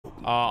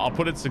I'll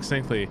put it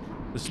succinctly.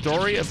 The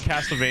story of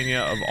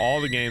Castlevania of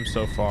all the games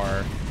so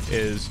far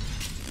is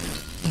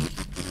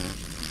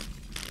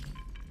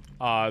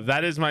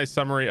that is my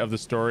summary of the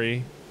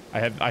story. I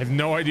have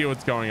no idea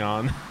what's going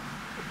on.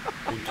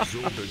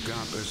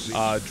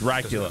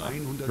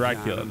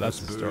 Dracula, that's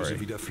the story.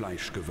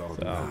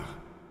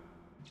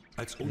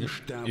 So,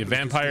 yeah,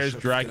 vampires,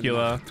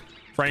 Dracula,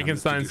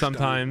 Frankenstein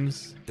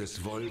sometimes.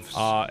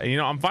 You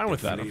know, I'm fine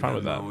with that. I'm fine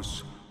with that.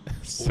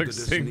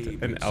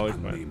 Succinct and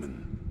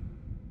eloquent.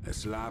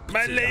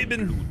 Mein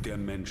Leben.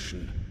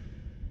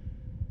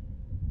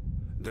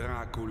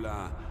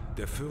 Dracula,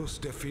 der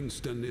Fürst der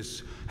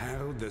Finsternis,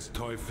 Herr des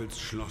Teufels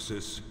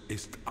Schlosses,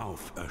 ist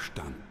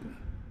auferstanden.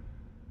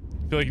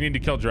 I feel like you need to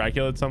kill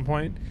Dracula at some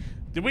point.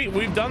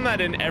 We've done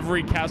that in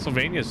every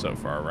Castlevania so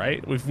far,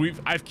 right?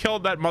 I've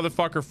killed that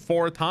motherfucker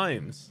 4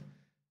 times.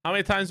 How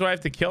many times do I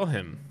have to kill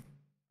him?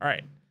 All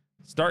right,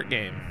 start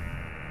game.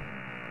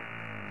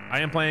 I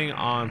am playing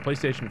on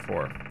PlayStation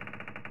 4.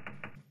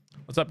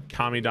 What's up,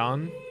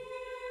 Kamidon?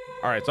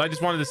 All right, so I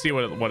just wanted to see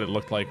what it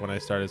looked like when I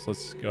started. So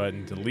let's go ahead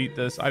and delete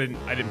this. I didn't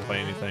play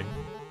anything.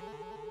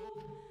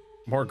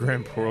 More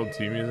Grand World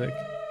 2 music.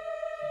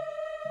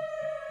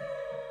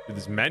 Dude,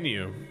 this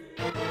menu.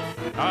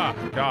 Ah,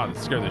 God, it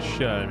scared the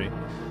shit out of me.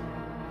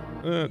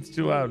 It's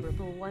too loud.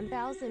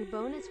 1000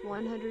 bonus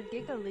 100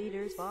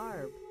 gigaliters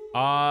Barb.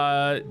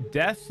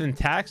 Death and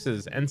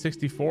Taxes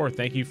N64.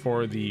 Thank you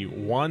for the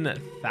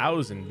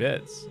 1000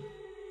 bits.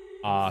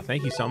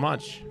 Thank you so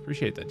much.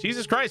 Appreciate that.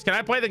 Jesus Christ, can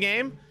I play the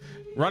game?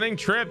 Running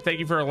Trip, thank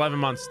you for 11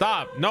 months.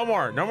 Stop. No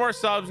more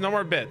subs, no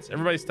more bits.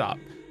 Everybody stop.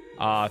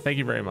 Thank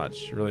you very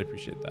much. Really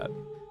appreciate that.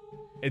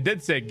 It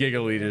did say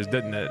gigaliters,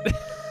 didn't it?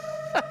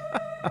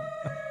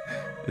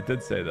 It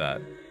did say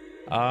that.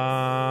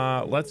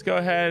 Let's go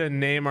ahead and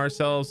name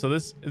ourselves. So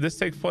this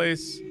takes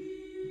place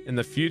in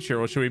the future.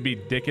 Well, should we be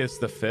Dickus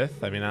the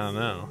Fifth? I mean, I don't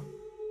know.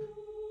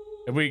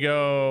 If we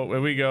go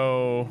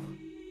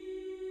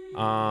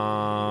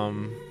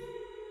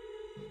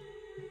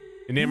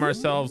we name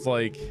ourselves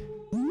like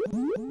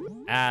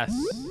Ass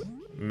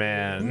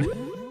Man.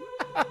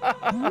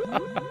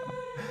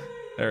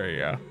 There we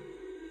go.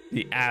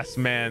 The Ass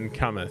Man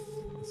cometh.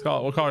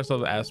 We'll call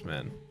ourselves Ass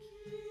Man.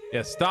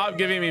 Yeah, stop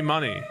giving me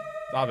money.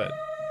 Stop it.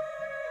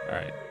 All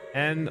right,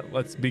 and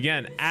let's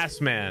begin.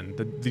 Ass Man.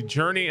 The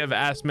journey of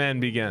Ass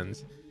Man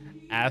begins.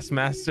 Ass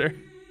Master.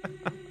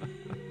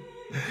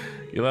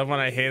 You love when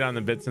I hate on the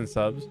bits and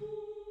subs.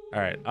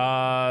 All right,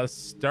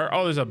 start.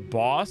 Oh, there's a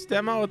boss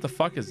demo. What the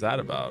fuck is that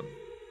about?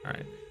 All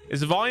right,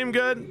 is the volume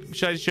good?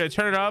 Should I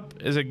turn it up?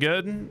 Is it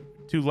good?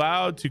 Too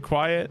loud? Too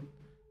quiet?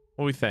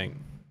 What do we think?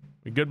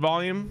 We good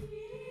volume?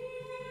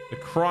 The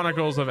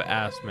Chronicles of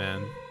Ass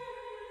Man.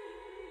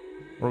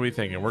 What are we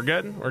thinking? We're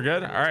good? We're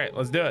good? All right,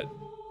 let's do it.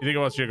 You think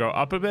it should go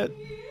up a bit?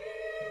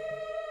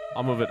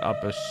 I'll move it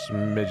up a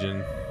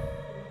smidgen.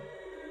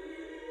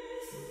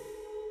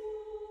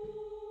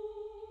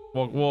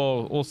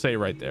 We'll say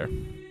right there.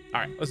 All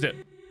right, let's do it.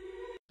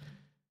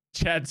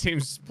 Chad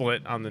seems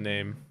split on the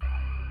name.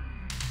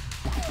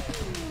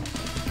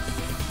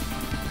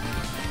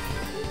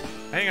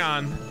 Hang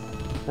on.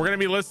 We're gonna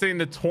be listening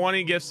to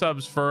 20 gift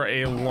subs for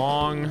a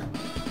long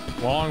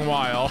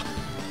while.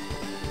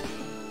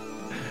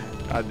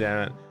 God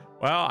damn it.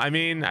 Well, I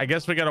mean, I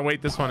guess we gotta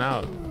wait this one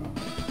out.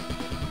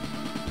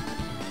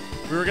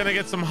 We were gonna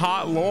get some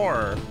hot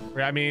lore.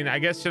 I mean, I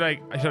guess should I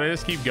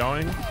just keep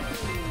going?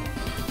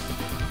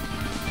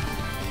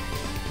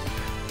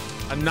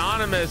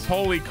 Anonymous,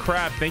 holy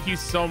crap, thank you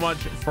so much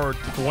for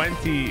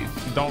 20.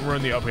 Don't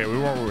ruin the opening. We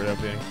won't ruin the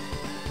opening.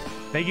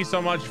 Thank you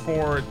so much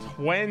for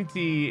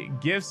 20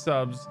 gift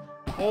subs.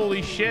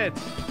 Holy shit.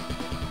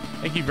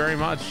 Thank you very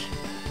much.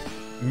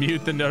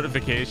 Mute the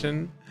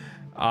notification.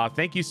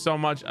 Thank you so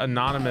much,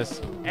 Anonymous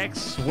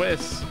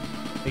X-Swiss.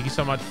 Thank you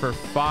so much for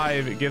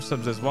 5 gift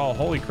subs as well.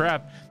 Holy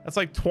crap, that's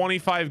like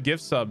 25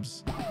 gift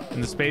subs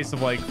in the space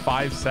of like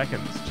 5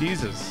 seconds.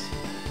 Jesus,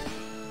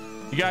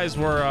 you guys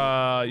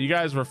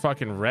were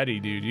fucking ready,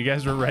 dude. You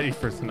guys were ready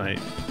for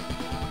tonight.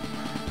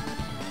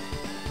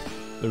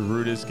 The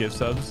rudest gift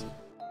subs.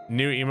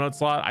 New emote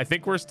slot. I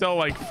think we're still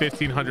like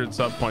 1,500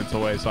 sub points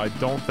away, so I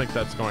don't think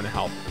that's going to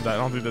help. I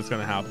don't think that's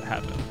going to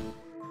happen.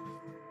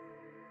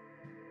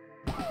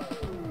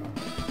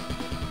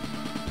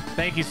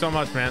 Thank you so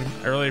much, man.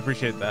 I really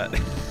appreciate that.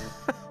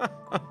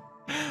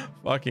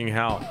 Fucking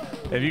hell.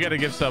 If you got a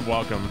gift sub,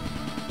 welcome.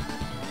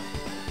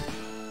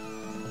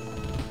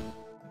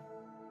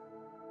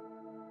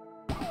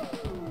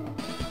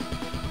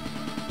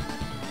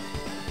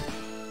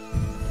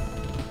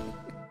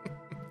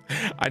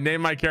 I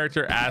named my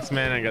character Ass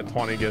Man and I got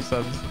 20 gift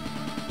subs.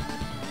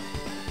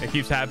 It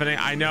keeps happening.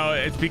 I know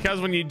it's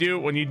because when you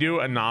do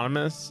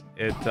anonymous,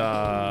 it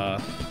does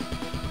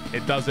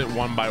it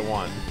one by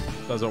one.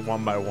 Does it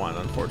one by one,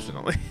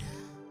 unfortunately.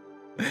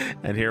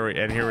 and here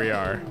we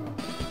are.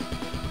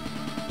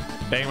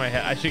 Bang my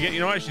head. I should get, you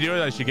know what I should do?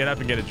 I should get up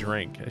and get a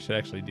drink. I should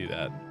actually do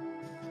that.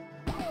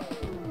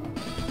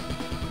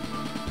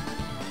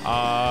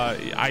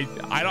 I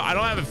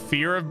don't have a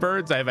fear of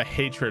birds. I have a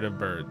hatred of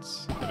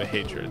birds. I have a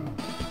hatred.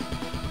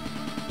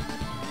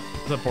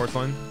 What's up,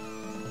 Porcelain?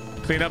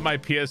 Clean up my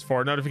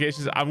PS4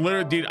 notifications. I'm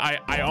literally, dude,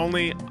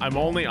 I'm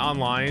only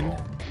online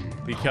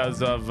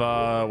because of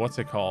what's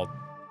it called?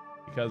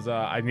 Because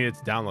I needed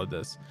to download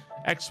this.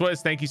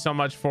 X-Swiss, thank you so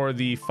much for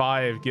the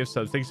 5 gift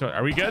subs. Thank you so much.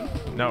 Are we good?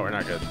 No, we're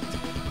not good.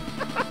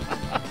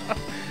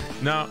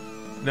 No,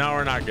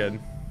 we're not good.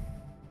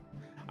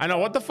 I know.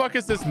 What the fuck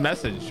is this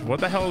message? What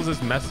the hell is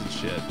this message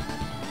shit?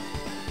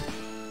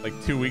 Like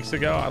 2 weeks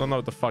ago? I don't know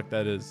what the fuck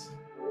that is.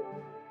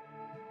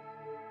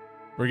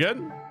 We're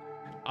good?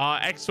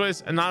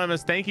 X-Swiss,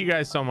 Anonymous, thank you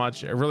guys so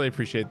much. I really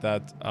appreciate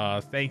that.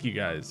 Thank you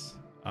guys.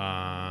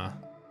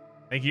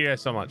 Thank you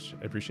guys so much.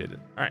 I appreciate it.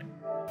 All right.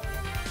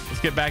 Let's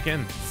get back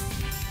in.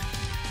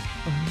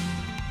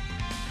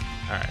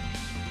 All right.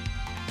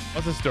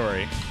 What's the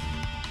story?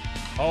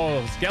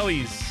 Oh,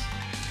 Skellies.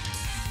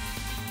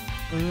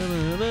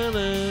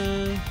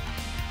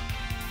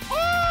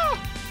 Ah!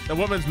 The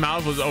woman's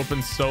mouth was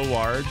open so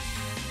large.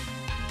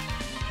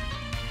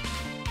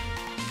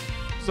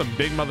 Some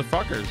big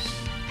motherfuckers.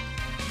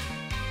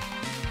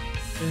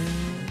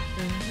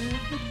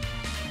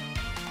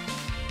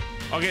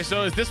 Okay,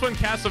 so is this when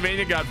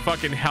Castlevania got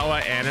fucking hella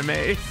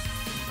anime?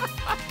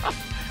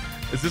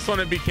 Is this when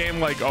it became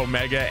like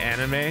Omega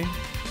anime?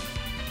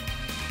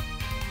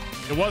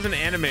 It wasn't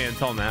anime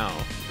until now.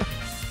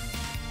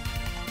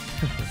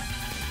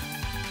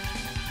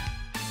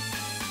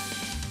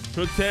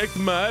 Protect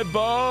my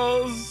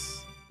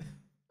balls.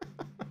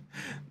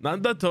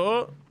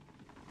 Nandato.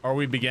 Are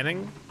we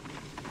beginning?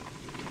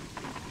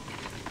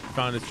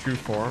 Found its true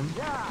form.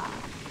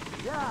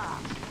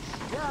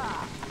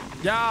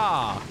 Yeah.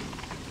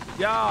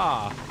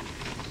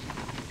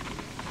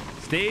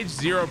 Stage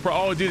 0 Pro.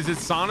 Oh, dude, is it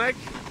Sonic?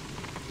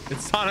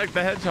 It's Sonic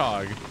the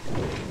Hedgehog.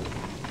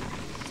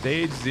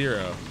 Stage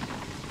 0.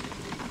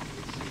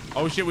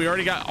 Oh shit, we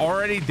already got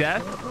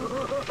death.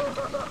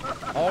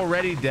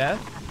 Already death.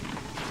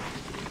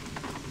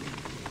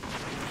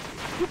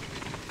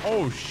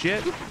 Oh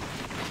shit.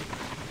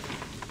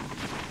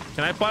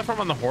 Can I platform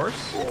on the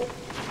horse?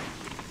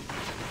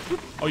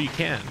 Oh, you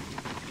can.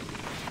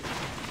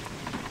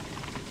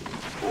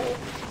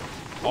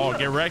 Oh,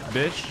 get wrecked,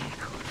 bitch.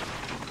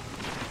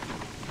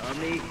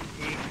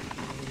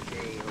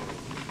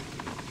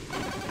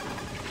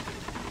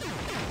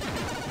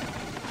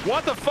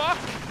 What the fuck?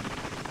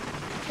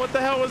 What the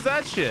hell was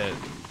that shit?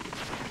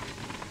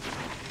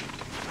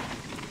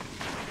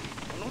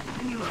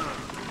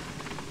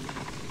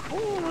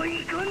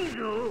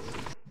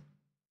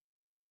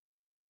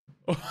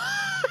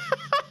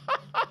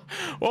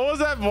 What was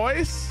that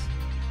voice?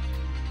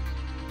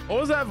 What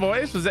was that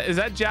voice? Is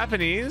that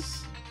Japanese?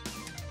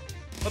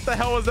 What the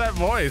hell was that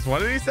voice? What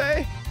did he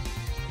say?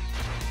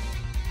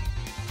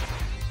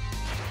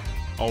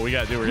 Oh,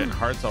 we're getting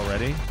hearts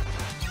already.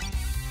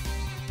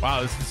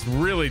 Wow, this is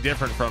really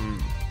different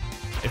from,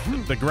 if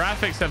the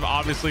graphics have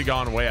obviously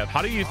gone way up.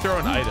 How do you throw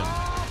an item?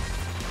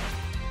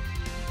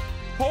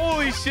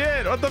 Holy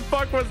shit, what the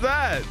fuck was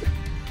that?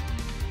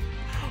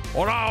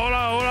 Hold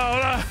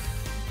on.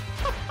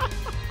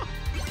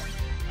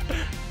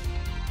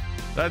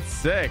 That's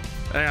sick.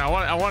 Dang, I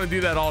want to do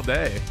that all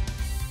day.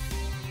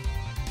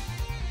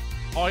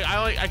 Oh,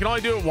 I can only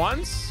do it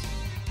once?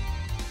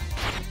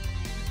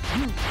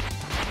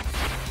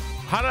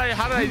 How did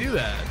I do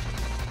that?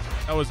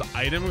 That was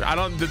item. I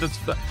don't did this.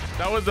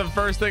 That was the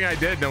first thing I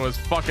did, and it was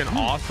fucking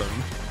awesome.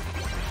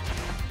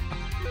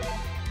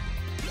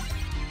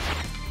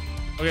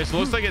 Okay, so it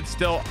looks like it's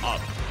still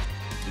up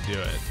to do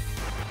it.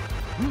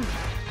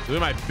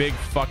 Look at my big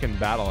fucking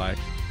battle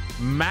axe.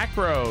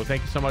 Macro,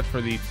 thank you so much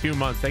for the 2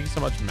 months. Thank you so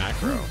much,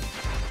 Macro.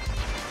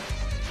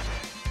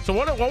 So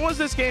what was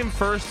this game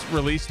first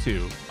released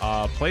to?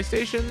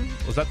 PlayStation?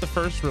 Was that the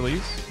first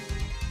release?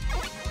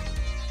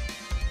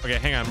 Okay,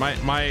 hang on.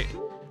 My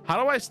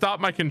how do I stop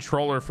my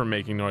controller from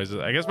making noises?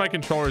 I guess my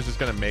controller is just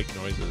gonna make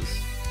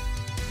noises.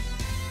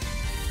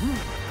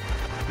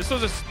 This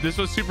was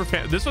Super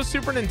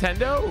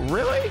Nintendo?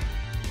 Really?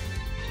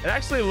 It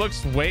actually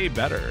looks way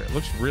better. It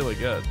looks really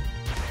good.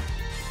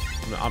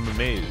 I'm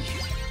amazed.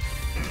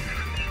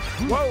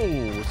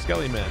 Whoa,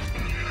 Skelly Man.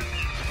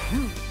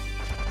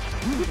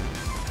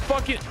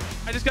 Fucking,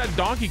 I just got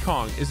Donkey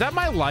Kong. Is that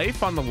my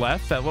life on the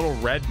left? That little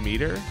red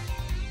meter?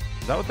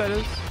 Is that what that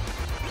is?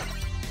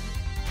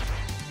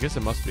 I guess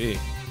it must be.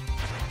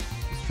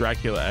 It's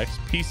Dracula X.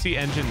 PC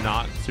Engine,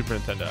 not Super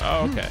Nintendo.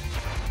 Oh, okay.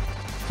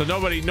 So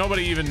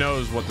nobody even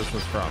knows what this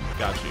was from.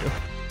 Got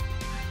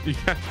you.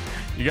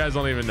 You guys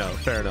don't even know.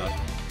 Fair enough.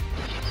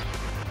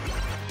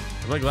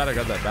 I'm really glad I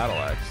got that battle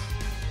axe.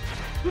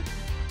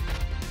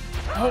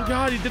 Oh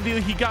god,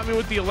 he got me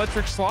with the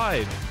electric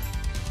slide.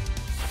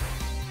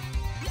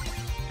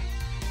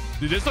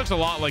 Dude, this looks a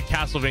lot like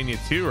Castlevania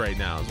 2 right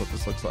now is what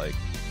this looks like.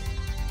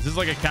 Is this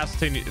like a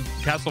Castlevania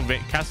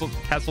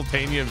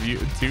view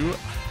 2?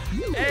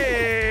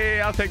 Hey,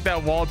 I'll take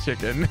that wall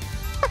chicken.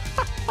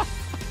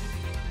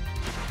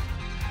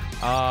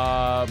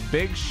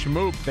 Big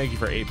Schmoop, thank you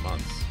for 8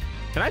 months.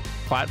 Can I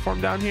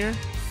platform down here?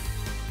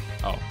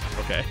 Oh,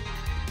 okay.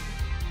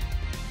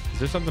 Is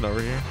there something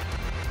over here?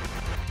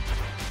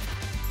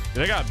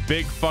 Dude, I got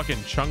big fucking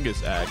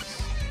Chungus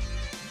axe.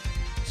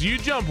 So you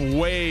jump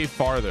way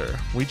farther.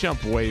 We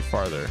jump way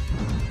farther.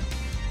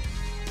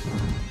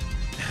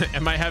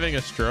 Am I having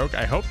a stroke?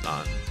 I hope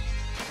not.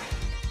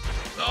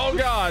 Oh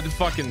god,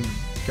 fucking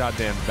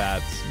goddamn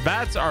bats.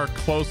 Bats are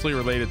closely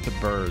related to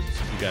birds,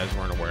 if you guys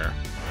weren't aware.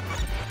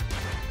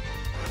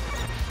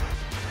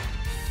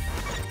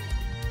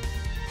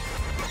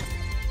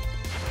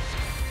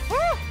 Woo!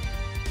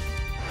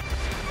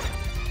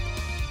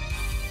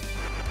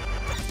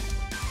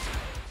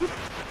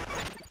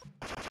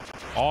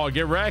 Oh,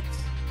 get wrecked.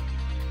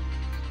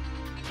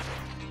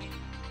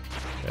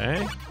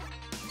 Okay.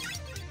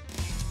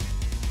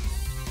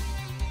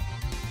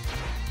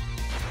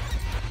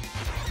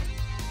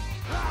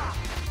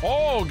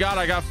 Oh god,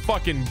 I got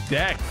fucking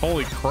decked.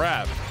 Holy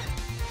crap.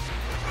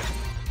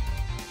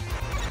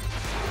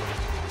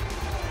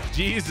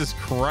 Jesus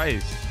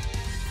Christ.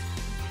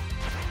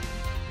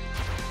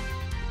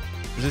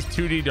 Is this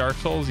 2D Dark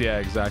Souls? Yeah,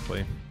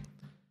 exactly.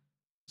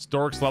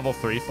 Stork's level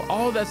 3.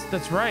 Oh,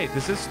 that's right.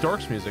 This is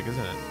Stork's music,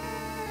 isn't it?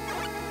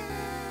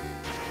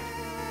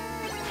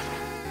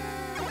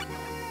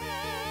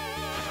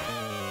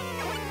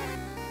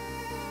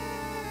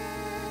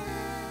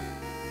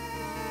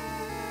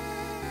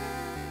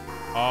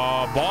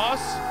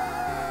 Boss?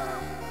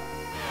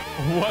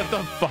 What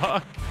the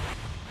fuck?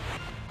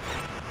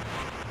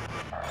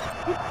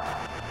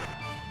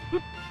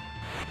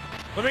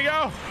 Let me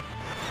go.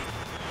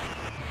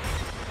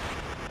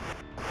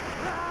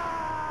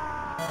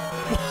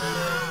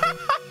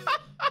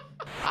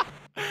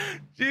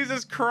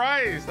 Jesus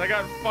Christ, I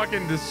got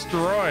fucking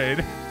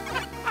destroyed.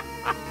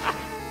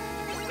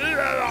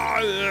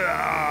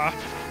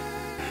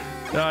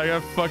 Yeah, I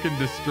got fucking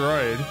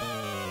destroyed.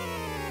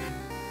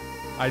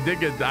 I did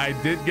get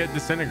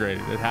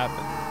disintegrated. It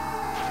happened.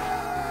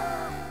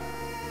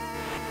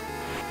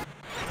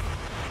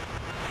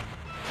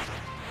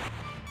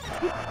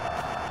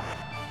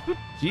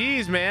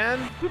 Jeez, man.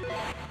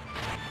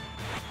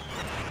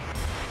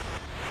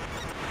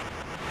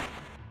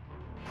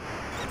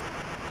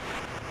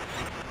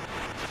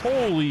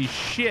 Holy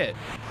shit.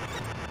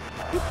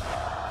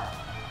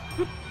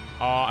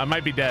 Oh, I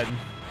might be dead.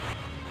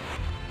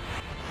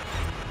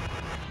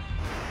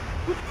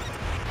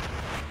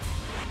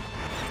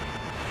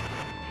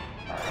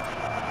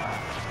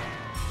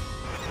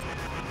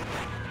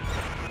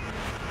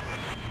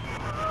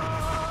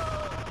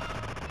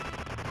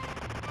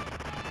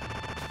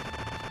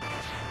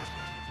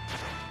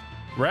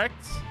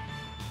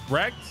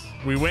 Wrecked.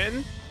 We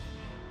win.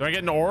 Do I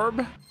get an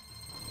orb?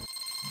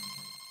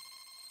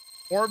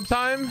 Orb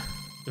time?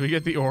 Do we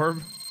get the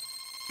orb?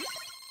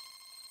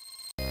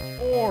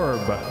 Orb.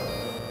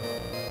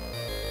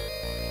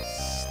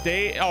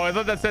 Oh, I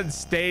thought that said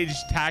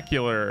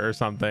stage-tacular or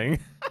something.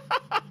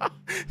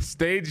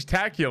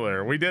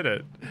 Stage-tacular. We did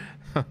it.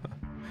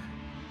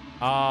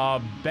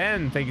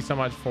 Ben, thank you so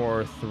much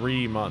for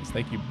 3 months.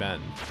 Thank you, Ben.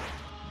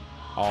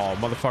 Oh,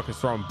 motherfucker's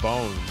throwing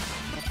bones.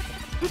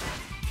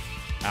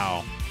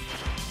 Ow.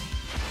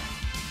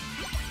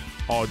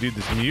 Oh, dude,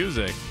 this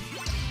music.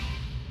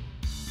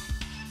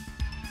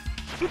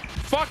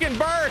 Fucking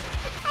bird.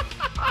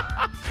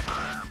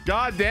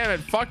 God damn it.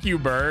 Fuck you,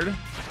 bird.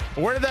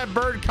 Where did that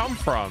bird come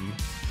from?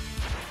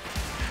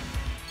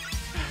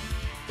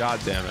 God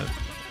damn it.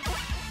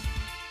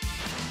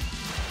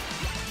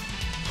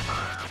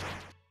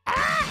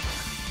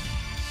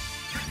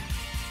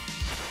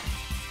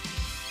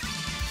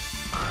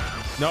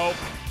 Nope.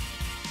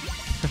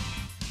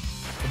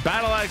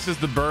 Battle axe is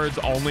the bird's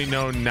only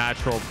known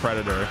natural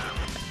predator.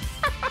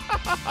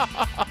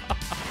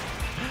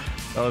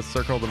 That was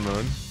Circle the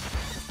Moon.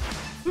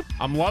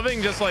 I'm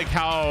loving just like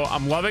how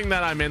I'm loving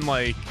that I'm in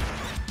like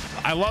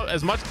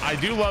I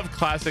do love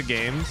classic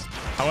games.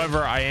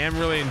 However, I am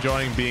really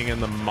enjoying being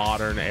in the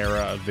modern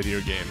era of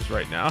video games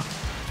right now.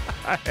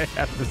 I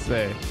have to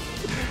say.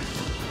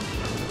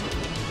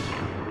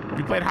 Have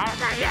you played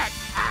Hollow yet?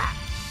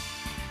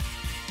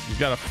 He's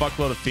got a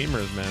fuckload of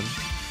femurs, man.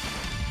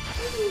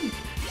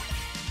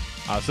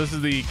 So this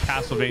is the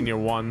Castlevania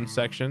 1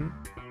 section.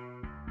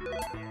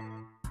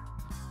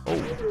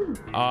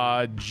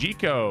 Oh,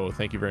 Jico,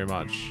 thank you very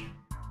much.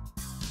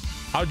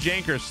 How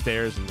jank are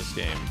stairs in this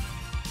game?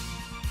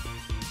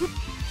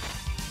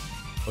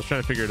 I was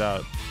trying to figure it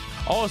out.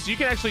 Oh, so you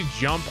can actually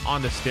jump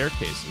onto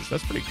staircases.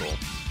 That's pretty cool.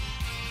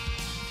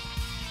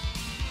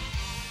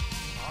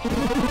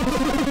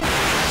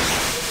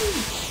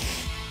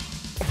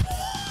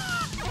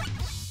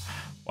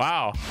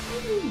 Wow.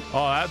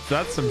 Oh,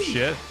 that's some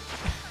shit.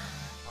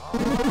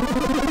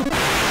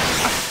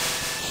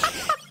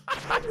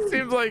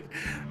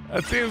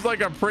 That seems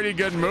like a pretty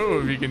good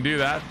move. You can do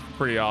that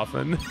pretty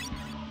often.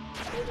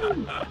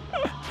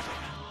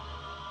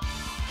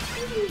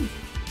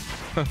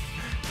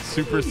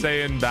 Super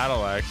Saiyan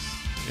battle axe.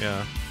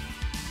 Yeah.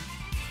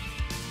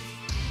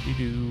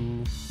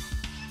 You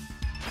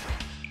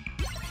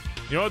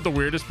know what the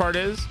weirdest part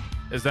is?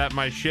 Is that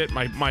my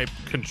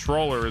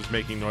controller is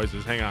making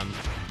noises. Hang on.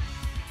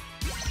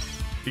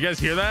 You guys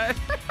hear that?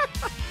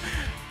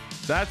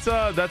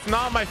 That's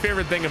not my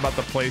favorite thing about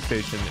the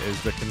PlayStation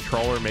is the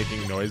controller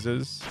making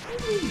noises.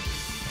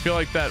 I feel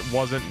like that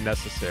wasn't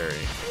necessary.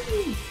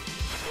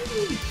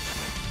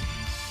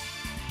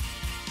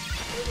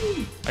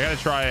 I gotta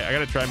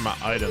try my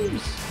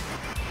items.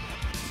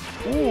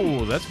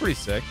 Ooh, that's pretty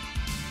sick.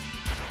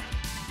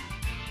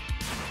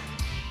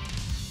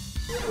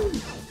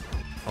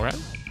 Okay.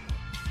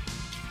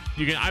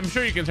 You can, I'm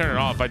sure you can turn it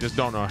off. I just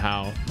don't know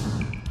how.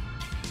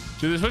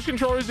 Do the Switch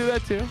controllers do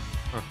that too?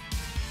 Huh.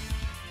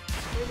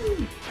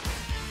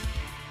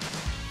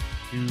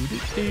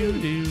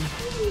 Do.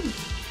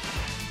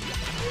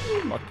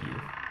 Fuck you.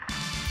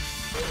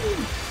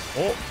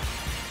 Oh.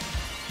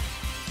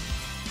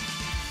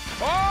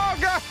 Oh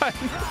God.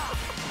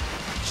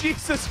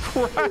 Jesus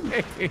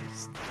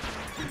Christ.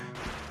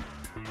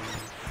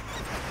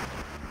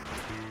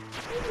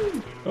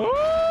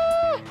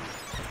 Oh.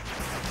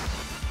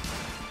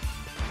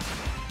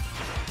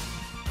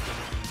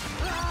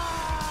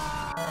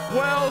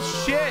 Well,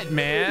 shit,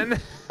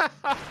 man.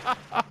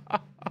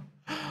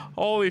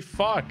 Holy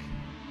fuck.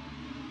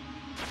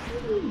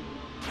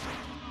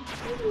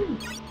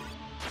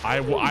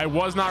 I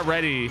was not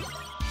ready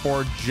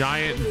for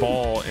giant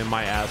ball in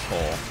my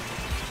asshole.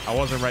 I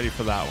wasn't ready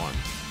for that one.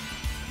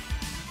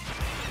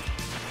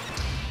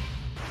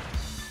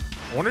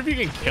 I wonder if you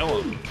can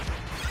kill him.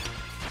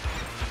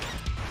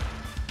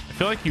 I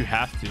feel like you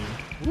have to.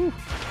 Woo.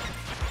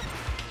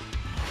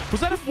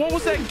 Was that what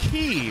was that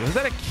key? Was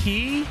that a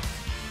key?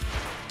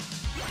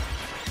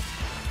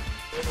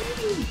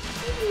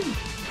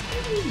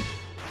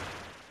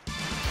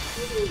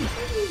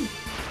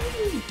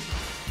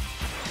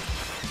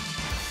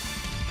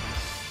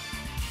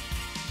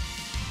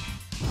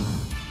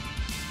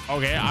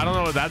 Okay, I don't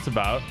know what that's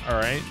about. All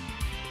right.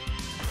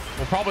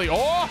 We'll probably...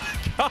 Oh,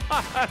 God.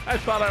 I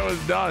thought I was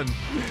done.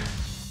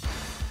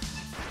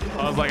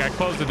 I was like, I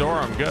closed the door.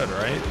 I'm good,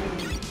 right?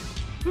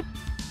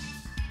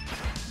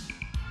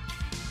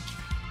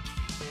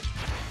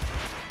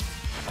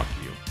 Fuck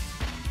you.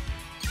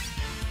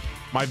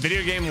 My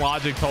video game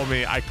logic told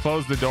me I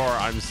closed the door.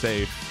 I'm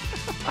safe.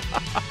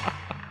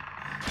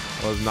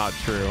 That was not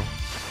true.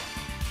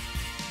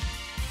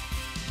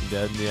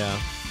 Dead, yeah.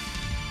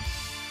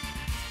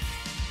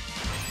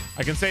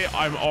 I can say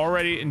I'm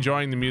already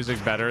enjoying the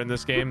music better in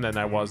this game than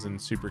I was in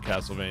Super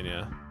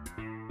Castlevania.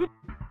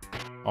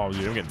 Oh,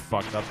 dude, I'm getting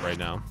fucked up right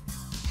now.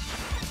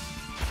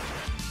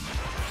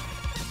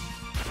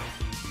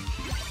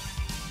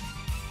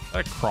 Is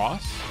that a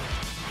cross?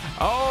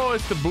 Oh,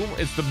 it's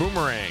the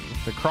boomerang,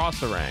 the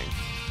cross-a-rang.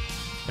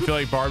 I feel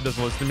like Barb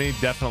doesn't listen to me.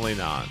 Definitely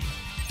not.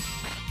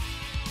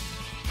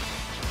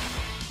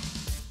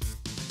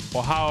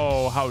 Well,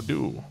 how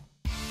do?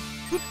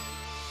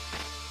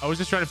 I was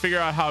just trying to figure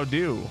out how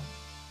do.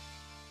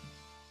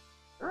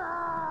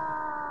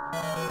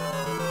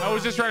 I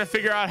was just trying to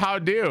figure out how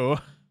do.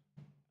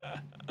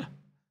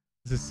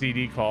 This is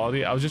CD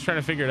quality. I was just trying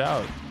to figure it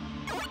out.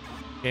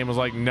 Game was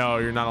like, no,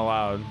 you're not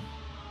allowed.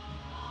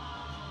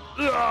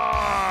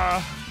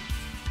 Ugh.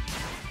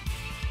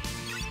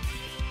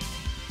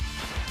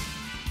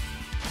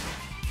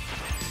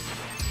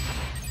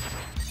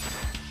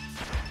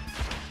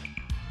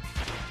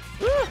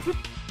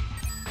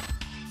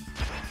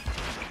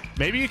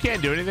 Maybe you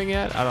can't do anything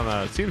yet. I don't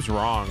know. It seems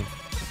wrong.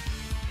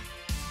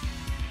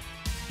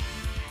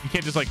 You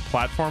can't just like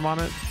platform on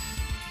it.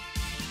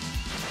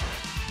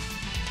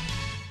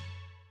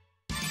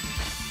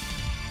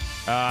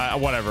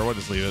 Whatever. We'll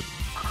just leave it.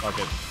 Fuck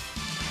it.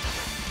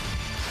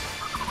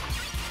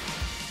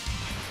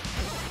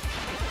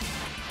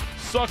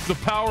 Suck the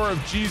power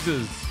of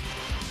Jesus.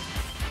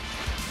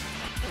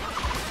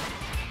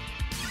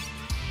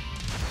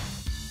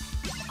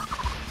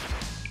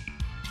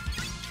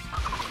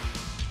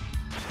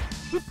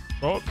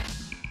 Oh.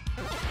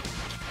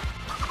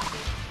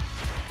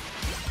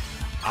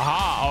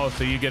 Aha. Oh,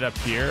 so you get up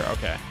here.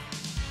 Okay.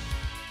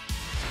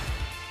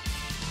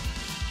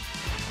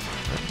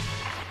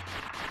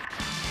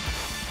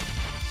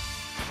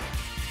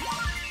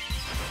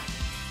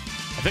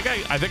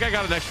 I think I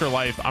got an extra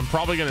life. I'm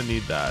probably gonna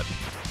need that.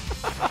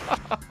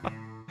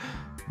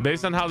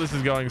 Based on how this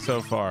is going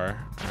so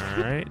far.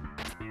 All right.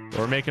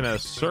 We're making a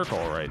circle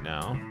right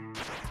now.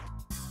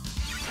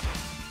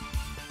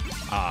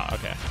 Ah,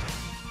 okay.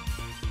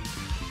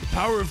 The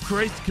power of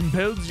Christ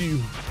compels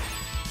you.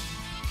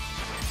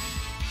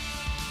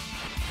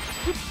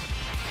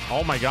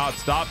 Oh my God,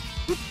 stop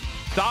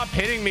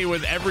hitting me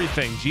with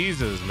everything.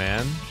 Jesus,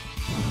 man.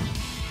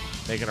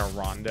 Making a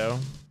Rondo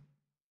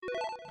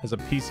as a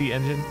PC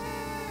engine.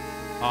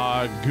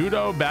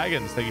 Gudo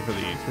Baggins, thank you for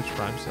the Twitch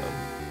Prime sub.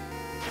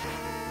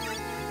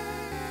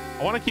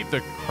 I want to keep the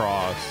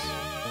cross.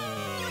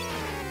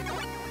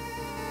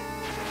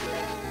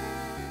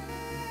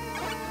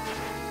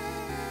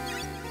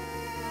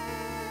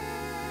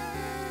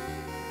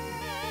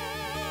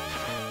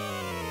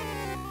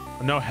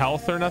 No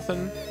health or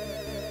nothing?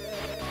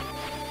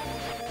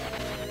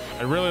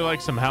 I'd really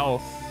like some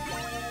health.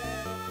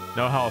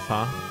 No health,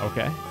 huh?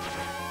 Okay.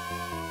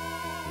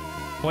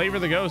 Flavor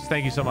the Ghost,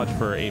 thank you so much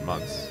for 8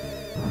 months.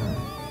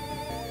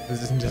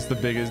 This isn't just the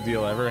biggest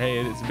deal ever. Hey,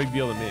 it's a big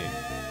deal to me.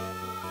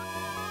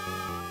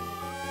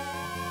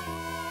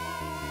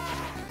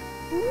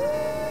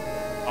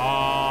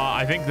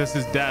 I think this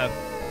is death.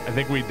 I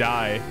think we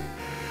die.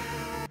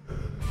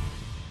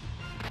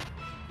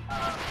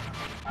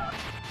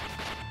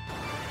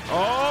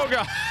 Oh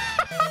god.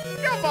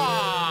 Come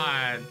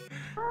on.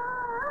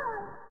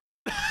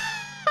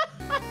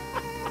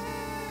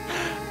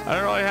 I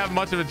don't really have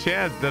much of a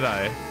chance, did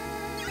I?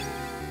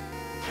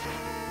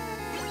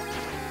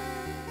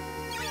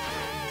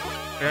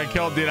 I got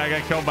killed, dude. I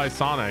got killed by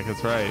Sonic.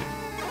 That's right.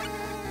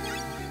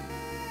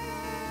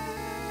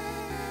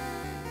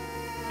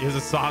 He has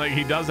a Sonic.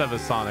 He does have a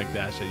Sonic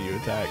dash at you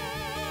attack.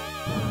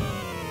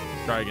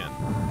 Try again.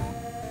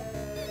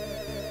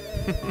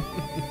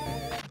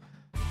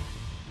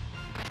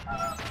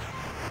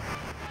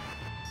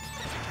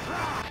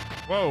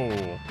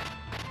 Whoa.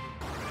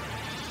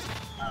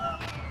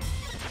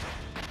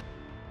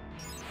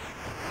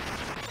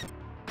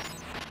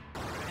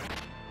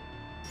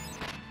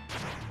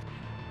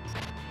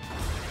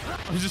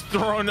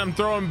 I'm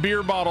throwing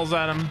beer bottles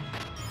at him.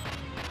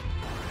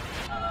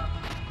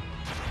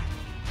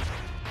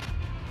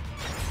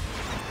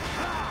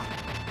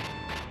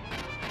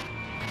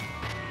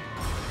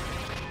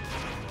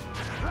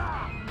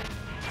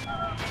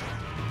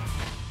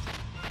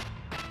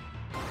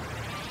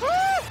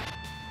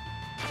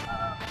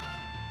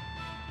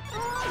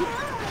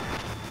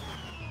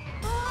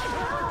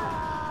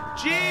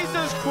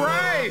 Jesus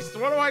Christ,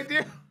 what do I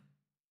do?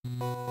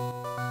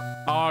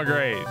 Oh,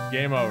 great.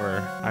 Game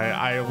over.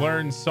 I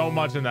learned so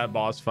much in that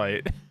boss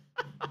fight.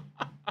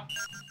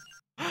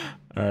 All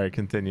right,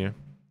 continue.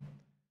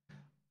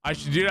 I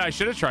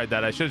should have tried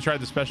that. I should have tried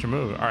the special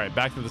move. All right,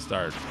 back to the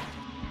start.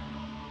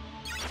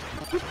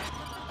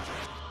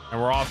 And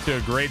we're off to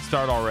a great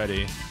start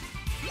already.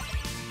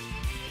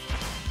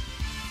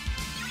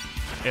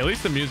 Hey, at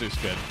least the music's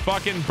good.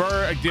 Fucking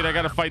bird. Dude, I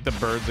got to fight the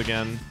birds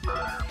again.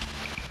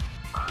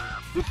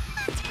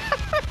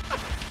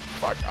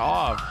 Fuck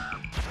off.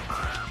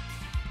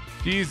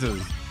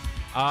 Jesus.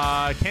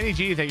 Kenny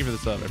G, thank you for the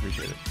sub. I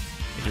appreciate it.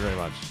 Thank you very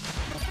much.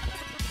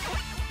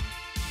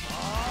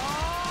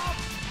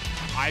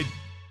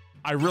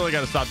 I really got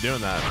to stop doing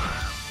that.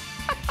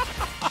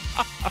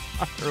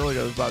 I really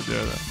got to stop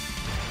doing that.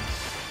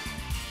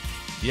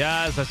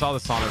 Yes, I saw the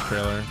Sonic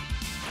trailer.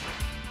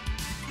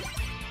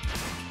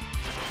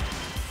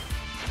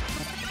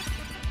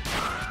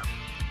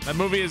 That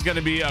movie is going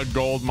to be a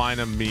gold mine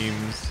of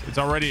memes. It's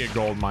already a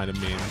gold mine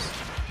of memes.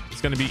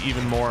 It's going to be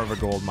even more of a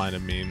gold mine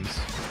of memes.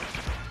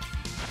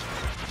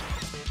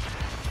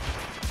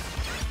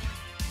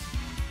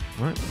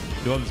 All right.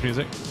 You love this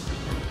music?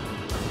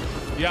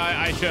 Yeah,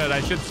 I should.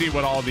 I should see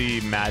what all the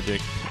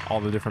magic, all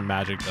the different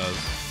magic does.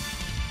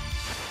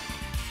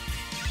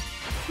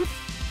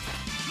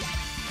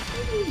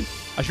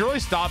 I should really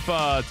stop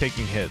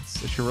taking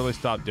hits. I should really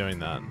stop doing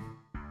that.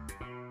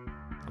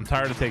 I'm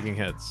tired of taking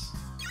hits.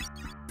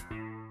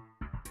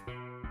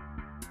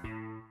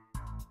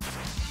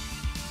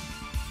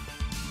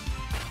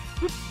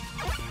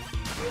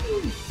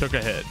 Took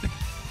a hit.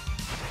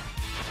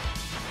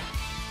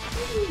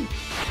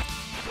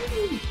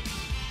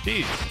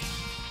 Jeez.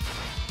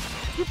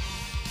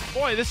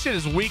 Boy, this shit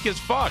is weak as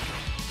fuck.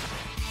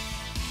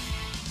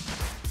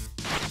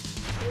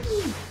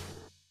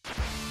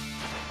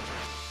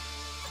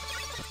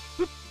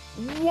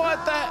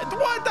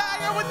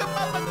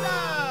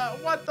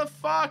 What the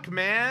fuck,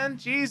 man?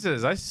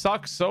 Jesus, I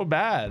suck so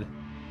bad.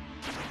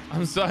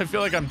 I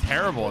feel like I'm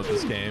terrible at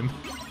this game.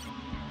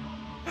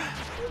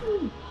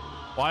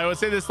 Well, I would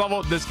say this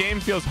game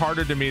feels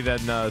harder to me than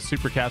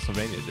Super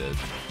Castlevania did.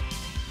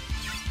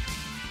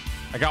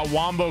 I got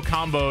wombo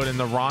comboed in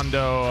the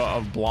Rondo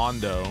of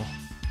Blondo.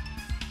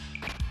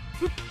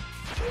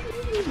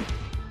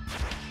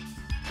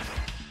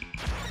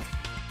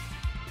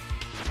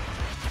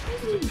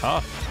 This is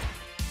tough.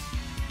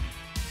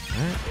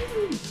 All right.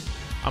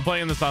 I'm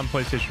playing this on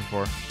PlayStation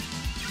 4. I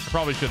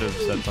probably should have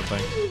said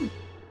something.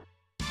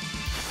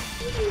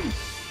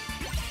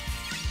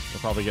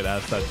 I'll probably get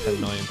asked that 10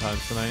 million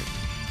times tonight.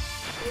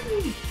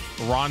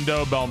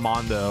 Rondo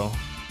Belmondo.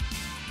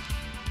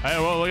 Hey,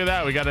 well, look at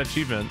that. We got an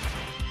achievement.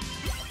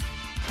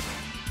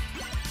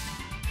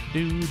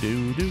 Do,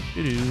 do, do,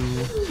 do, do.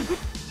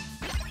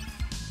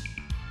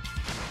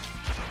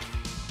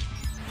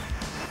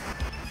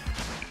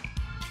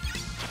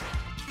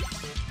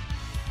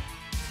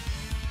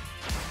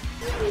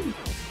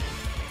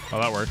 Oh,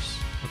 that works.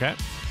 Okay.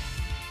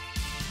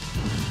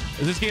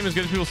 Is this game as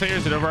good as people say, or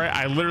is it over?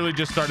 I literally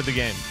just started the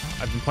game.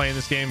 I've been playing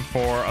this game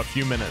for a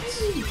few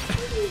minutes.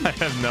 I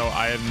have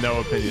no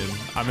opinion.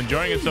 I'm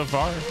enjoying it so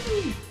far. I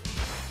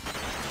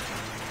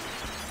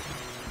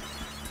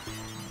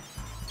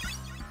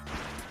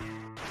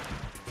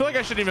feel like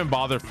I shouldn't even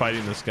bother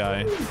fighting this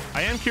guy.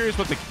 I am curious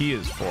what the key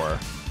is for.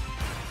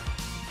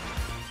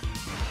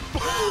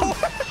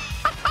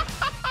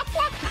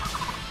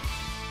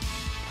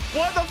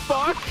 What the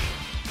fuck?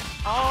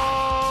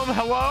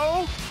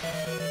 Hello?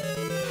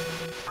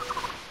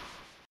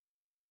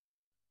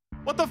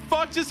 What the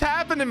fuck just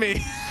happened to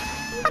me?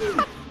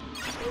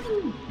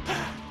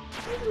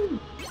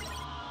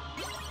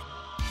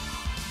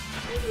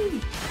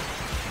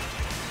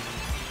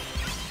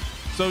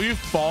 So if you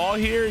fall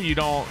here, you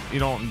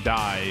don't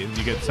die.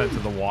 You get sent to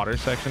the water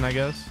section, I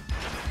guess.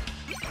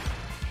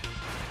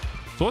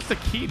 So what's the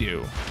key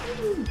do?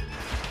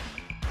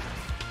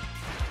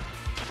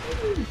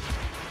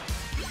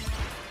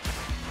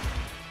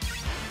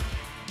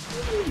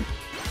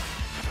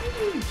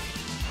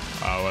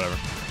 Oh, whatever.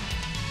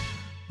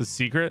 The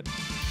secret?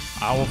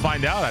 I will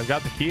find out. I've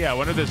got the key. I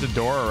wonder if there's a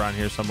door around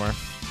here somewhere.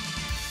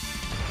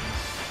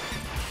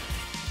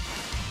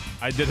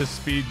 I did a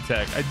speed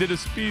tech. I did a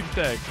speed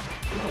tech.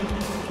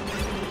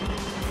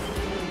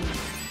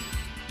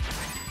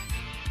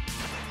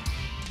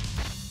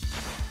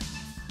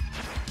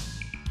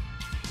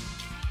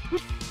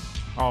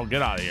 Oh,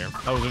 get out of here.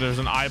 There's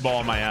an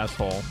eyeball in my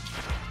asshole.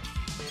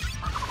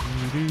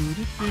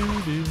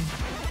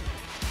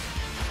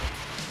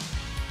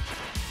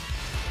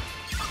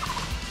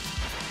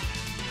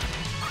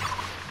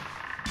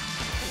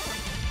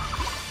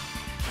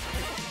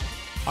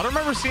 I don't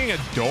remember seeing a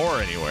door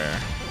anywhere.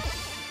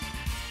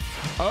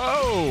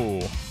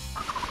 Oh.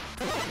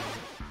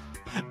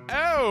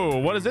 Oh,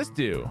 what does this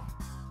do?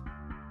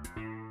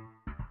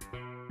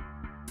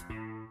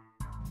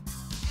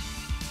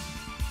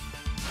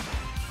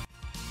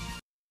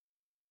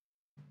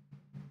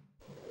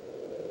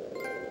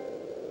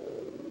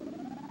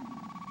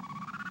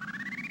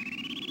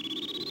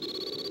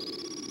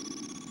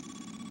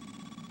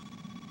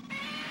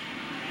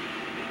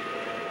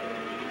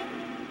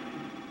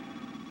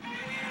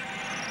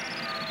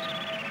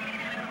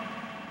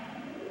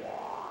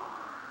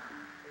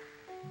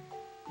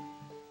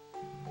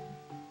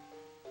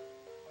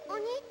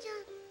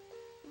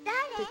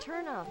 To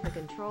turn off the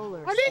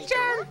controller,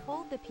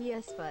 hold the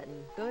PS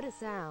button. Go to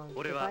sound,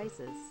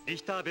 devices,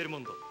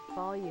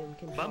 volume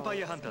control,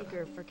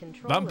 speaker for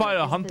controller.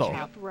 Vampire Hunter.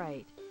 Top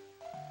right.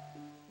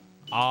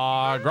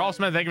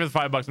 Gralsman, thank you for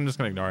the $5. I'm just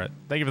gonna ignore it.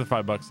 Thank you for the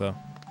 $5 though.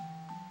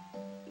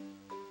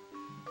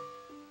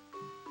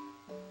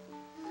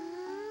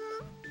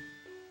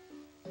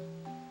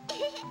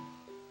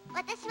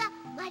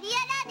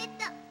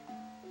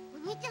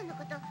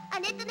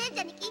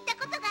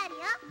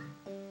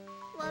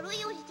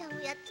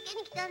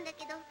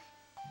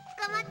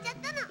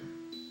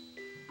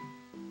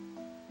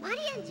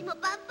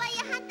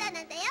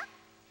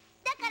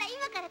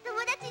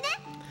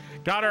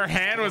 God, her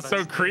hand was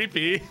so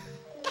creepy.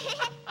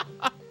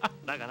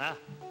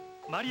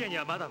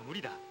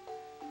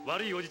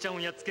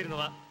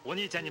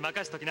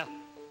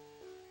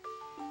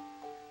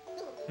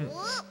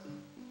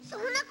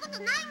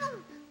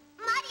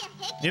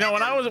 You know,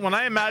 when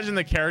I imagined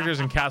the characters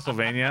in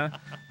Castlevania,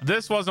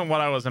 this wasn't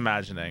what I was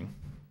imagining.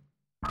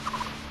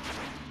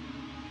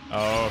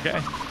 Okay.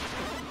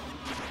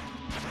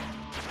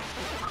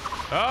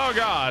 Oh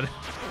God.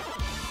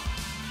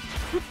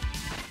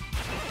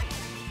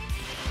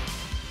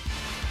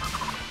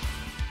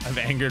 I've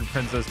angered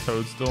Princess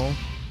Toadstool.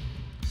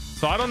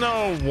 So I don't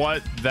know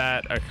what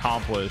that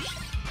accomplished.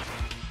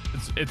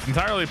 It's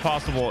entirely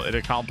possible it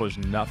accomplished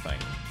nothing.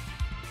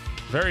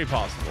 Very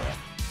possible.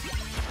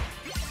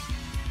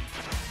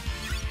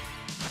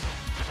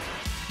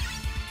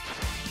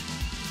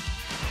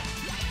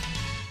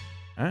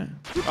 Huh?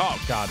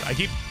 Oh God, I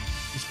keep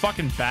these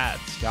fucking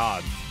bats.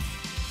 God.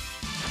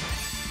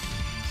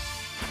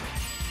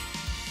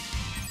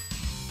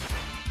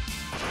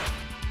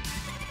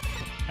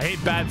 I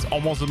hate bats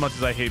almost as much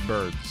as I hate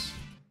birds.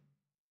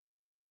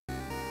 All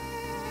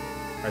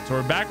right, so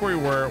we're back where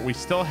we were. We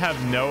still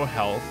have no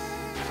health.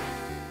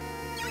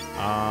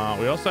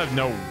 We also have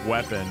no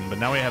weapon, but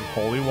now we have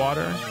holy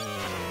water.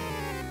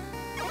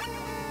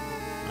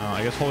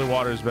 I guess holy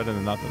water is better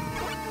than nothing.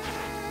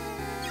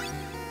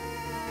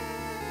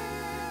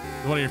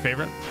 One of your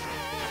favorite?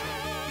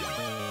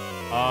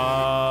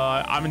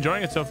 I'm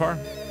enjoying it so far.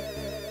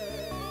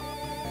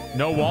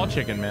 No wall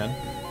chicken, man.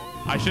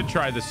 I should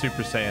try the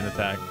Super Saiyan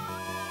attack.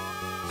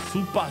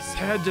 Super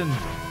Saiyan.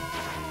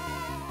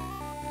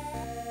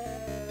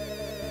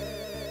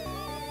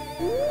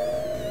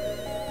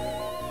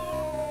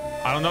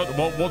 I don't know.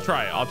 We'll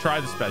try it. I'll try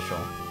the special.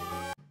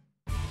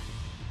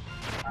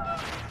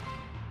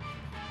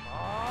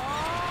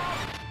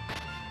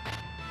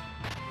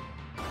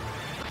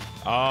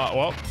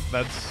 Well,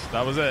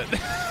 that was it.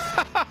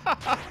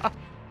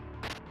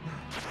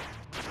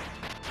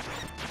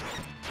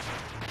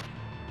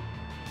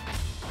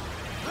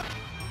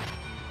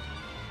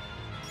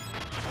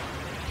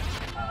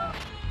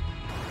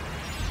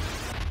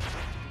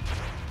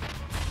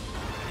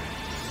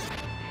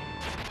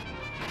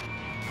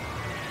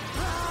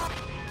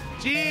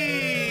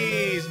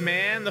 Jeez,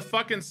 man, the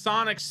fucking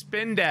Sonic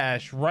spin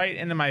dash right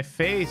into my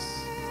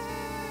face.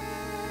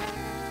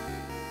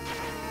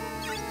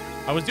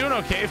 I was doing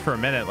okay for a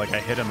minute, like I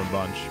hit him a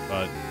bunch,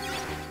 but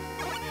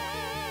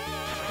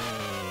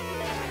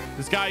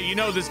this guy, you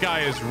know, this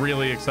guy is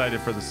really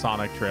excited for the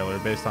Sonic trailer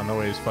based on the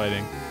way he's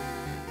fighting.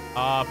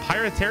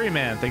 Pirate Terry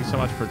Man, thanks so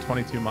much for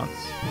 22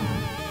 months.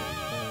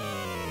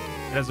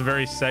 It has a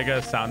very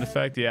Sega sound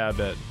effect. Yeah, a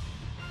bit.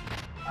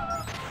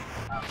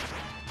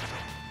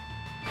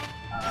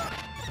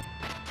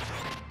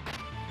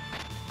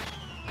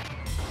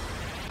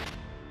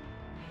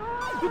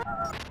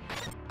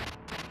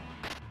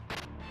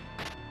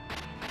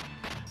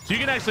 So you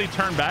can actually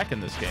turn back in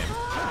this game.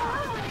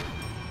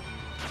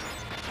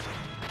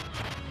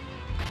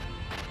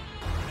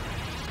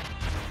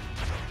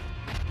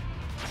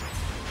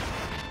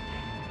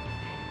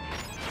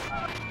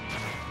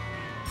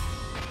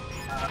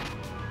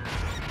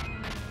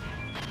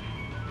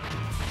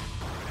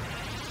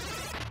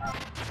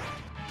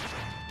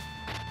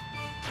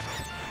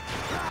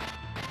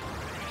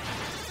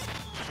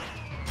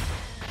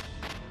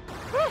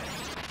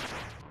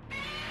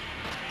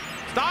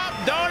 Stop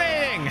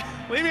donating!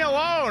 Leave me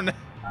alone!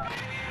 I'm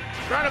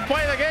trying to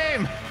play the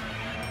game.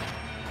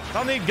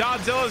 Don't need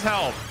Godzilla's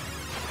help.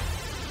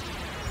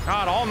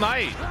 God, all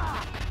night.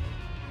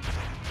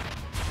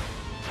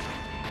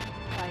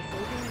 By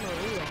saving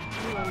Maria,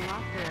 you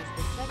unlock her as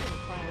the second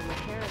playable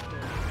character.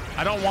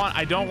 I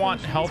don't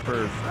want help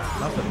or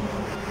nothing.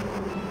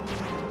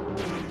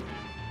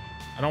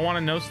 I don't want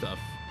to know stuff.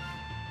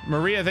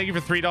 Maria, thank you for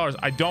 $3.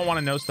 I don't want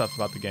to know stuff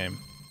about the game.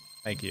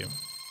 Thank you.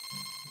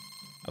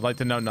 I'd like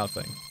to know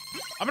nothing.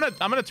 I'm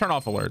gonna turn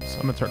off alerts.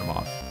 I'm gonna turn them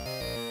off.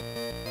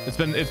 It's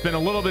been a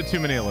little bit too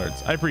many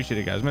alerts. I appreciate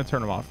it, guys. I'm gonna turn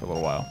them off for a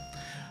little while.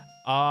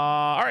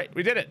 All right,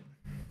 we did it.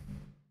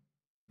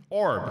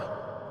 Orb.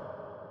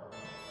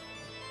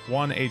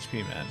 1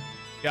 HP, man.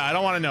 Yeah, I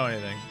don't want to know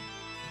anything.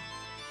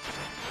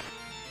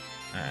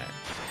 All right.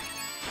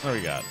 What do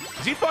we got?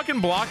 Is he fucking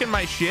blocking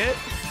my shit?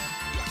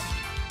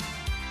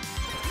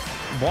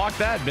 Block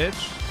that,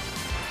 bitch.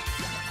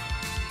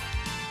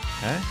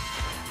 Okay.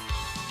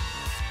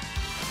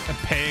 I'm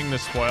paying the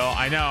spoil.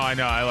 I know. I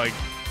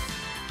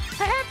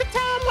have to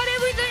tell him what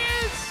everything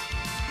is.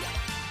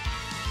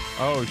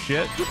 Oh,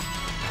 shit.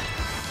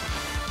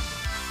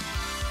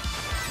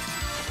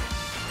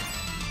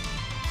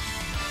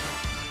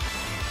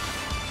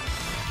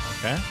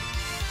 Okay.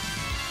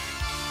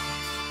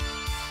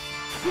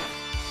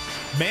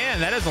 Man,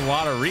 that is a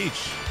lot of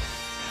reach.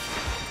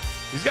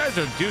 These guys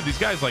are, dude, these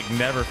guys like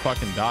never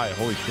fucking die.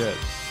 Holy shit.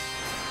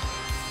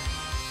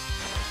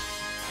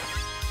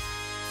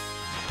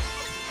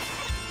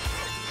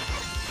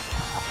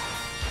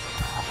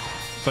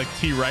 It's like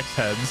T-Rex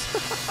heads.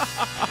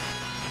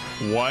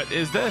 What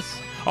is this?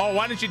 Oh,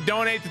 why didn't you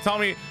donate to tell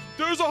me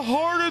there's a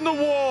heart in the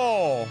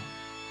wall?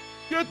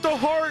 Get the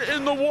heart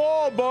in the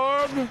wall,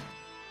 Barb.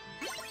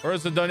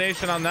 Where's the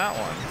donation on that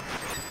one?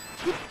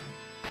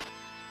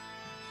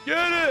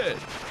 Get it.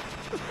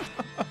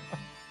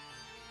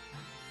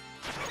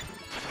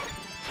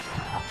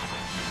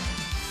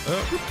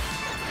 Oh.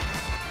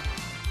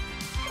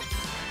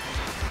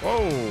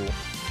 Whoa.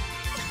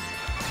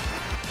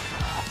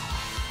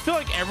 I feel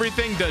like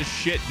everything does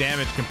shit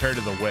damage compared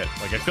to the whip.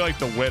 Like, I feel like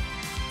the whip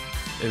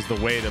is the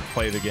way to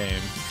play the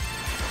game.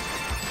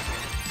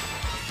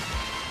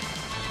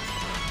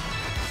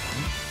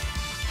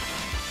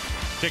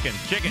 Chicken.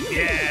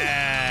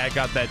 Yeah, I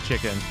got that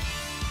chicken.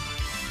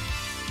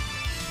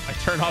 I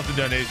turned off the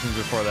donations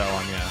before that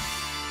one, yeah.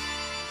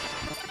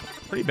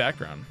 Pretty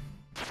background.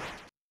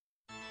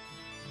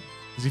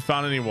 Has he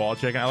found any wall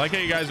chicken? I like how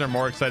you guys are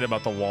more excited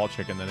about the wall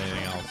chicken than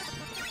anything else.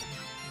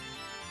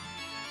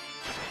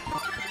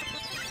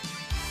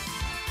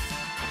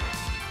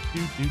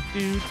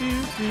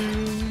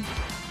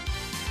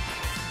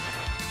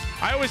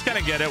 I always kind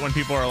of get it when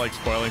people are like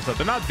spoiling stuff.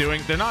 They're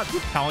not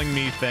telling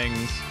me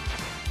things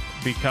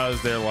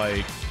because they're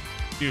like,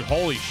 dude,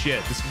 holy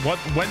shit.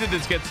 When did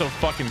this get so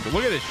fucking good?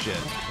 Look at this shit.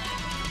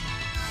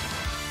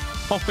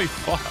 Holy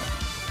fuck.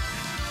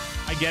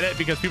 I get it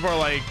because people are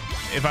like,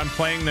 if I'm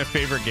playing their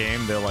favorite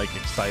game, they're like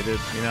excited,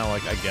 you know,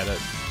 like I get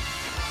it.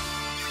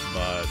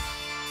 But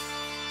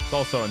it's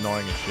also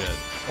annoying as shit.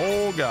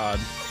 Oh God.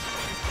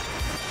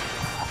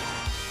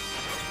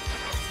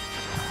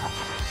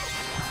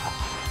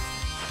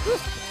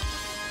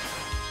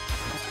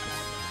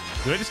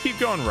 Do I just keep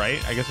going right?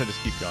 I guess I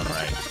just keep going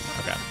right.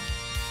 Okay.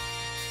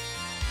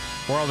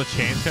 Where are all the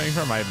chains coming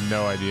from? I have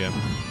no idea.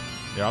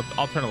 Yeah,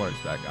 I'll turn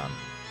alerts back on.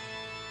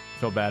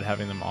 Feel bad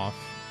having them off.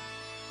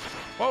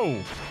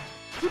 Whoa.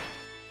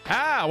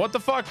 Ah, what the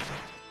fuck?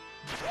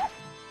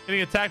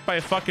 Getting attacked by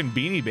a fucking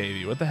Beanie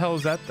Baby. What the hell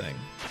is that thing?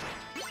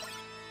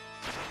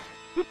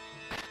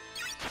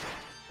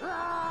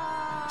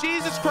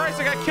 Jesus Christ,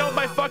 I got killed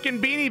by fucking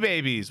Beanie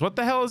Babies. What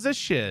the hell is this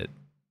shit?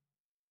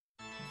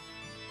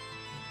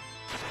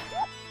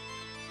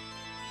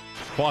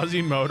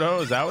 Quasimodo?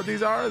 Is that what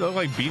these are? They look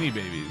like Beanie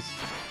Babies.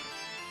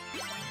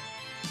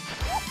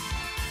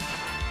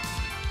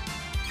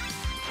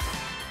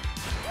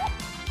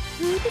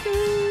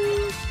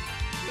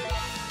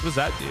 What does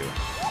that do?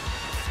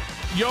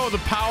 Yo, the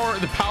power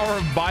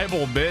of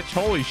Bible, bitch.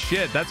 Holy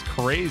shit, that's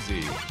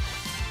crazy.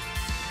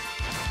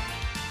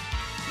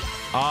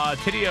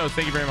 Tidios,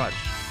 thank you very much.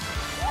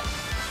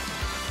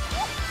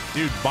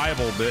 Dude,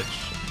 Bible,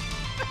 bitch.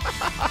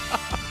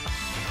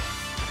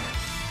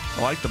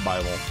 I like the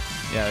Bible.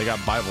 Yeah, they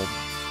got Bible.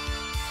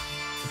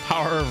 The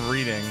power of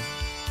reading.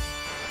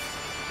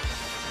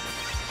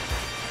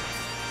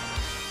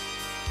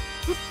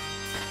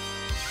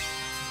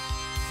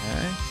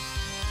 Okay.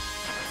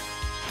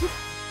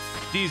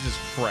 Jesus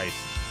Christ.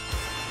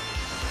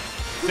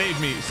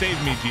 Save me,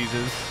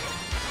 Jesus.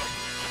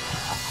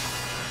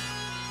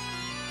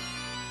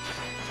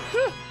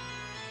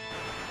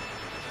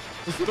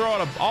 Let's throw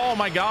out a, oh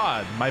my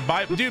God, my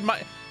Bible, dude,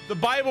 the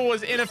Bible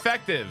was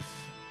ineffective.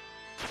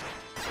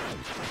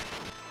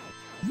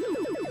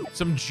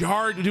 Some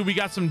jar, dude, we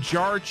got some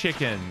jar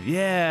chicken.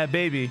 Yeah,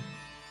 baby.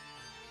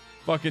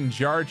 Fucking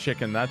jar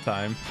chicken that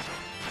time.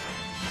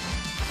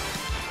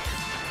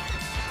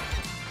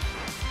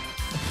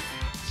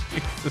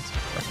 Jesus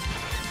Christ.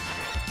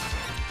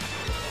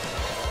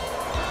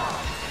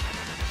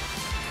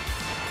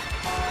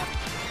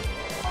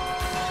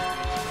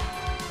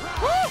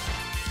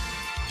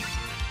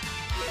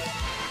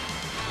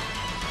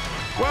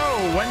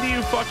 Whoa, when do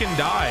you fucking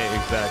die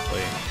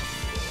exactly?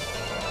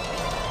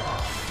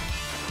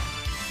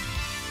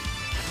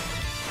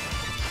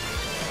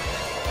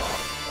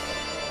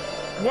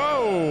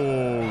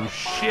 Whoa,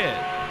 shit.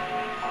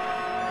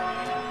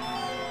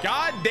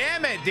 God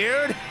damn it,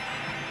 dude.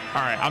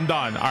 All right, I'm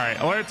done. All right,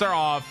 alerts are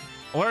off.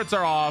 Alerts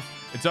are off.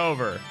 It's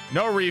over.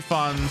 No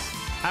refunds.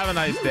 Have a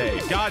nice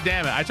day. God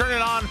damn it. I turned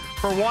it on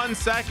for 1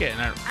 second.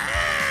 And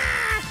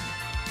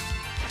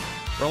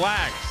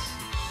relax.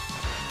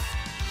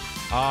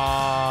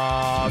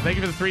 Thank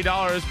you for the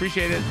 $3.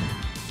 Appreciate it.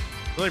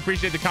 Really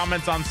appreciate the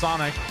comments on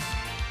Sonic.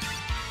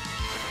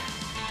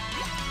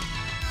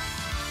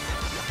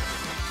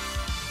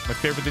 My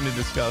favorite thing to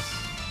discuss.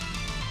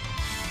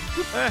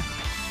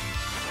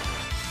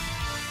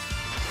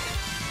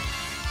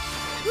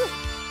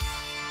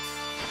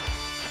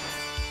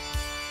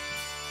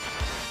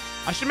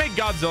 I should make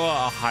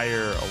Godzilla a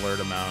higher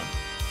alert amount,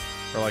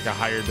 or like a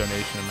higher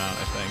donation amount.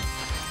 I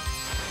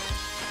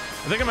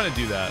think I'm gonna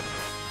do that.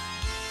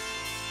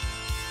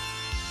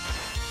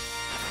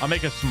 I'll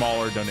make a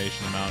smaller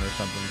donation amount or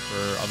something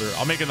for other.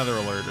 I'll make another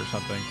alert or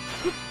something.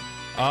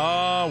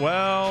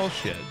 Well,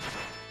 shit.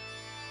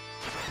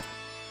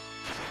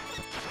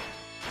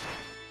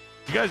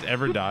 You guys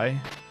ever die?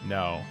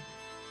 No.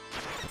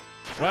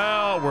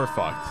 Well, we're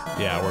fucked.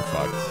 Yeah, we're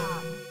fucked.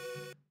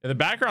 Yeah, the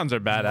backgrounds are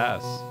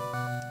badass.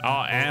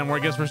 Oh, and I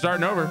guess we're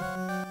starting over.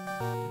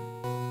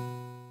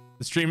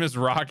 The stream is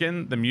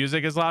rocking. The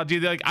music is loud.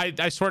 Dude, like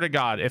I swear to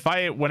God, if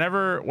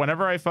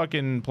whenever I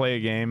fucking play a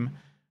game,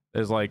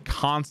 there's like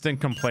constant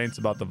complaints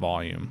about the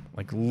volume,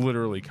 like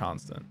literally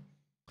constant.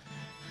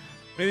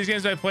 Many of these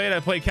games I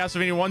played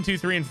Castlevania 1, 2,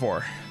 3, and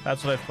 4.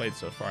 That's what I've played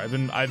so far. I've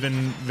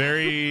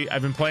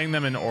been playing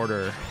them in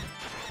order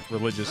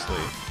religiously.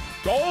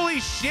 Holy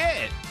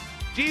shit!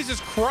 Jesus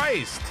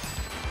Christ!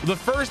 The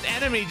first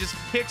enemy just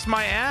kicks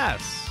my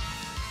ass.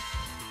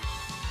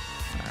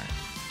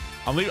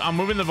 All right. I'm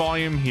moving the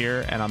volume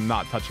here and I'm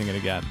not touching it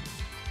again.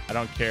 I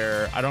don't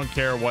care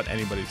what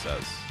anybody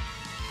says.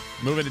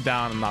 Moving it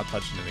down, I'm not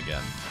touching it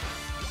again.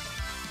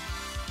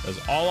 Because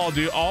all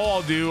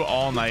I'll do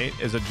all night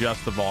is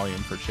adjust the volume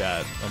for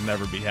chat. I'll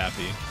never be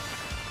happy.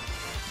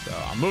 So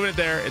I'm moving it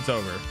there. It's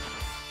over.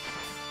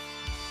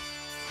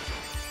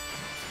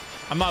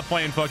 I'm not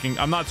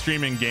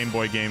streaming Game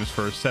Boy games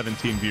for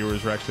 17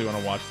 viewers who actually want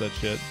to watch that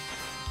shit.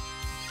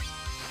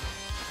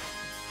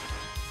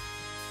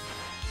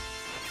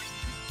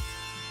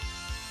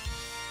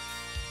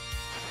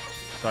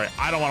 Sorry,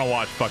 I don't want to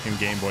watch fucking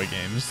Game Boy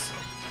games.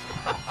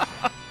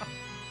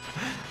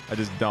 I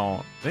just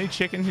don't. Any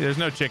chicken here? There's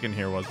no chicken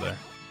here, was there?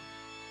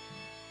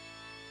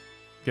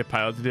 Get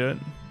Pilot to do it.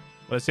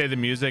 Let's say the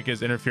music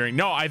is interfering.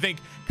 No, I think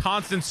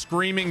constant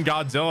screaming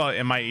Godzilla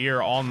in my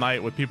ear all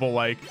night with people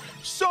like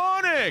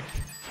Sonic.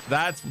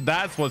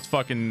 That's what's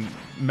fucking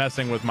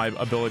messing with my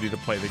ability to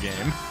play the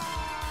game.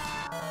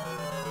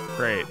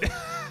 Great.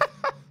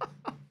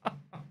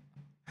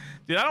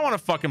 Dude, I don't want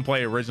to fucking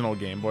play original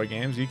Game Boy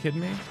games. Are you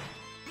kidding me?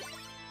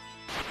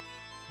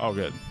 Oh,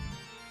 good.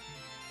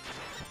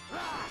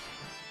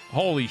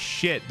 Holy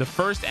shit. The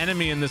first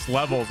enemy in this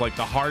level is like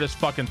the hardest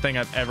fucking thing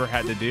I've ever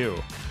had to do.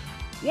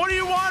 What do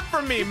you want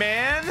from me,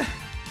 man?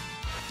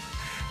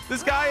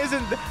 This guy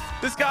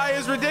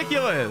is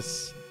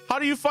ridiculous. How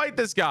do you fight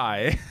this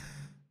guy?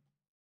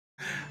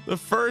 The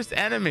first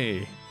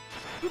enemy.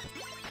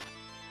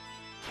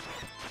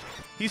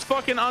 He's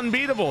fucking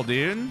unbeatable,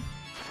 dude.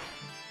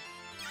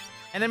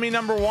 Enemy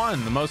number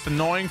 1, the most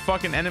annoying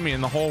fucking enemy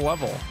in the whole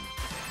level.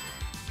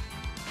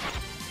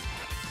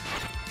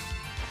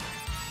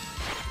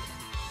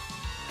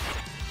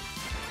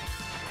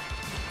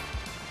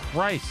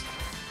 Christ.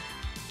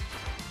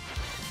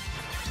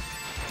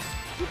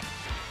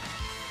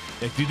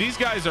 Like, dude, these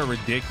guys are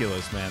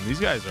ridiculous, man. These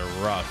guys are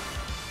rough.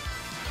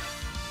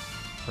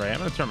 Right, I'm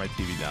gonna turn my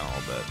TV down a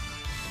little bit.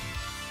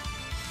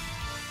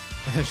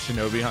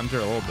 Shinobi Hunter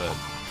a little bit.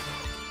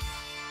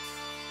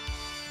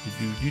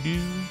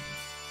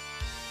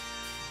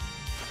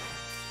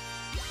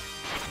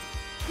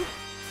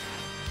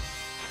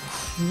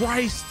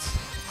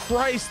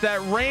 Christ, that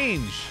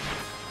range.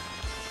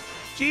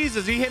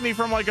 Jesus, he hit me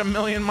from like a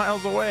million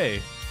miles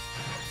away.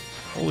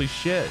 Holy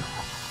shit.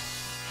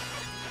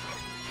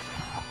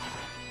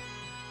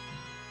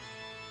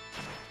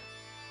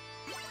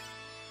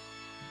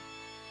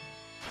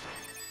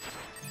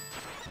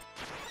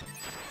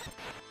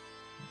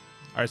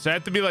 All right, so I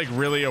have to be like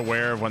really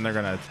aware of when they're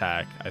gonna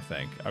attack, I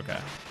think. Okay.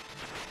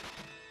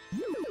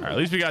 All right, at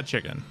least we got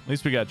chicken. At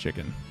least we got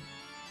chicken.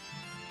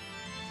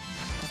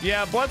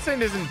 Yeah,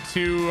 Bloodstained isn't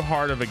too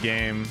hard of a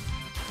game.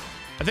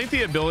 I think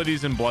the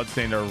abilities in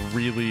Bloodstained are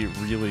really,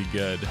 really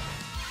good.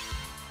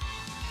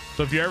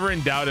 So if you're ever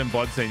in doubt in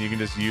Bloodstained, you can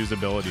just use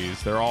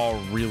abilities. They're all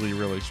really,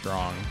 really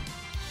strong.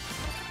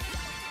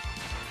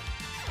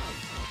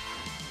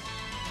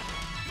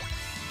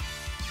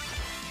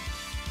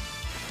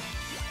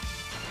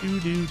 Do,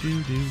 do,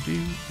 do, do,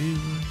 do, do.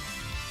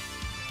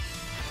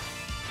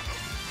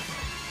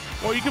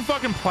 Well, you can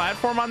fucking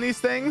platform on these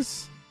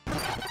things?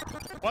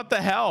 What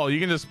the hell? You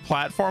can just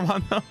platform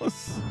on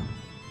those?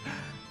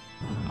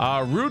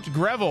 Root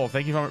Grevel,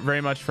 thank you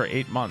very much for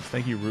 8 months.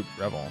 Thank you, Root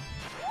Grevel.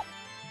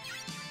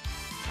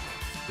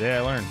 Yeah,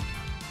 I learned.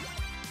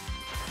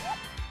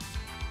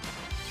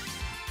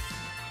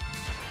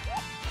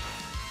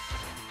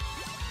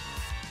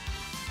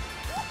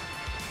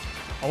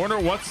 I wonder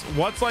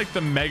what's like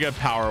the mega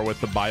power with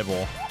the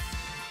Bible.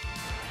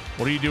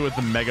 What do you do with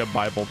the mega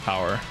Bible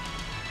power?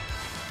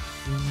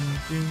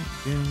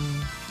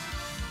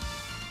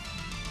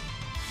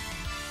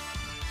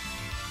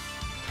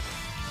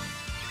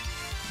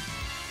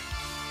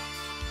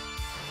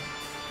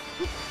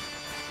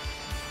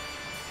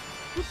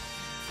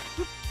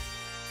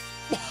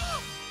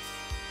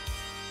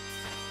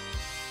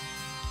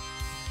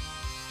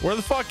 Where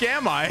the fuck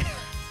am I?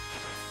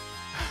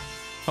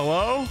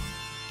 Hello?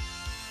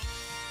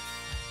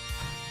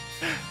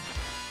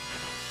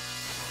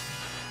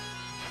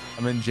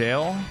 I'm in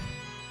jail?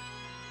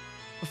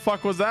 The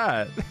fuck was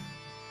that?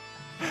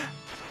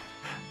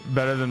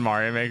 Better than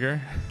Mario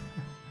Maker?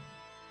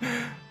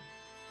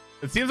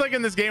 It seems like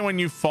in this game when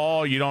you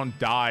fall you don't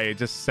die, it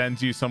just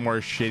sends you somewhere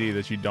shitty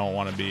that you don't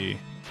want to be.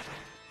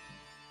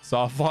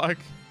 Soft lock?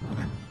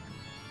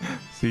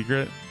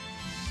 Secret?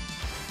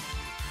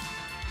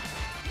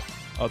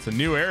 Oh, it's a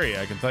new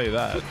area, I can tell you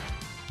that.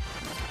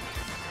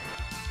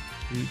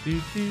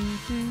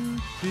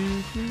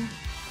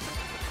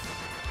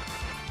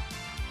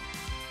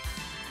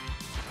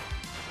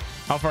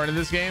 How far into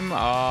this game?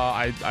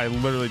 I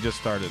literally just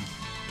started.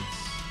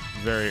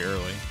 It's very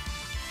early.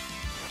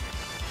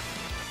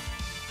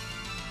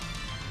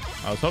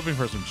 I was hoping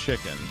for some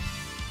chicken.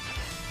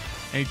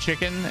 Any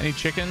chicken? Any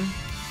chicken?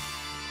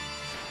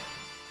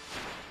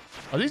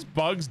 Are these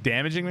bugs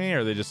damaging me or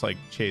are they just like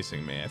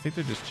chasing me? I think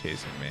they're just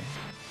chasing me.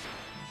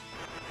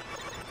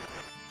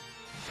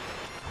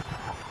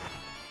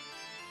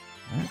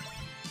 All right.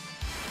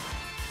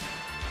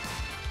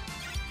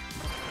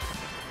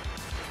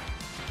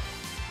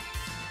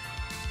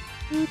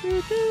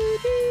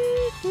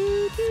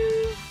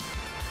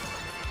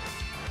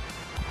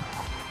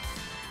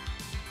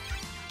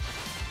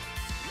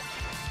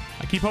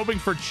 I keep hoping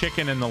for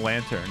chicken in the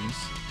lanterns.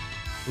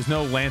 There's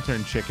no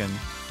lantern chicken.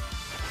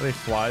 Are they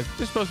flies?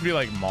 They're supposed to be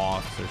like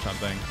moths or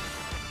something.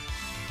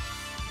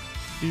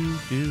 Do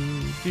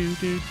do do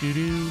do do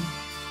do.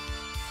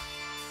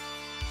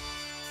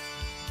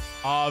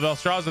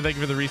 Velstraza, thank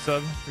you for the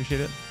resub. Appreciate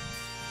it.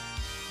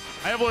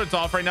 I have alerts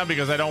off right now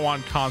because I don't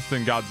want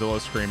constant Godzilla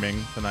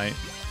screaming tonight.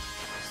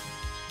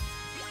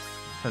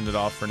 Turned it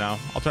off for now.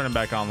 I'll turn it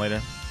back on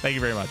later. Thank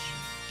you very much.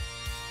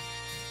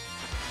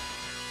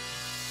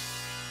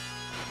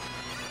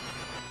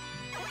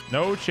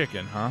 No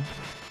chicken, huh?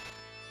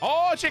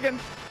 Oh, chicken.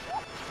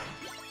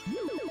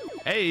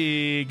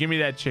 Hey, give me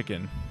that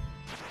chicken.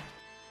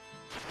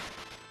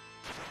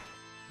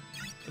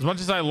 As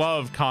much as I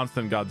love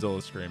constant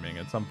Godzilla screaming,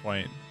 at some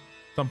point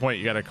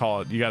you gotta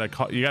call it. You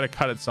gotta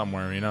cut it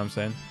somewhere. You know what I'm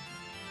saying?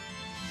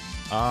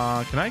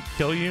 Can I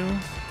kill you?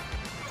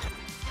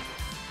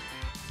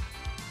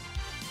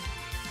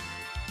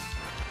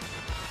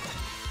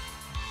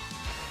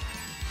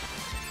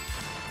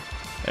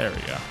 There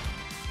we go.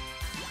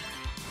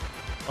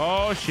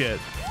 Oh shit.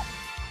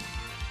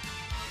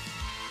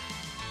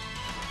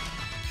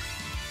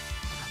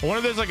 I wonder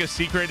if there's like a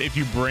secret if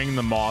you bring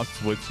the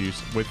moths with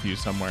you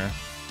somewhere.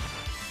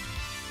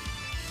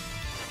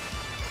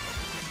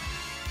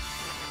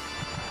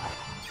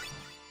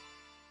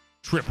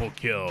 Triple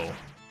kill.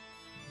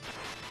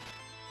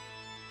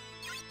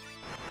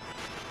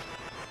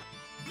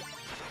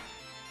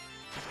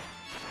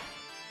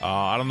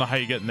 I don't know how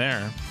you get in there.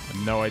 I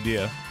have no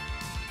idea.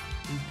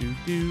 Do,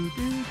 do,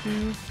 do,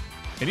 do.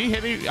 Can he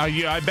hit me?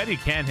 Yeah, I bet he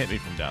can hit me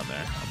from down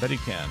there. I bet he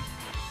can.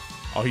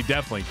 Oh, he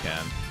definitely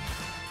can.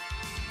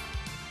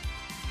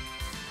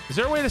 Is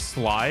there a way to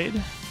slide?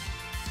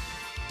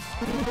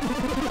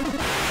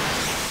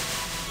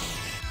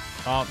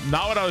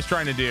 Not what I was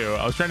trying to do.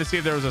 I was trying to see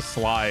if there was a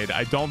slide.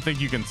 I don't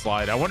think you can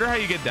slide. I wonder how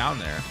you get down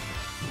there.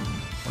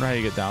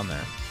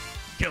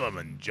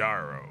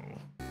 Kilimanjaro.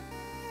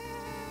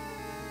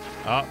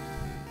 Oh,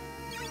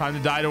 time to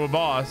die to a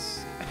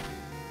boss.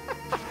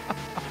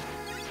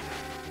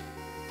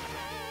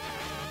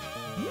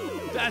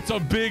 That's a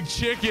big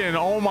chicken.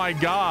 Oh my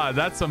God.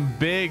 That's some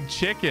big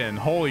chicken.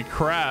 Holy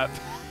crap.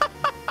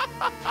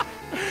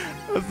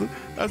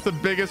 That's the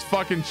biggest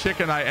fucking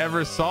chicken I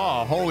ever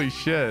saw. Holy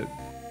shit.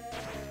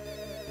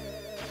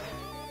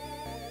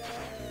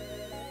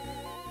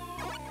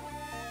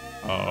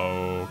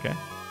 Okay.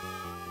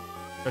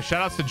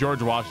 Shout outs to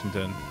George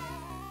Washington.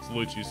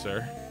 Salute you,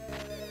 sir.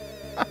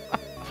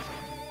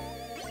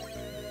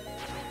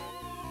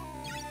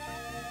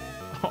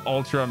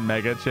 Ultra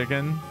mega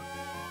chicken.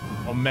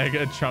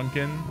 Omega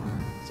chunkin.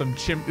 Some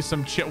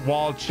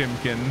wall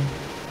chimkin.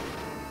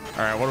 All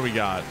right, what do we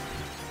got?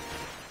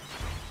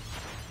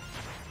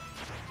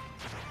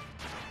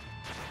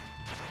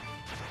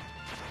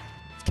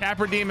 It's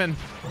Capper Demon.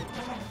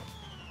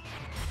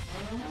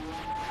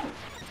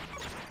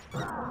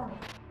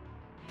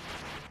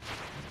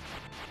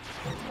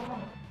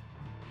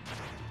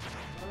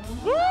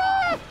 Woo!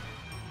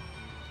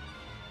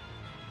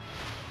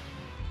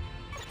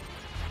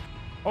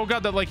 Oh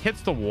God, that like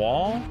hits the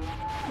wall.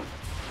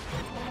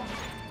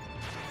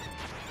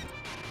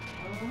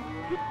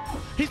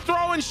 He's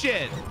throwing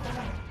shit.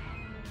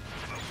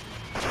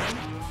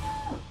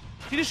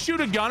 He just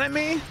shoot a gun at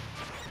me?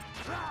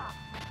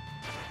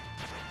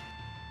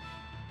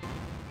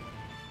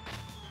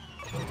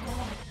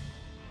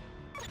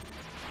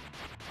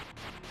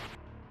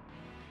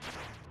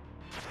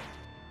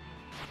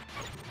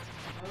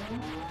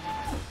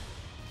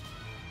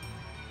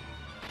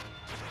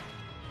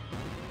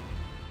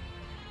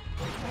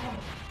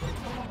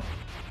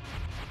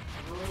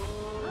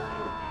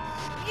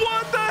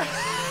 What the?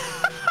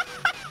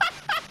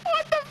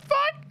 What the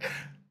fuck?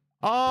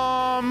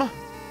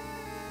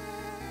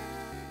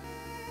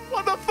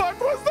 What the fuck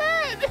was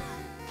that?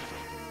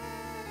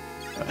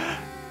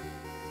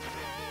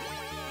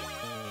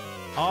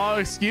 Oh,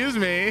 excuse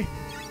me.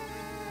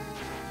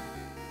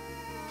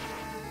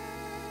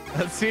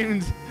 That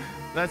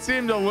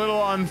seemed a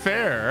little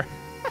unfair.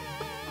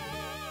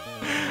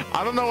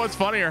 I don't know what's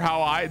funnier,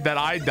 how I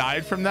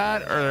died from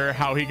that, or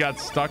how he got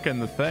stuck in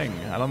the thing.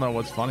 I don't know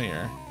what's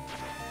funnier.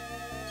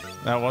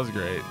 That was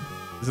great.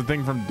 Is the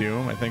thing from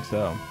Doom? I think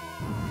so.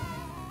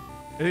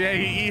 Yeah,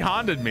 he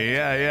Honda'd me.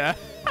 Yeah.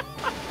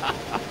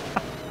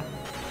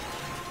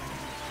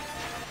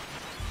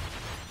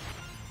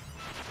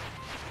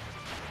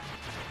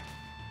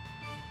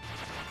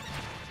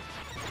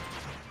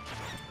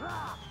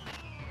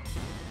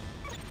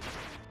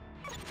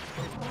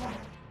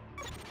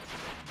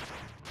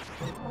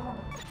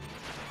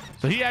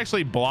 So he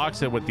actually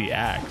blocks it with the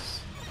axe.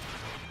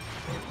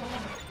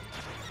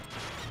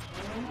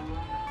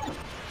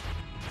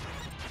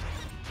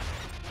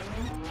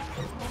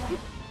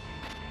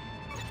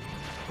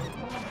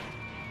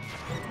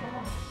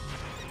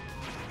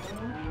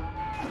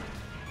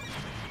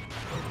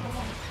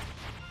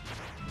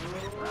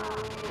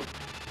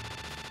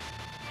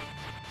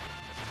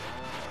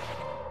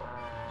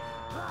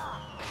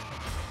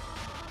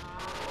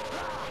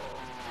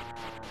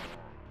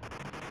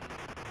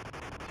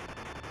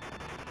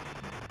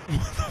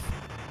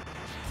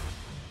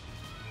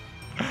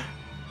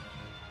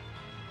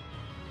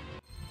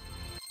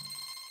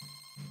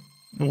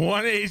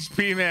 One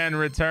HP man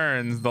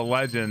returns, the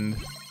legend.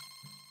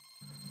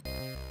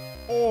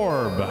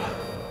 Orb.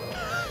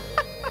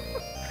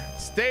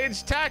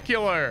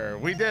 Stage-tacular.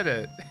 We did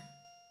it.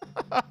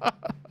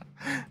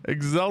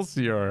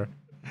 Excelsior.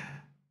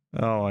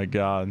 Oh my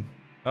God.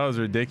 That was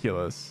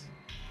ridiculous.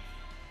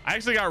 I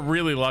actually got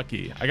really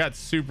lucky. I got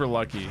super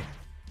lucky.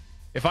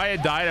 If I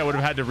had died, I would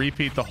have had to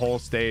repeat the whole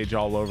stage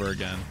all over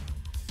again.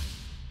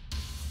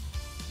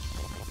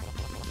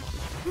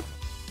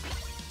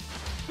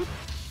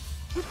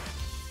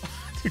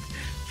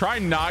 Try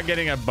not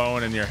getting a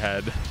bone in your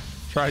head.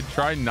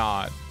 Try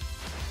not.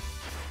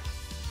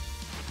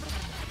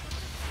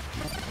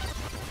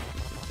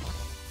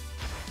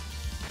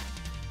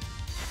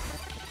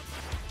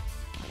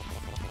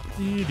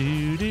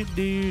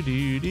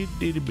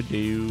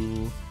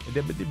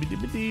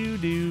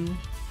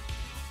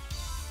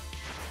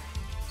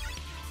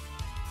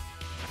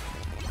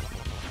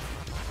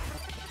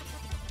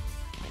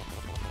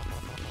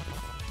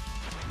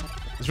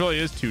 This really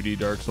is 2D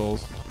Dark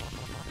Souls.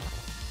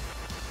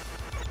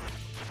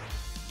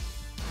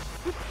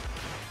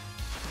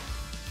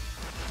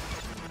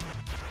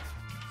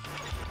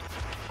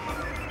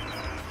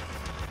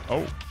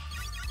 Oh.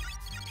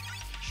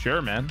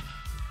 Sure, man.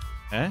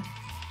 Eh?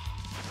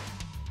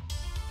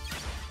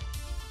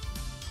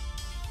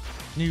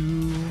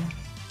 New.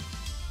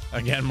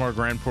 Again, more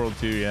Grand Portal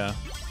 2, yeah.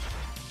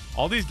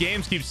 All these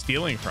games keep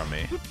stealing from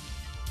me.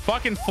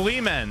 Fucking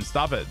flea men,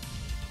 stop it.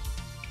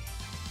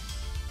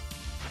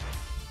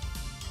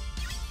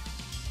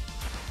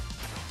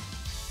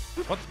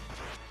 What?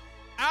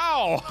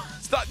 Ow!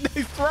 Stop,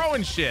 he's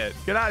throwing shit.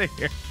 Get out of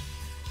here.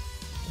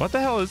 What the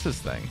hell is this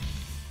thing?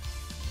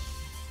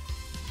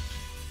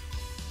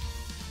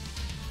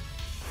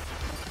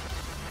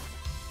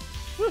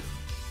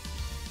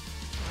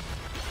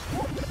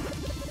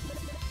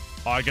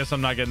 Oh, I guess I'm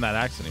not getting that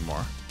axe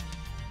anymore.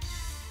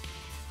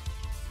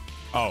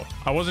 Oh,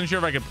 I wasn't sure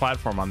if I could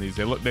platform on these.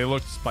 They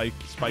look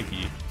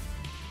spiky.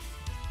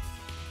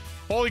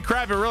 Holy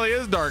crap, it really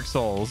is Dark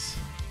Souls.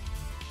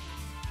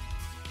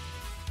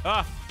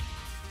 Ah.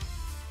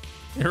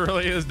 It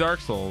really is Dark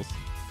Souls.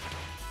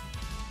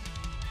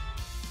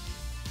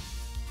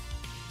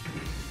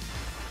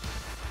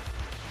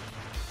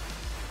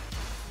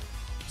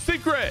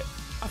 Secret!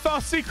 I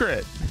found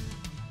secret.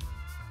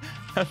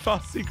 I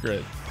found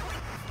secret.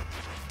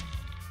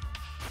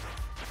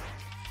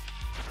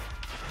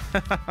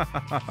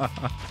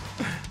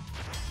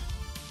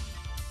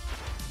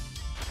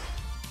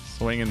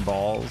 Swinging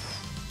balls.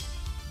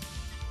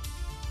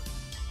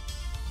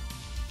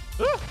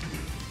 Woo!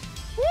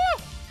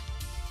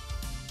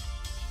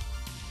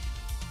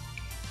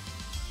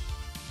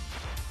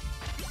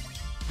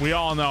 We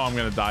all know I'm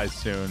gonna die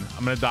soon.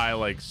 I'm gonna die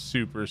like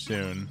super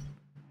soon.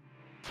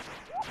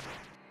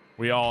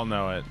 We all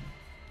know it.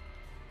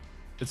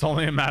 It's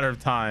only a matter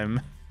of time.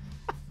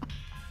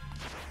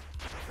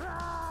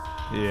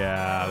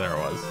 Yeah, there it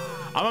was.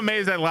 I'm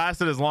amazed that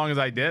lasted as long as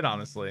I did,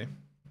 honestly.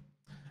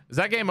 Is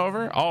that game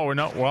over? Oh, we're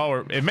not.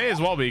 Well, it may as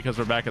well be because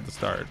we're back at the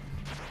start.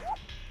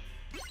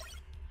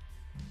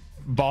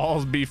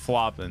 Balls be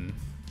flopping.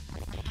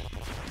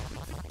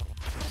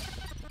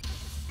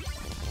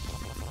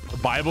 The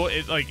Bible,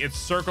 it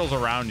circles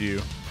around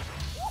you.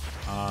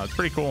 It's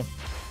pretty cool.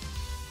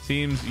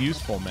 Seems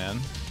useful, man.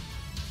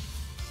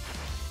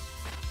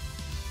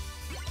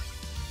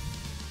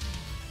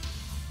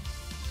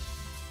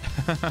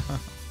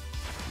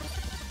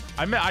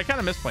 I kind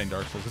of miss playing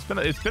Dark Souls. It's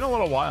been a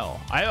little while.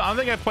 I don't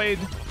think I played.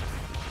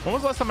 When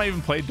was the last time I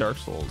even played Dark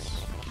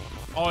Souls?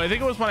 Oh, I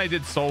think it was when I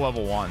did Soul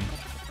Level 1.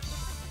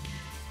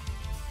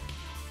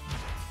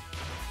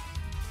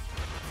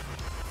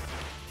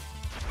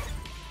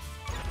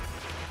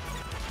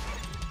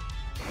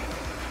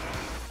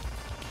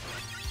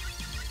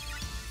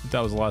 That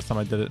was the last time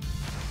I did it.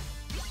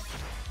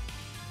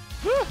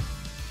 Woo!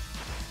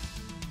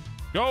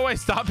 Go away,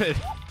 stop it.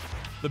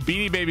 The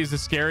Beanie Baby is the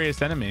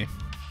scariest enemy.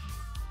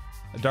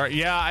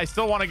 Yeah, I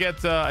still want to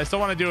get I still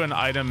want to do an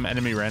item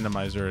enemy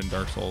randomizer in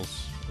Dark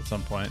Souls at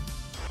some point.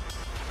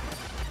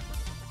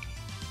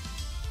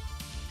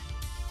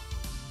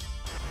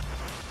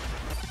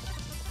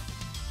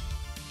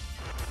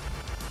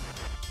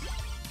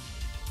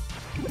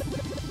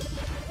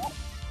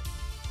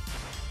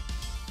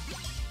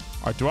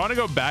 All right, do I want to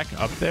go back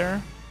up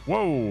there?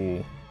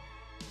 Whoa.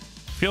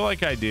 Feel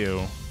like I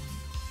do.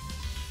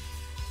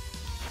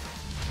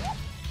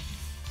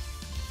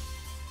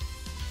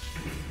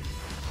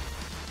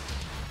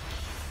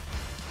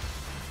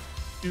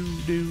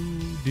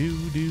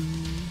 Do.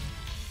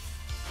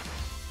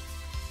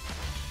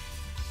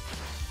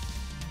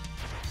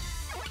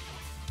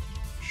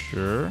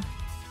 Sure.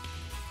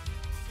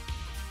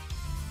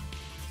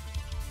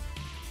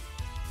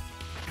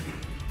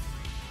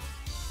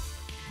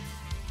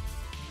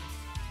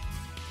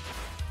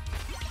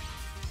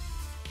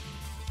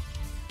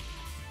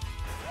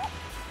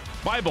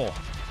 Bible.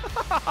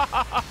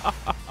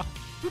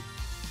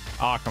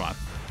 Oh, come on.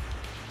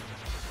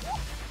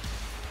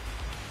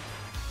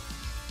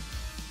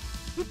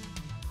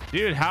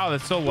 Dude, how?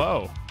 That's so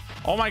low.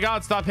 Oh my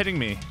God, stop hitting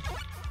me.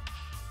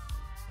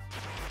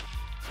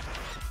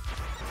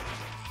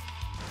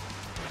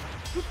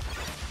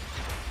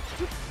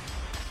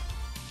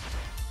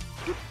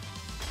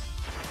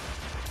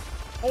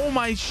 Oh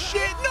my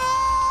shit, no!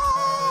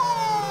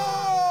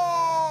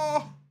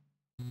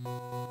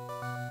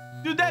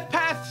 Dude, that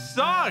path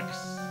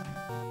sucks.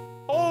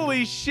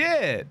 Holy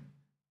shit.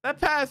 That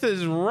path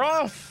is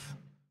rough.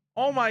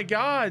 Oh my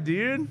God,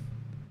 dude.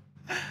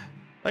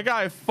 That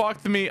guy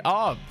fucked me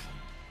up.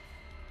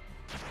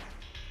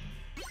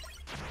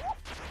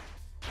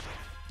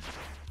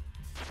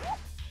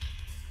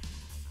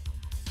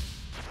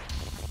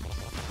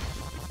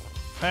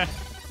 Eh.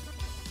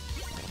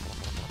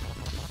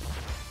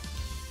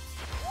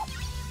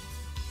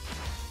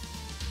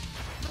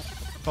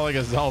 Felt like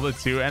a Zelda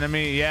 2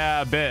 enemy.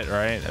 Yeah, a bit,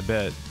 right? A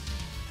bit.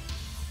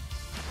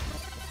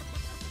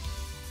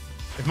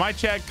 If my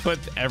chat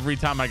clipped every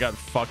time I got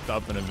fucked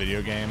up in a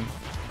video game,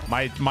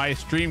 my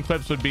stream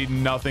clips would be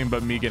nothing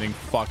but me getting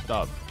fucked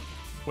up,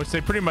 which they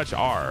pretty much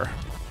are.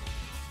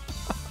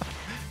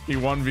 He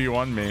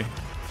 1v1'd me.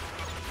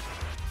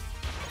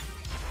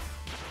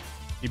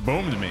 He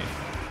boomed me.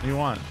 What do you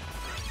want?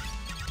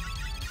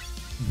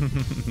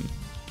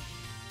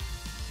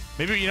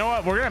 Maybe, you know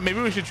what, maybe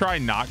we should try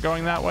not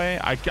going that way.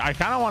 I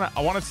kind of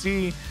want to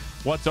see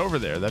what's over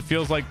there. That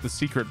feels like the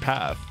secret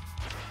path.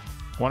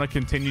 I want to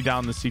continue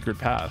down the secret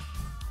path.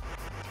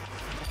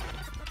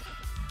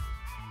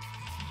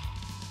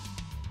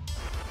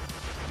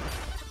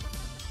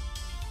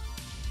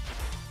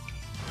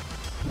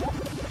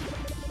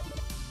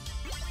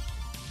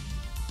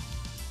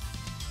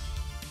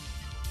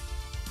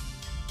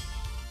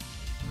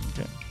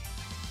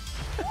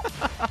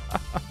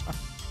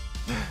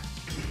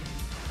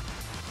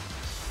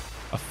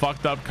 A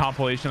fucked up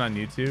compilation on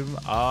YouTube.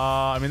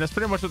 I mean, that's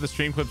pretty much what the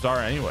stream clips are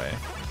anyway.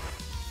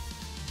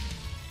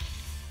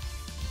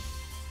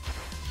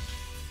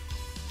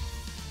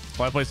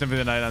 Will I play Symphony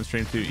of the Night on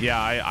stream too? Yeah,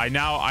 I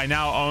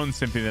now own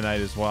Symphony of the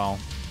Night as well.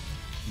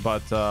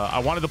 But I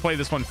wanted to play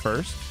this one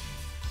first.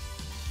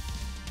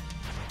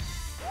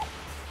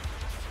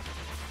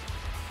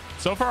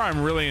 So far,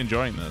 I'm really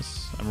enjoying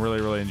this. I'm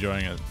really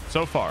enjoying it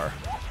so far.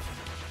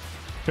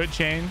 Could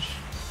change.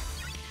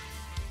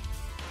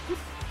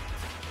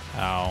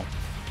 Ow.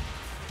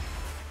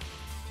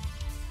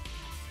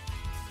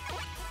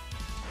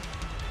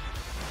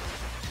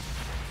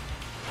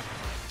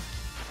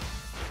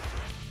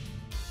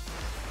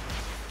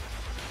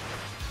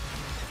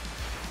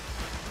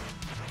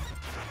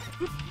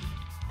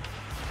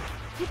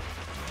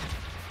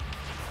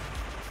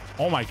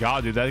 Oh my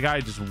god, dude, that guy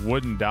just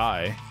wouldn't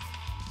die.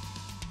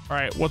 All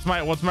right, what's my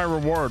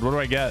reward? What do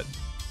I get?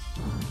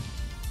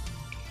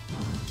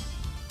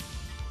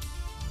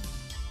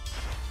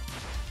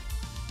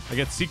 I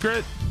get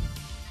secret.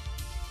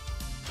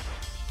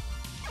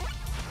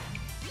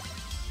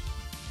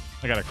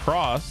 I got a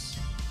cross.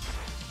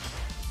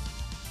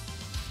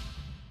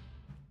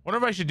 Wonder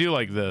if I should do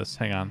like this.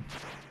 Hang on.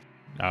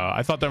 Oh,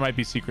 I thought there might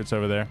be secrets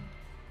over there.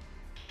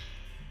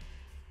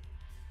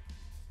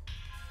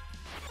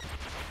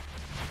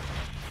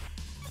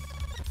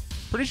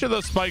 Pretty sure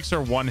those spikes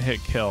are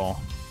one-hit kill.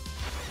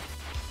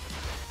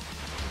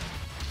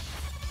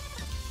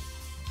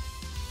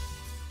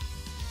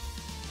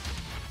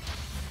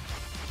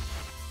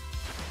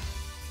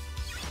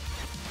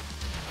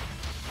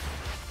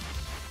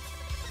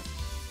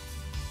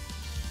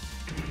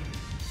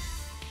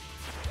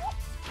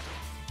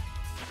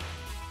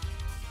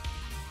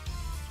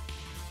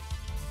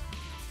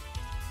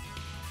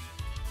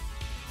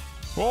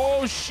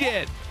 Oh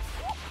shit.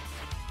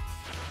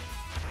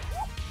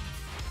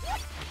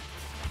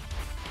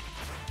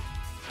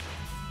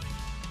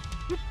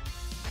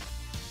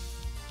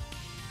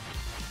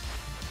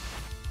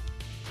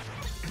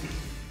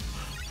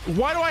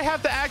 Why do I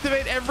have to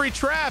activate every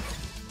trap?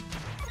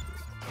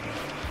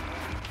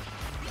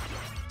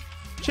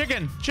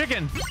 Chicken,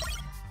 chicken.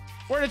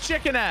 Where the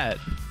chicken at?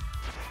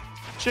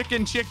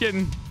 Chicken,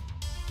 chicken.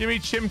 Give me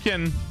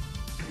chimkin.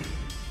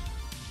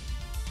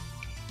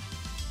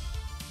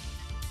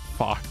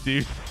 Fuck,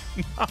 dude.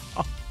 No.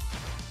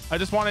 I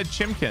just wanted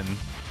chimkin.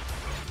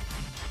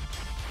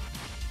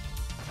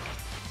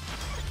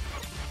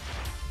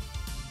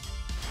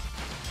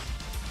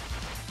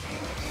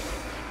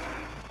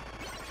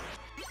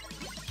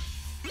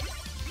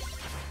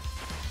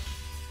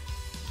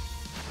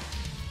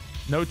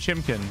 No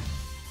chimkin.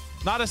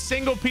 Not a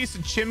single piece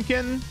of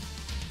chimkin.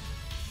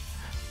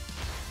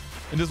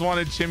 I just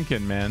wanted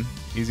chimkin, man.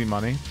 Easy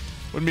money.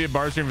 Wouldn't be a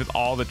bar stream if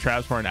all the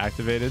traps weren't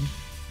activated.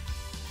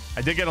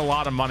 I did get a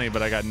lot of money,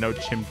 but I got no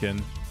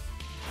chimkin.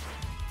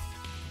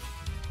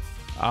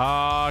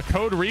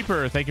 Code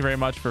Reaper, thank you very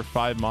much for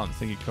 5 months.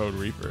 Thank you, Code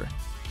Reaper.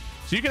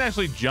 So you can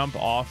actually jump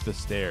off the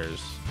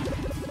stairs.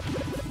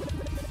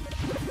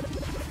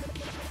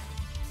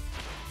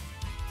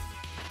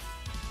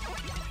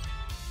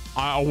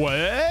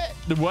 What?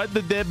 What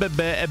the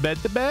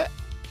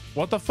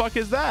What the fuck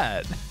is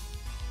that?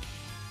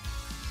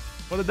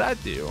 What did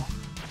that do?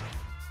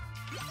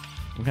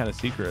 Some kind of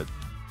secret.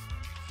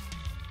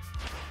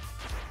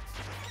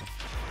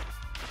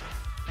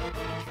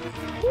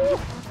 Woo.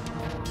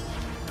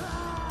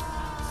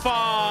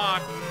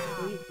 Fuck.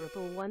 Bleed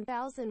purple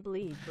 1000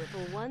 bleed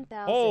purple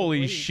 1000. Holy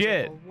bleed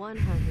shit. Purple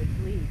 100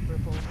 bleed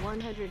purple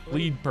 100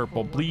 bleed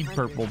purple bleed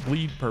purple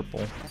bleed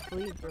purple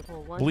bleed purple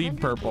 100, bleed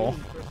purple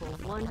bleed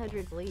purple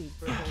 100 bleed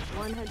purple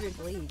 100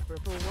 bleed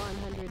purple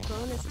 100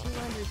 bonus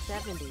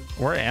 270.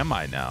 Where am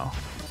I now?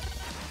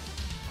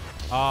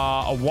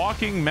 A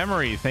walking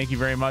memory, thank you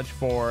very much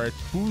for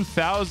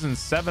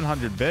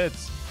 2,700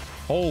 bits.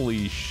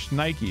 Holy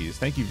shnikes,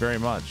 thank you very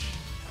much.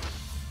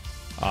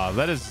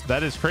 That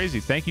is crazy.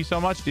 Thank you so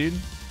much, dude.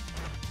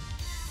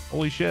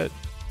 Holy shit.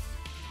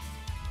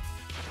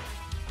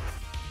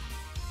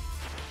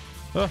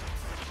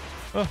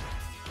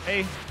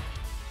 Hey,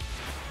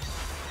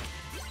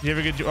 you have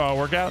a good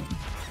workout?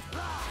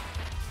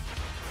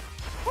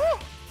 Woo! Well,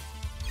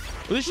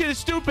 this shit is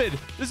stupid.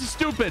 This is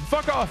stupid.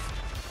 Fuck off.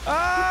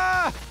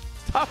 Ah,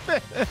 stop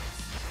it.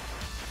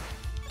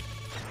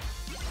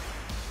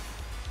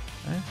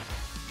 Okay.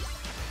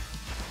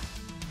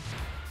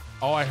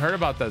 Oh, I heard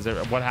about that.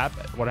 What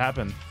happened? What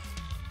happened?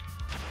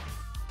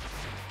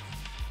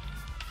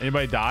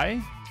 Anybody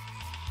die?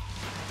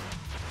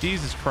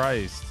 Jesus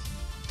Christ.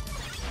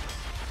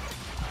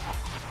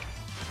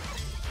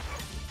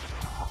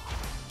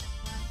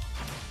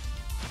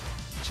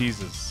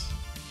 Jesus.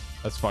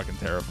 That's fucking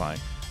terrifying.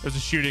 There's a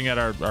shooting at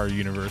our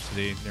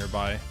university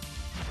nearby.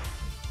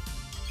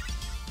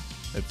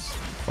 It's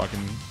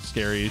fucking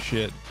scary as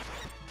shit.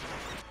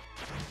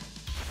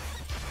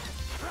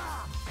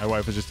 My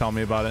wife was just telling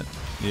me about it.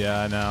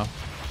 Yeah, I know.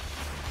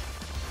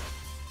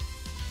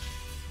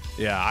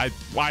 Yeah,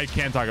 I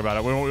can't talk about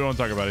it. We won't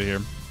talk about it here.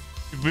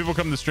 People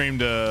come to stream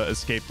to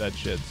escape that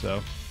shit,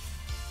 so.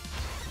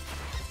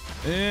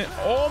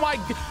 Oh my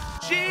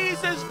God.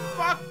 Jesus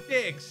fuck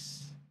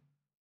dicks.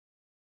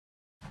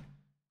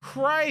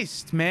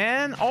 Christ,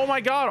 man. Oh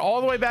my God. All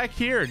the way back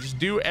here. Just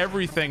do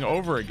everything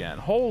over again.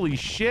 Holy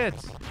shit.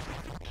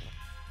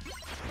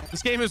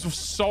 This game is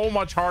so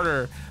much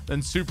harder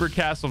than Super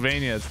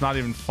Castlevania. It's not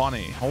even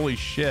funny. Holy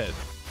shit.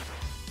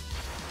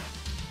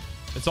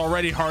 It's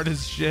already hard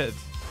as shit.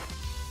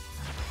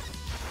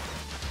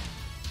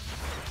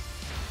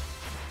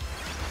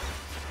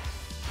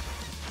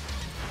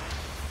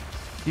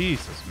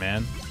 Jesus,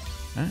 man.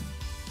 Huh?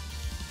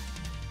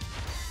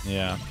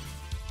 Yeah.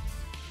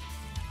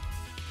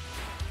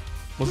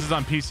 Was this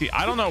on PC?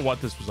 I don't know what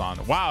this was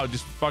on. Wow, it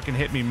just fucking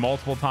hit me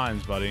multiple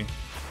times, buddy.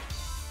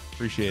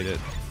 Appreciate it.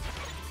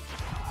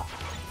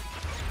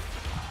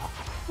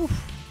 Oof.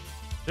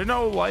 There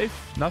no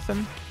life?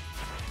 Nothing?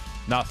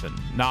 Nothing.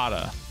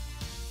 Nada.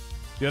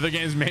 The other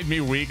games made me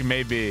weak,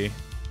 maybe.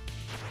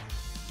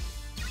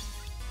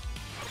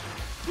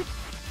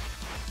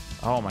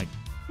 Oh my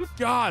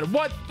God.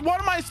 What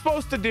am I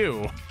supposed to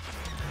do?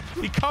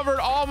 He covered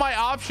all my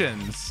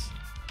options.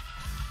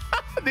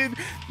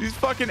 These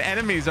fucking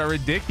enemies are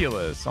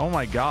ridiculous. Oh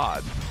my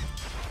God.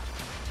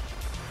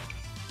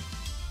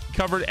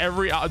 Covered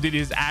every... Dude,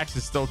 his axe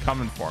is still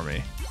coming for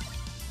me.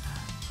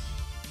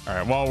 All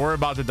right, well, we're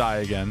about to die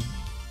again.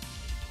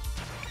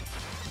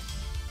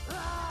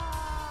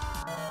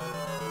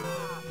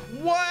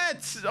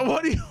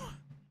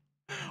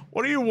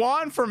 What do you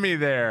want from me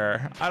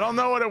there? I don't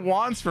know what it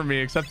wants from me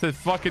except to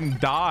fucking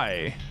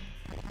die.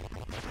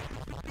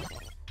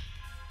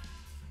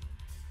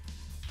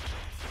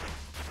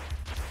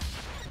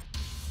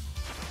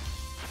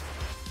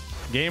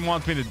 Game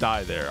wants me to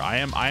die there. I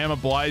am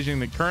obliging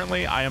the...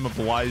 Currently, I am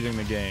obliging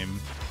the game.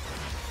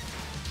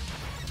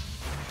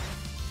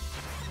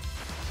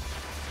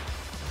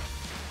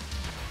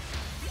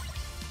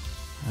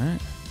 All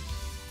right.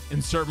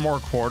 Insert more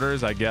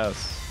quarters, I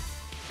guess.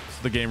 That's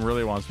what the game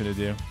really wants me to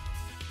do.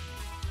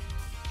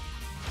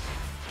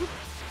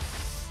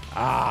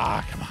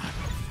 Ah, come on.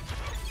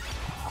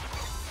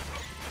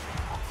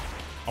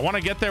 I want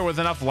to get there with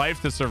enough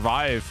life to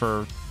survive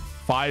for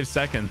 5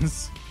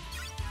 seconds.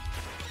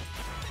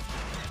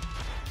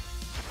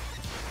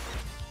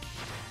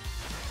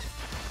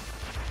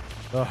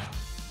 Ugh.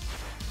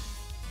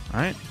 All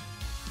right.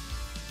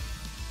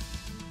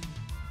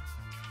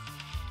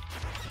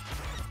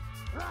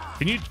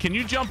 Can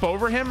you jump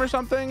over him or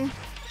something?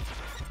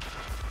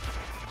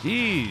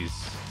 Jeez.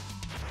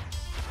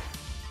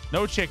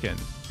 No chicken.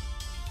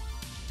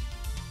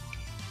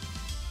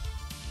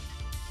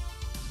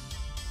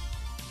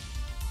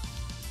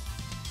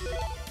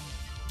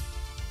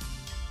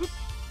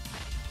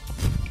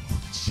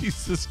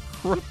 Jesus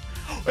Christ.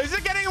 Is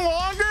it getting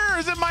longer or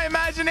is it my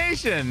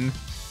imagination?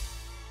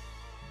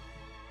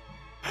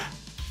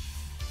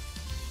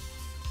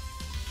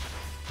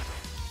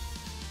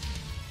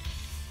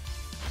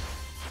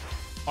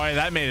 Oh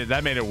yeah,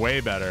 that made it way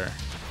better.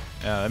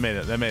 Yeah,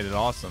 that made it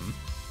awesome.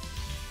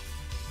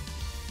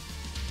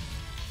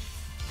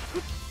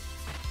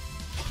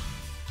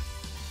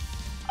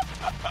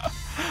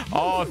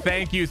 Oh,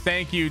 thank you,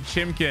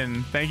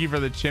 Chimkin. Thank you for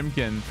the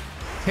Chimkin.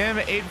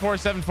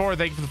 Tim8474,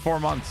 thank you for the 4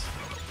 months.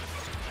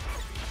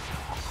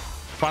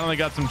 Finally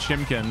got some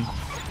Chimkin.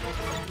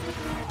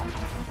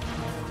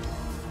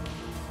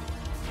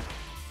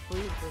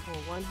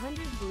 Purple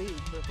 100, bleed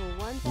purple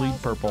 1000,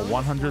 bleed purple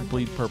 100,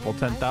 bleed purple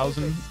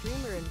 10,000.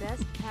 Streamer and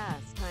best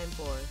pastime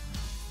for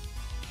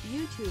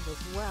YouTube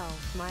as well.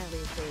 Smiley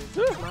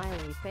face,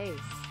 smiley face.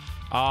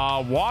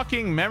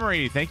 Walking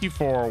memory, thank you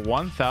for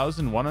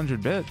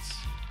 1,100 bits.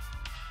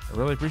 I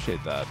really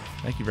appreciate that.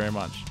 Thank you very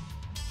much.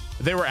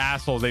 If they were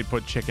assholes, they'd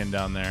put chicken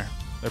down there.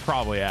 They're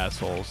probably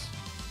assholes.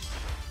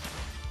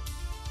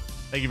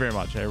 Thank you very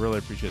much. I really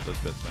appreciate those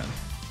bits, man.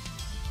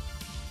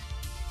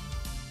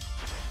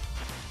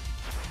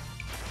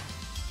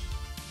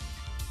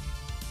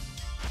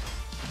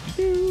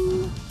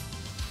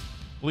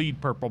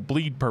 Bleed purple,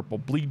 bleed purple,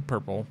 bleed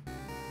purple.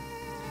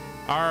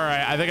 All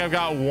right, I think I've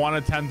got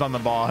 1/10 on the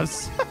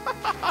boss.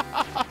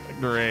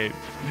 Great.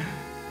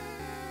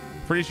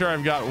 Pretty sure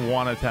I've got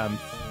 1/10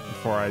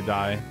 before I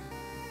die.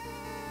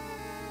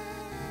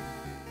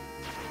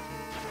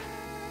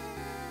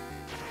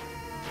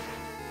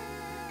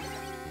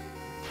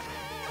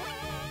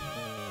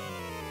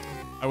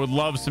 I would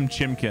love some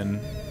Chimkin.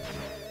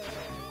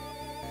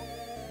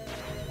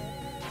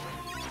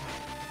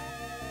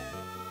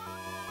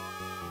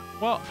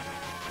 Well,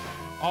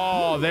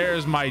 oh,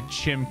 there's my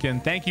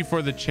Chimkin. Thank you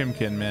for the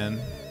Chimkin, man.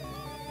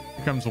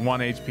 Here comes 1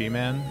 HP,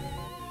 man.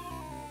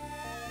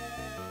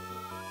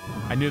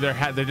 I knew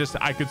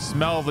I could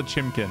smell the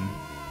Chimkin.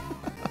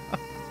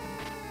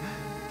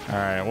 All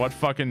right, what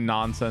fucking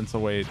nonsense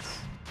awaits?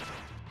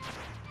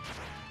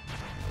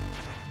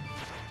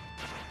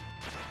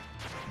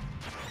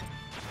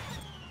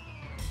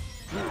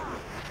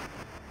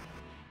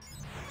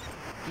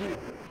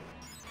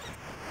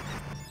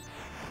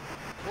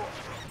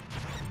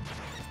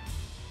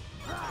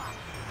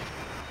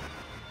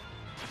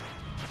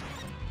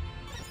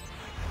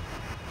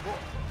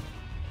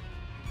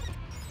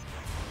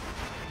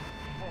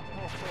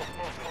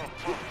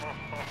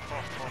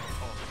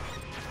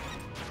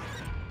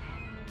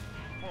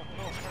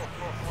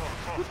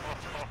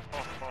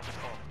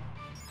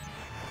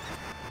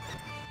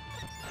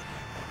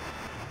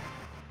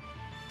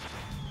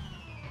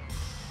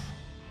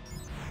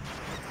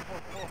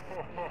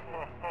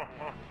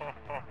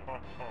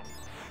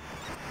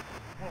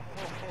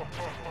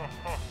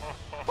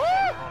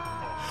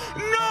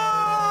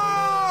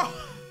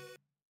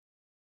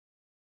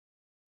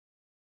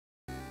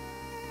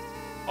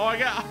 Oh,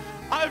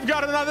 I've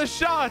got another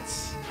shot.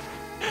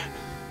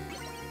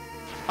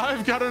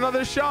 I've got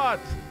another shot.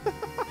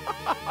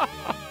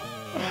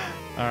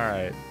 All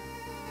right.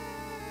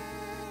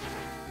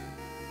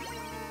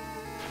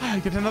 I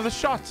get another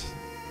shot.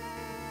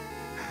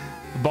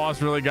 The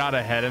boss really got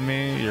ahead of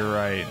me. You're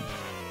right.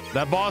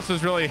 That boss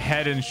was really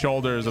head and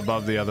shoulders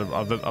above the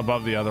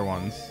other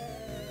ones.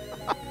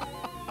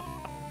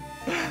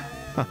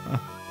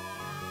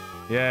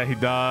 Yeah, he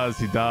does.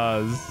 He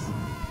does.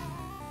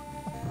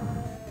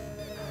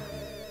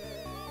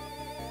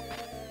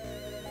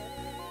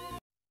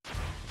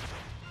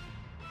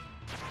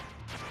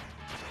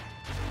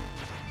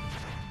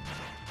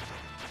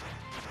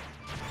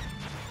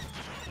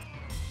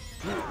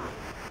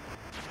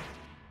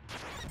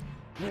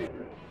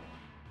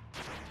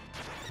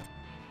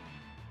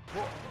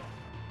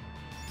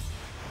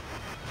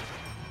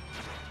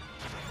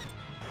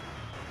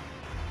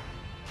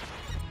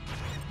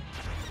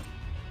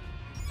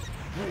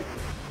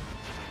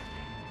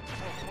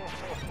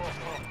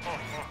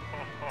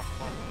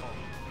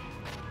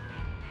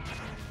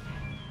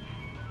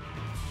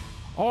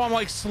 Oh, I'm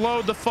like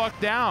slowed the fuck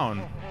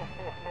down.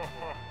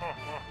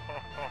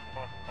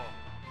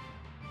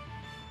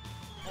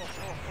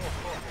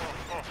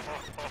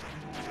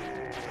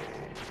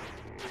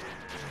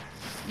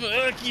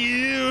 Fuck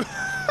you.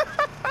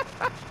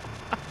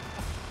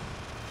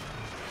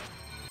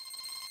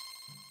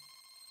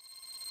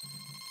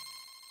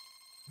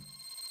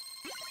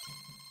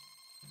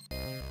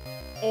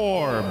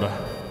 Orb.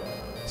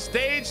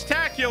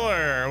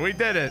 Stage-tacular. We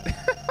did it.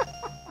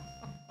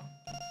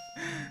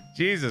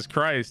 Jesus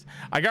Christ.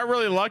 I got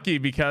really lucky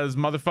because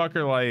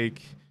motherfucker,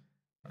 like,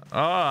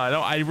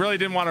 I really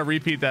didn't want to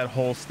repeat that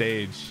whole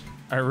stage.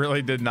 I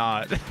really did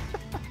not.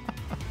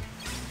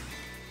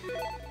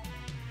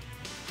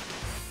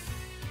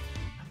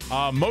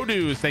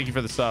 Modus, thank you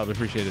for the sub.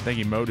 Appreciate it. Thank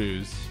you,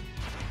 Modus.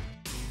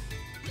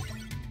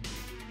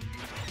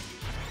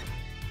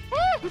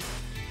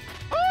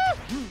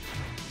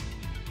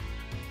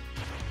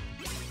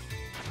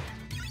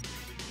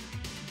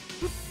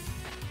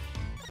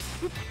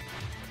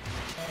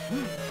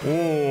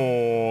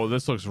 Oh,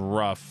 this looks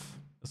rough.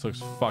 This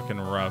looks fucking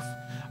rough.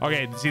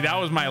 Okay, see, that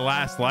was my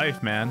last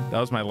life, man. That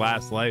was my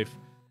last life.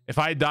 If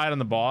I died on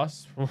the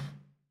boss. I'm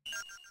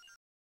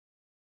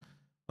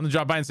gonna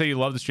drop by and say you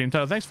love the stream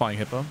title. Thanks, Flying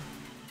Hippo.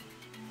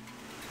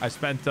 I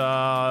spent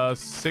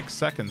 6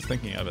 seconds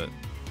thinking of it.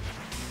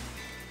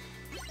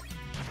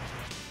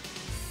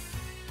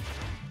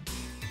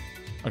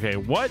 Okay,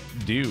 what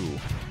do?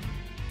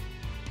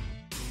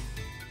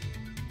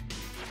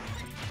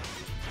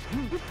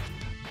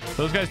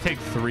 Those guys take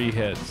 3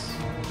 hits.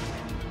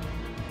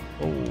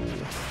 Oh.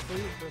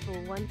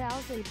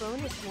 1,000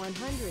 bonus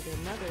 100,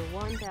 another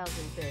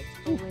 1,000 bits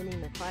for winning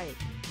the fight.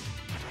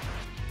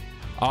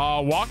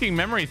 Walking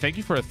Memory, thank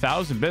you for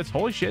 1,000 bits.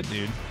 Holy shit,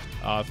 dude.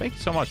 Thank you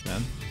so much,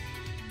 man.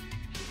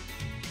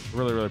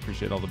 Really, really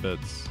appreciate all the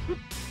bits.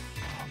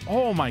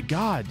 Oh my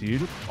god,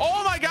 dude.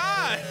 Oh my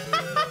god.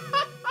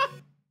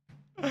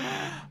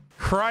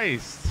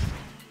 Christ.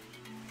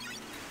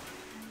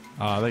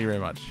 Thank you very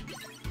much.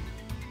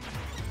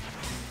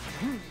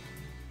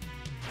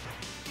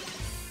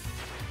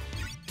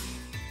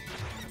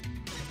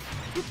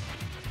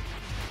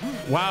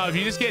 Wow, if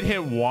you just get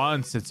hit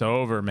once, it's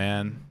over,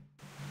 man.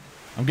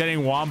 I'm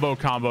getting wombo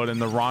comboed in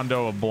the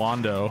Rondo of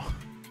Blondo.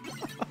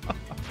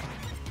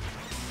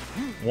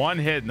 One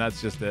hit and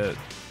that's just it.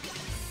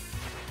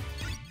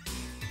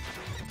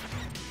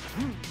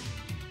 Can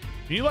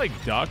you like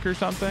duck or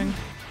something?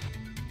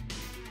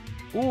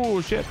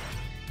 Ooh, shit.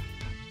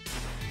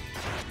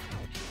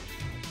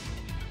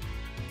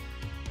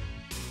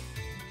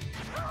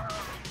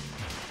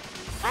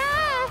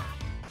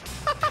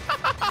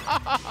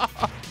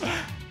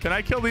 Can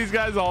I kill these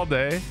guys all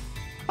day?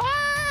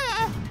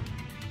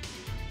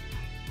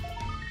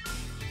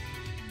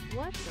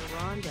 What's a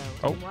Rondo?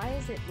 Oh. And why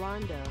is it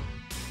Rondo?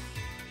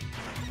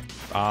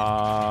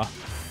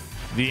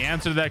 The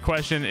answer to that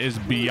question is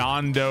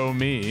beyondo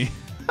me.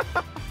 I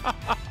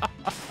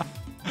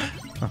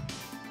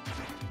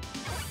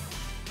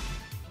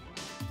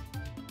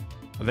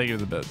think it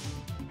was a bit.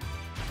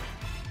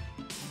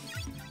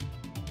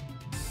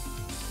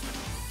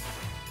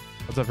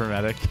 What's up,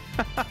 Hermetic?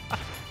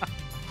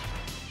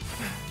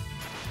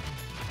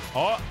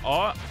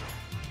 Oh.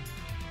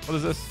 What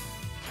is this?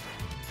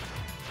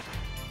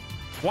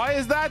 Why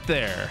is that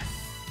there?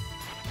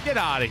 Get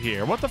out of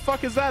here. What the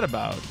fuck is that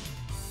about?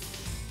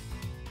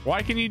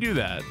 Why can you do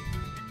that?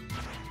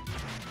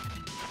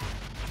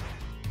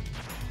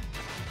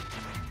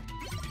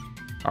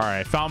 All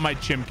right, found my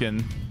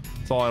chimkin.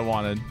 That's all I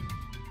wanted.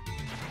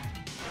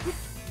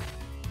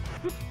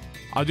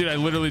 Oh, dude, I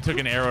literally took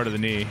an arrow to the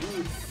knee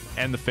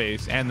and the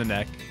face and the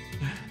neck.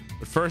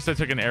 But first I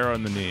took an arrow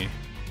in the knee.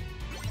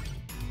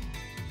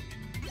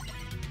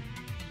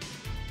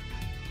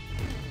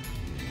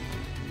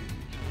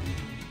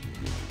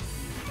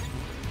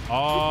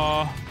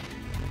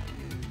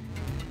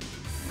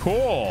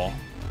 Cool.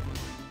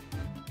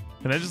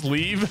 Can I just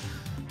leave?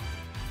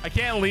 I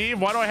can't leave.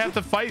 Why do I have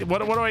to fight? What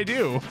do I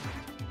do?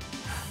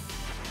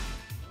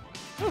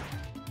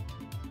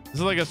 Is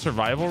it like a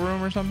survival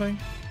room or something?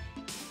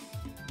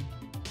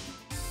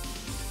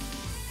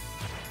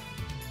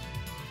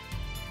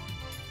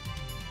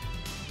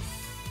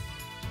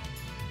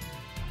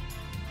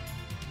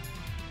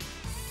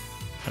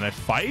 Can I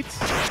fight?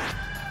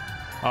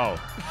 Oh.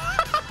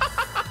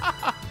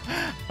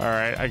 All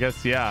right. I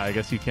guess, yeah, I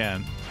guess you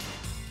can.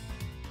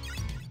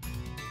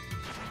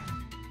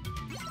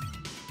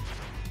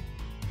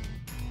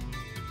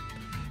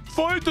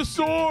 Fight the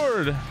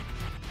sword.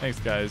 Thanks,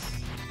 guys.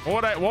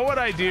 What would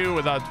I do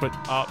without Twitch?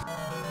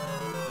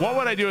 What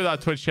would I do without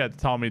Twitch chat to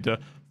tell me to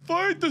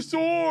fight the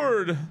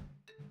sword?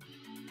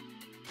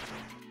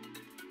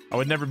 I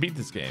would never beat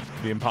this game.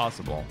 It'd be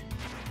impossible.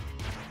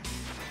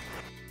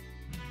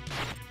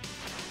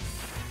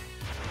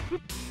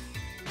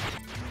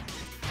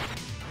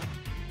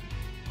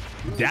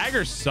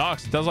 Dagger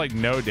sucks. It does like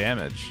no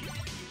damage.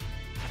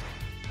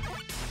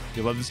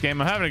 You love this game?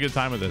 I'm having a good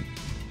time with it.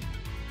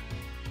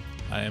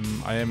 I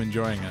am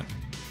enjoying it.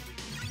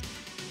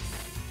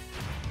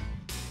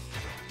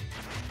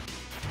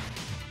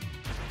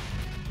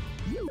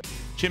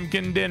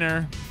 Chimkin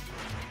dinner.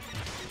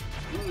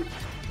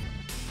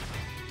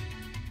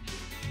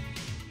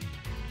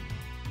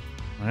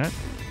 All right.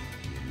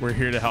 We're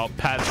here to help.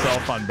 Pat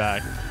self on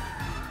back.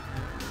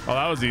 Oh,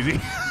 that was easy.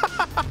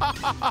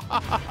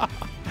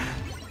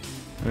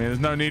 I mean, there's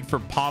no need for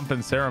pomp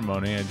and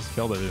ceremony. I just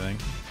killed everything.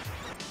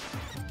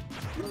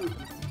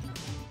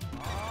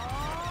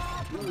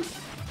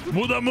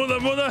 Muda, muda,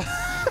 muda.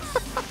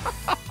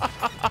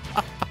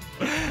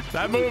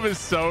 That move is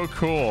so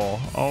cool.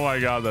 Oh my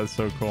god, that's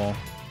so cool.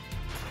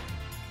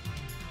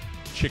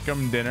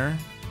 Chicken dinner.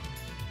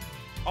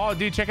 Oh,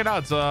 dude, check it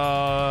out. It's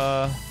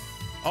oh,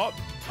 I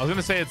was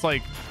gonna say it's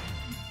like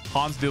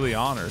Ponce de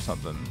Leon or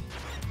something,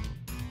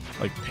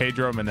 like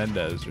Pedro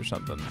Menendez or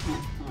something.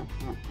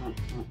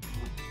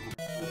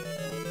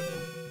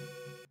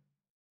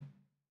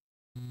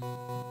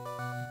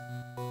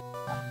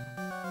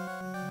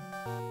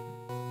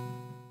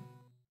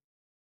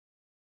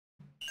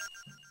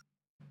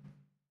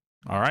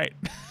 All right.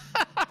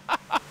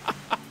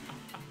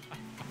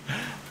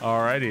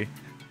 Alrighty.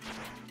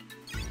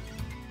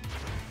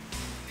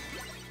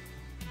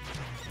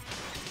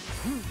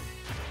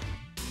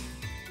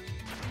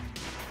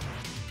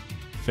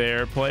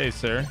 Fair play,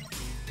 sir.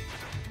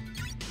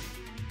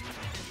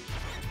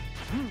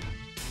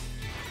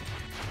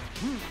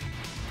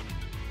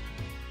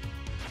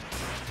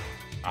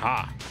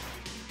 Aha.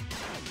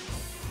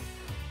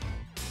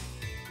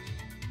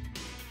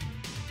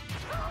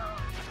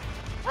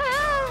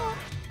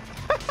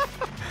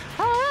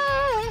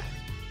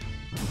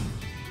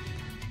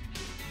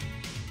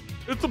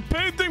 It's a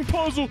painting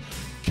puzzle.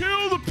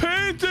 Kill the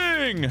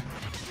painting.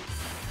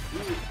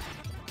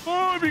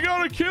 Oh, you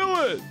gotta kill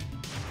it.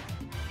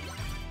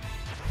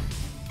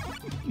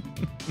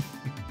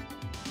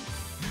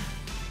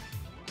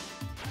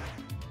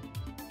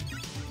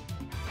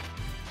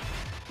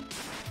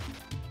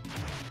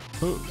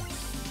 Ooh.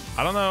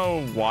 I don't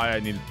know why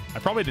I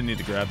probably didn't need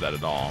to grab that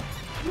at all.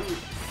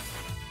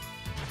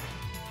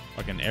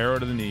 Like an arrow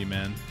to the knee,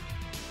 man.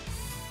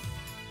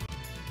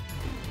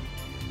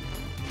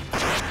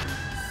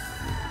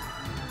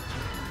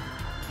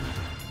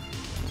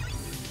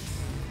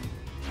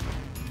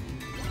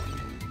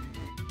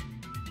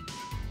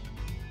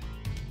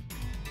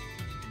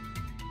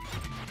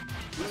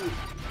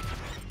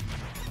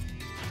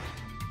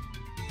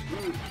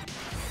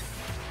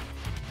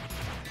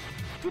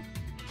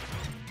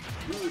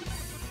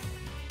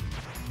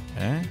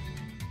 Okay.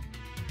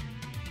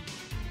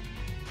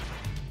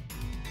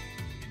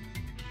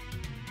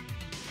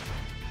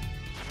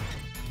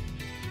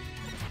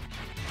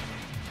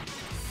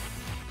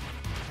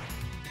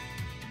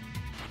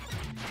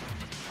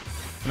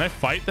 Can I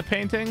fight the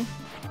painting?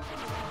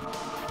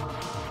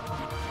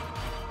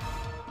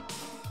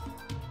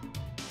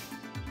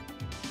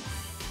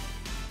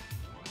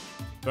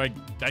 Do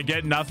I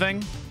get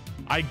nothing?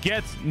 I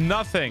get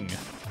nothing.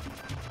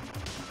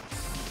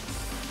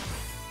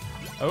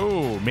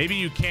 Oh, maybe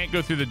you can't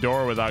go through the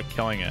door without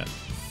killing it.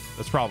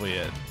 That's probably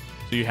it.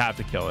 So you have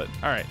to kill it.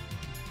 All right.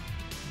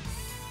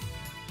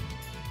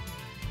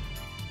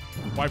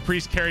 Why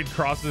priest carried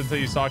crosses until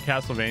you saw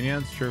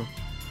Castlevania? It's true.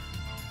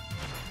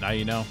 Now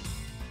you know.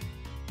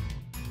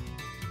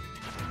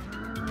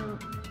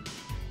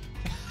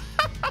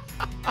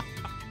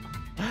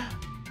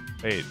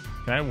 Wait,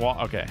 can I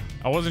walk? Okay.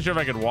 I wasn't sure if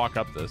I could walk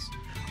up this.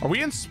 Are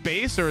we in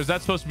space or is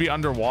that supposed to be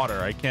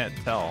underwater? I can't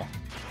tell.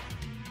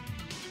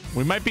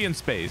 We might be in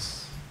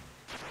space.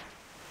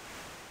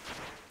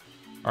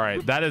 All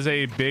right, that is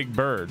a big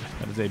bird.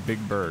 That is a big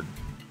bird.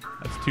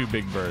 That's two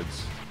big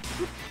birds.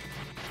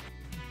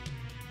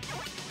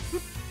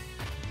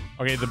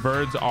 Okay, the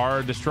birds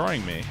are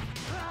destroying me.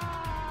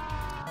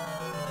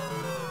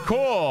 Cool.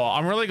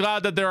 I'm really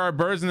glad that there are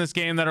birds in this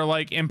game that are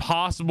like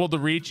impossible to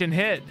reach and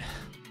hit.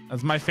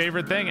 That's my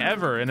favorite thing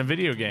ever in a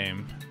video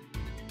game.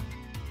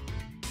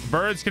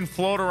 Birds can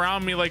float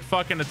around me like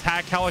fucking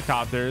attack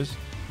helicopters.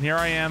 Here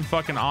I am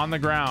fucking on the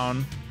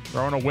ground,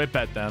 throwing a whip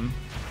at them.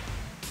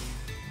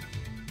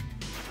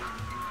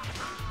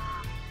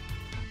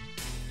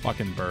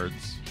 Fucking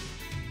birds.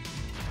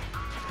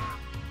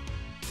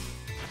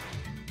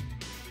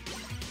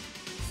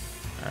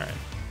 All right.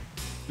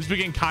 At least we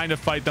can kind of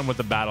fight them with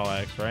the battle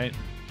axe, right?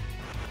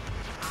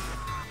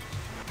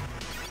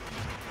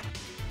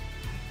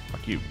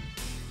 Fuck you.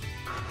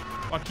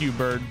 Fuck you,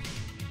 bird.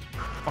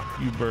 Fuck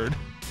you, bird.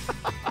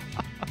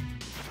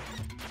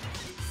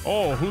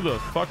 Oh, who the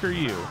fuck are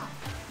you?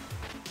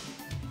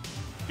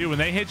 Dude, when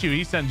they hit you,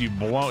 he sends you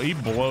he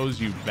blows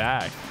you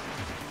back.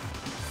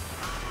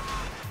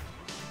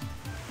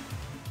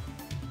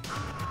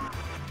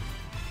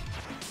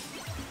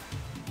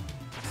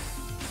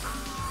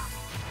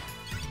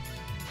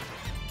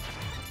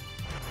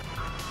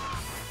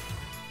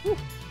 Whew.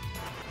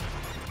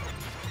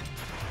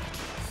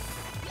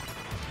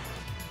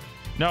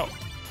 No.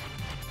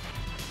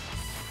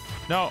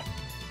 No.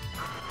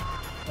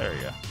 There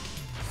you go.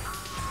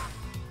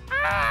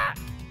 Ah!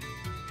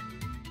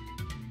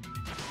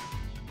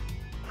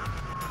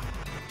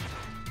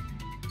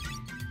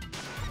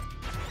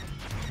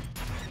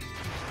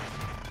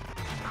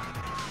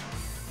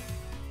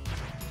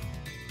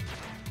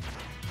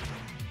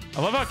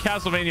 I love how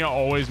Castlevania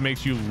always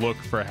makes you look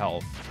for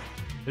health.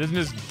 It doesn't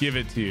just give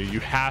it to you. You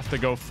have to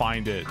go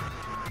find it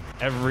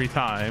every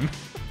time.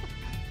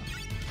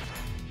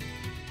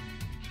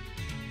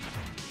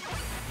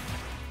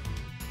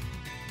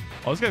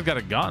 Oh, this guy's got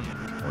a gun.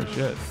 Holy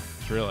shit.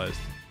 Just realized.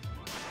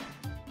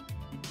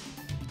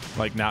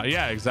 Like now.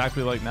 Yeah,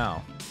 exactly like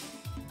now.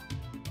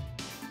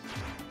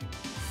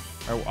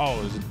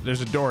 Oh, there's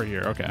a door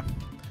here. Okay.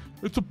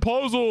 It's a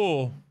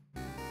puzzle.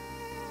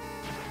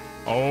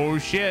 Oh,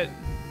 shit.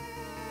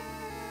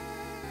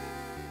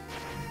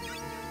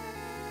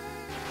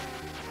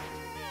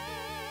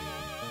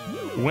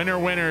 Winner,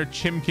 winner,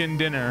 chimkin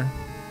dinner.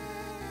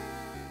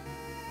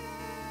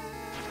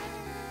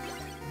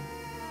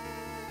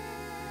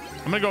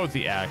 I'm gonna go with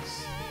the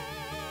axe.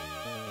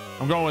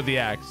 I'm going with the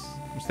axe.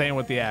 I'm staying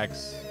with the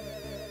axe.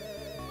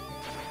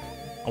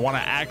 I want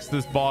to axe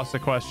this boss a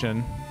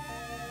question.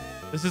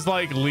 This is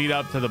like lead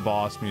up to the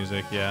boss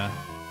music, yeah.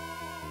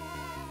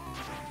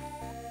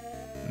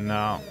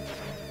 No.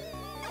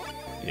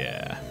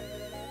 Yeah.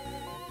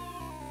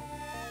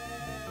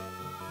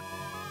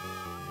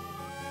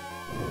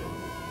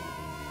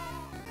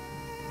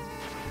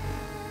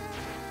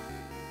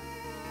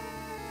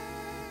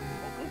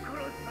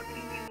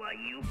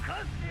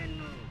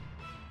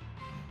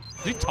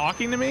 Is he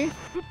talking to me?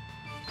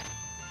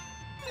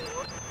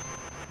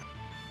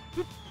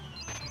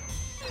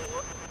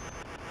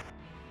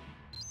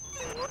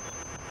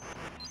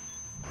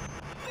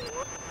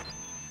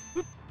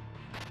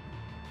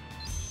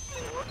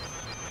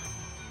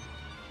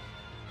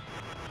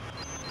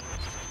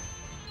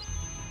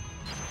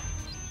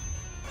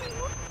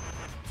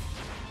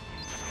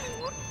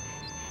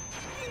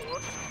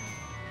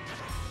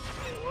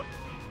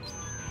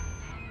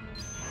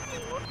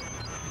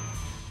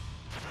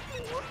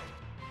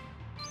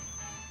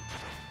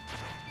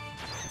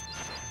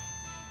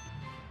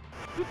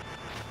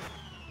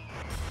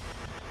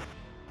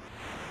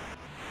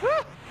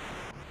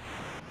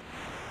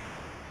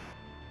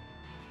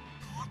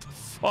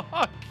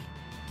 Fuck.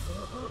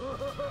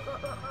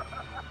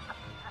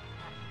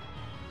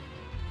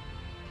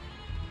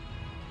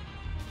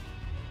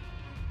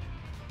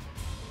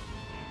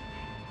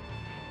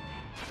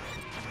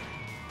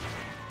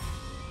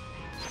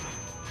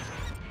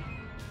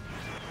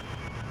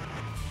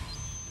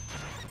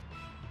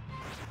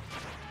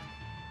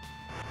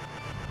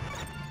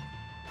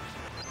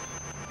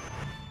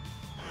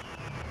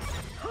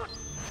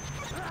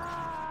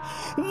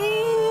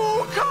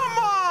 Ooh, come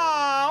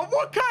on!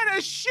 What kind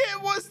of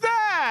shit was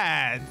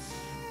that?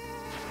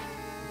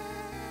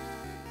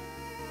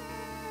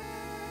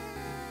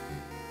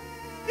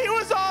 He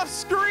was off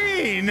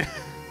screen.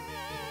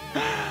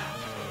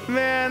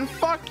 Man,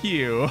 fuck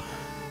you.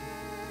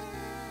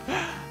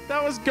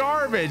 That was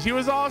garbage. He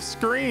was off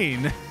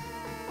screen.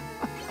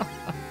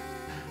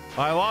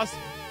 I lost.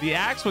 The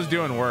axe was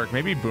doing work.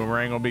 Maybe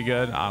boomerang will be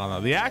good. I don't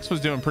know. The axe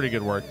was doing pretty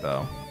good work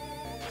though.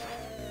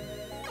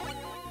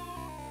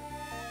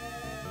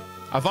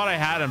 I thought I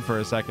had him for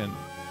a second.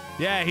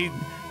 Yeah, he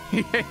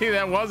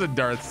that was a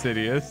Darth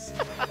Sidious.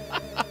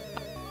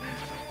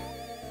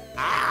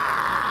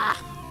 Ah!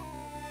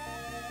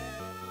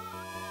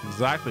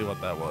 Exactly what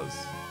that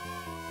was.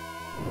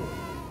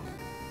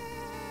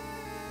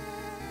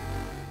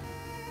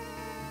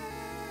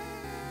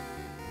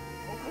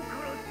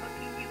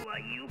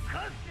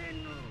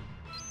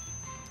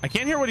 I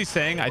can't hear what he's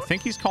saying. I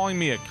think he's calling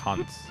me a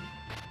cunt.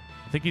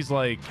 I think he's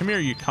like, come here,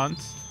 you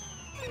cunt.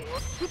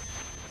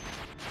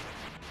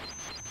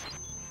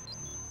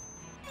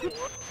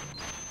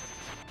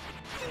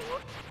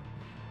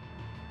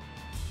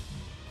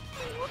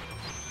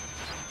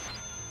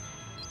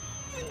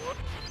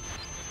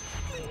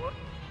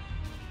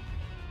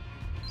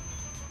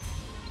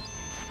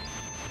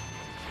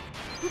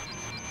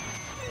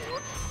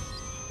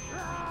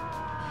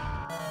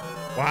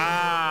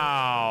 Wow.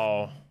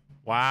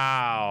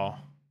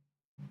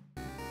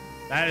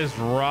 That is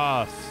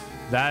rough.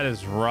 That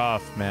is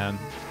rough, man.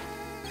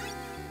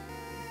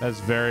 That's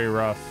very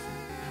rough.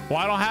 Well,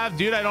 I don't have,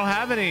 dude, I don't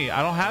have any.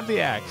 I don't have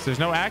the axe. There's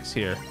no axe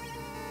here.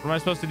 What am I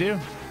supposed to do?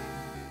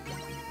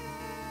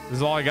 This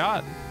is all I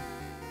got.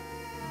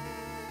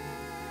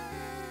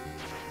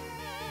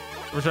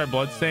 Ever tried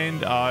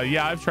Bloodstained?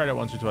 Yeah, I've tried it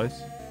once or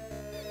twice.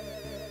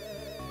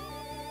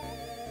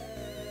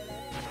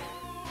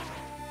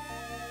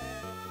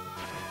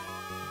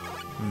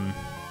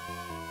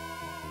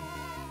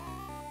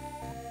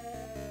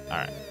 All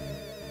right.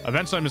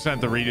 Eventually, I'm just gonna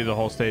have to redo the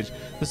whole stage.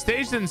 The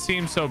stage didn't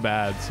seem so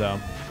bad, so.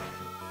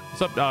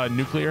 What's up,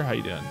 Nuclear? How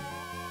you doing?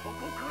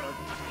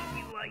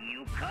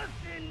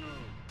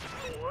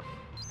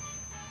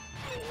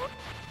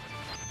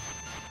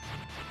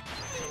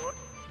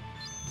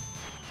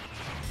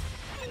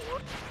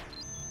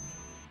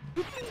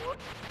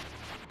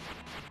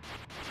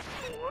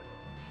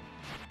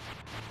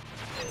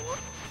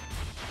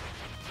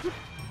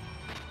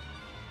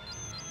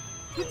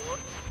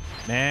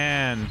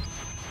 Man,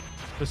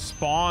 the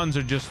spawns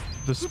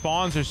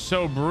are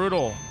so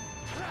brutal.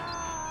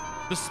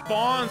 The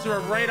spawns are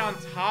right on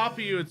top of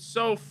you. It's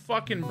so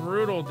fucking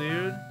brutal,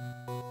 dude.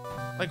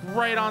 Like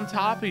right on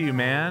top of you,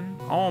 man.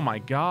 Oh my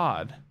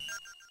God.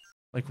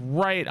 Like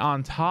right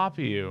on top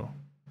of you.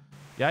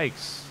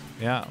 Yikes.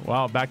 Yeah,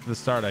 well, back to the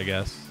start, I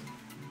guess.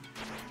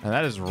 And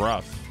that is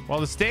rough. Well,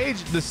 the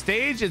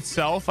stage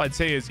itself, I'd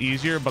say, is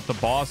easier, but the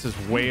boss is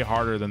way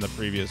harder than the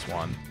previous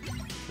one.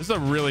 This is a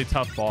really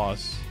tough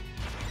boss.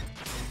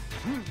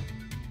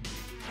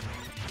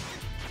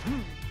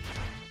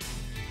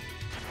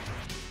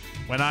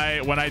 When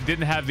I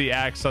didn't have the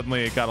axe,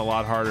 suddenly it got a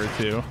lot harder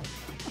too.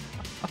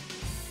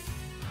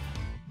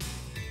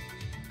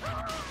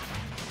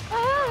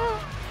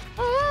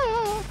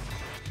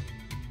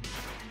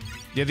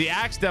 Yeah, the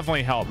axe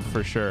definitely helped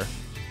for sure.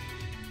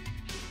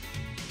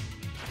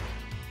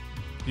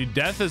 Dude,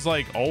 death is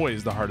like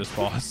always the hardest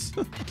boss.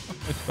 What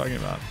are you talking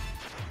about?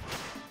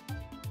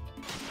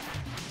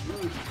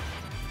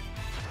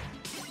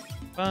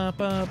 Ba,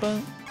 ba,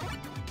 ba.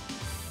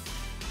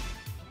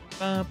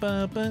 Ba,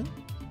 ba, ba.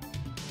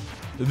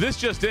 This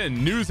just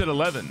in, news at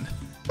 11.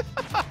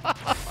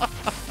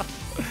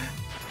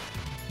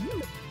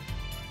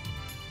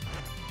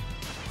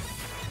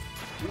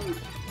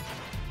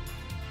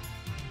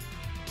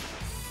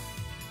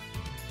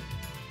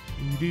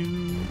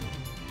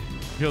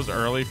 Feels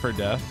early for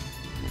death.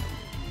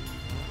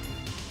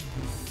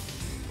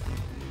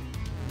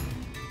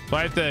 So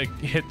I have to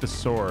hit the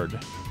sword.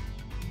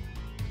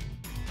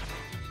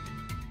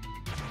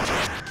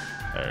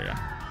 There you go.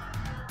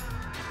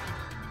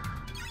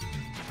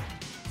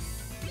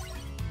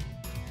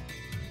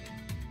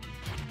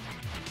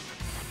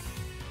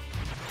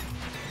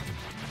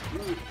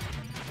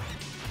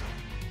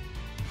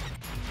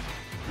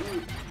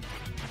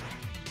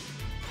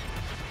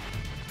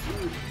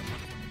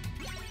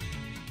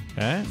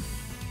 Okay.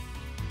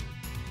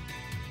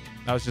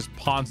 That was just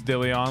Ponce de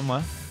Leon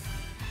left.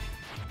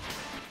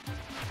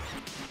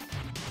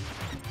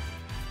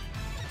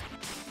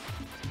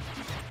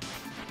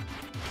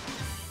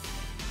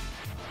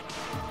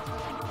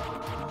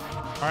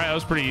 All right, that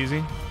was pretty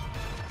easy.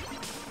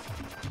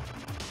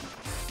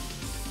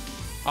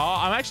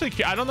 I'm actually,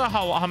 I don't know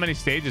how many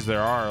stages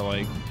there are,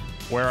 like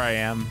where I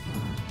am.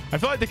 I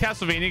feel like the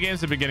Castlevania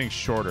games have been getting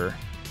shorter.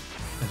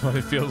 That's what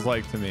it feels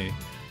like to me.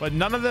 But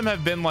none of them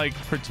have been like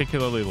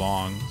particularly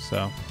long,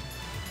 so.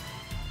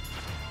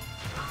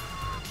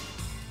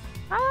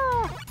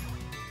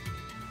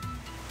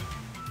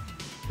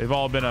 They've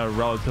all been a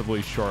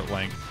relatively short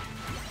length.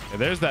 Yeah,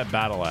 there's that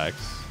battle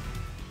axe.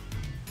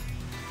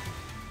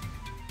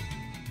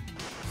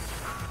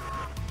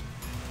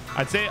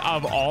 I'd say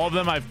of all of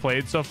them I've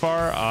played so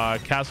far,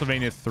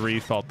 Castlevania 3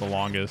 felt the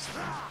longest.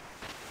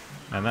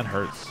 Man, that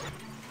hurts.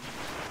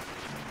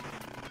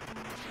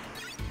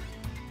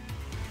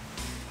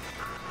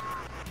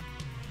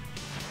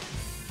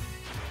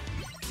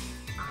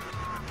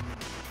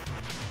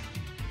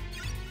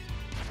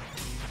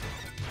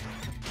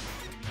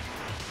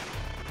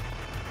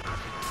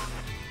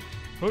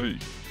 Hey.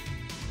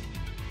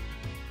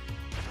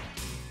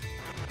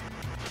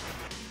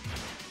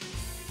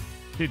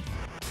 Dude.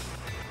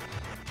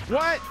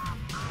 What?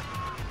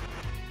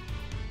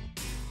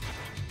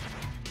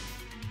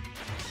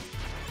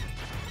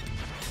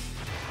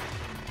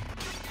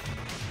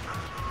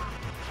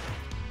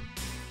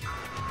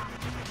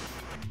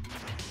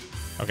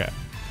 Okay.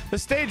 The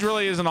stage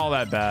really isn't all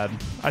that bad.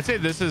 I'd say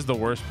this is the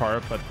worst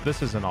part, but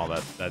this isn't all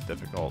that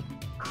difficult.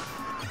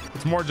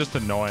 It's more just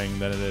annoying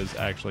than it is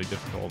actually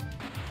difficult.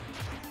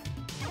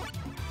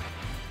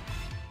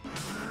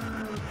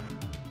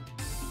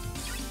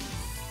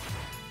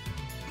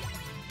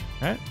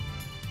 Okay.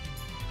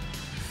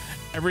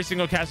 Every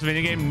single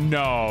Castlevania game?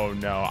 No.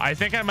 I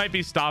think I might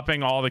be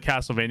stopping all the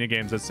Castlevania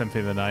games at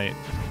Symphony of the Night.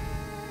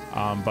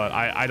 But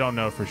I don't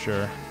know for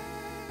sure.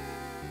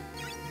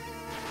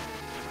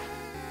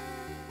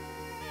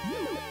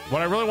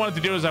 What I really wanted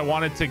to do is I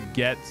wanted to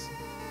get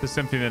to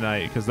Symphony of the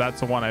Night because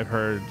that's the one I've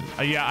heard.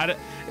 Yeah,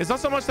 it's not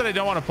so much that I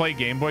don't want to play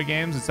Game Boy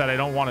games, it's that I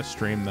don't want to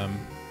stream them.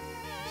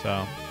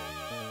 So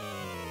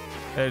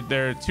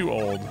they're too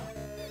old.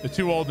 They're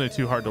too old and they're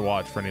too hard to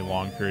watch for any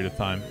long period of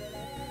time.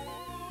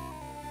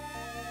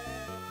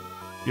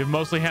 You have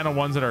mostly handled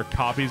ones that are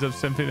copies of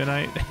Symphony of the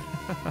Night.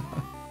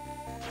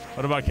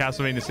 What about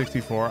Castlevania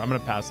 64? I'm gonna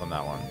pass on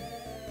that one.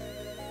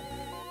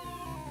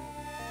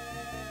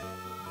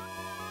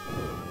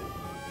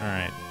 All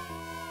right.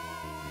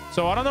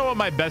 So I don't know what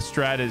my best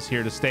strat is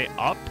here, to stay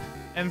up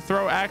and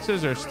throw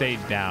axes or stay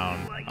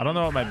down. I don't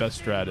know what my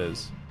best strat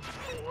is.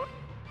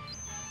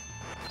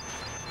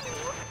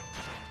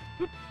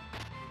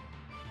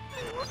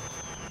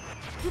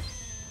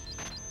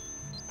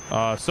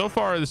 So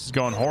far this is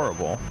going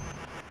horrible.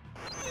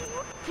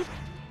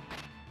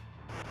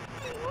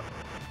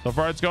 So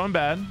far it's going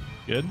bad.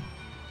 Good.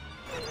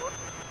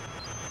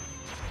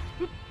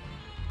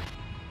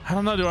 I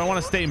don't know. Do I want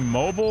to stay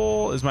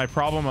mobile? Is my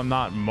problem I'm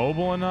not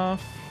mobile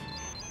enough?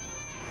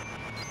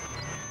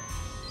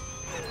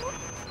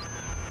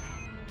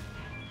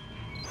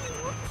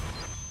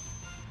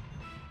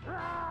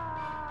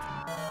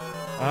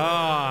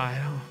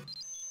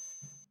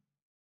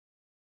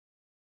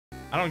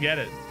 I don't get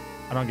it.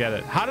 I don't get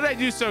it. How did I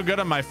do so good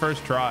on my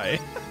first try?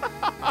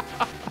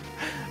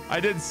 I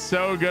did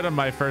so good on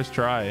my first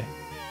try.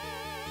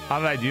 How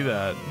did I do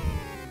that?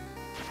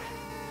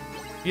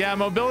 Yeah,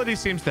 mobility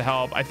seems to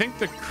help. I think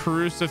the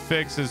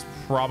crucifix is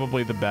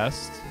probably the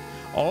best.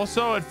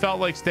 Also, it felt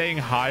like staying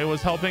high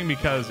was helping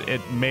because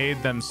it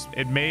made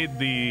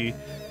the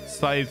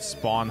scythe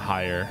spawn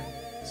higher.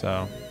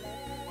 So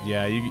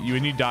yeah, you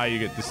when you die you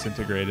get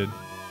disintegrated.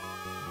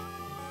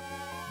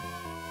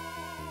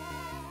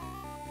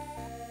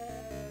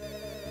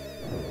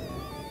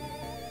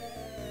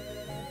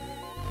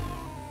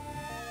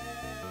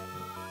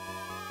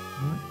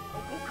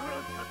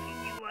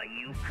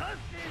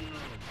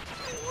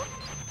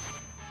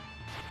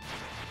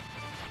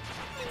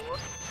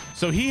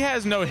 So he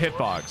has no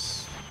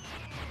hitbox.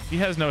 He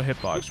has no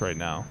hitbox right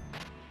now.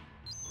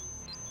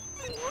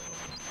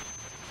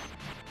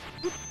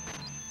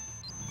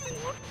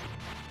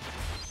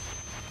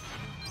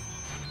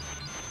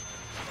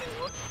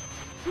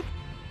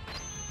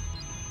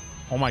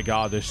 Oh my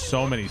god, there's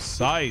so many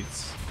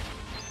sights.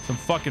 Some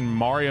fucking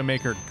Mario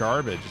Maker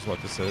garbage is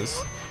what this is.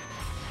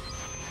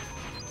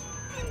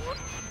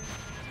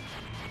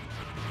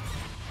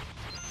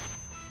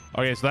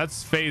 Okay, so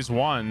that's phase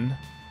one.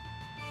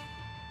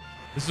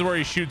 This is where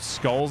he shoots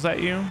skulls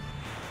at you.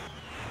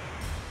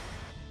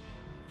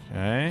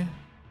 Okay.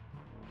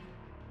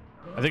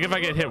 I think if I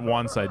get hit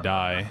once, I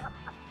die.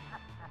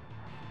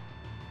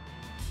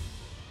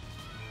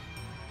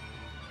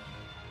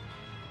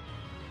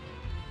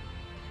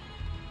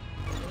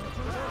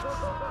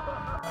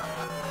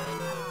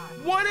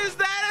 What is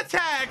that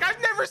attack?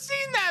 I've never seen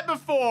that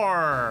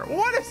before.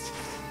 What is...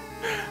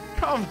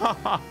 Come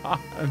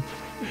on.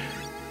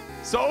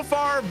 So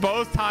far,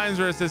 both times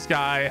versus this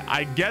guy,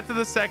 I get to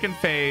the second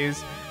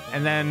phase,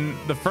 and then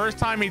the first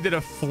time he did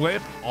a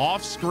flip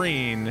off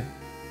screen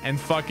and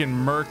fucking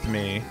murked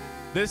me.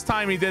 This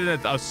time he did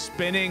a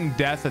spinning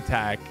death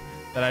attack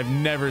that I've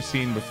never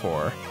seen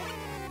before.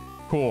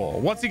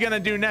 Cool. What's he gonna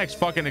do next?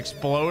 Fucking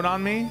explode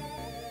on me?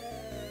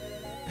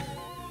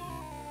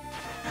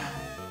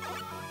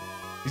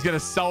 He's gonna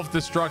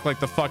self-destruct like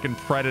the fucking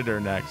Predator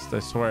next,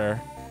 I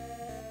swear.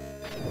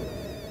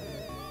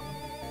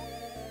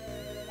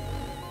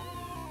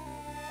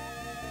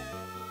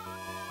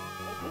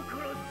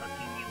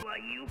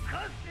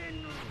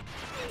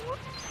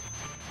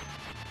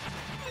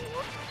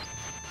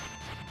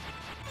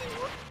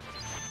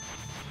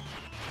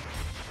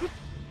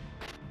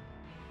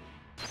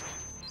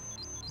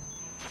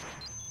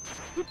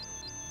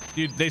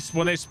 Dude,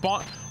 when they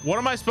spawn, what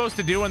am I supposed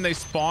to do when they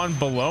spawn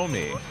below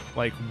me?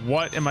 Like,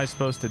 what am I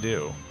supposed to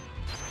do?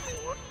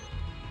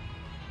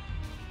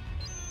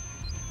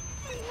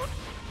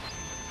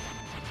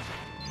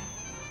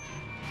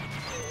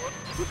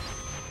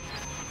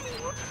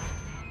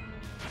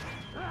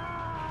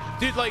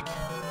 Dude, like,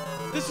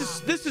 this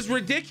is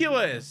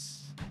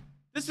ridiculous.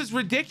 This is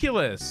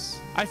ridiculous.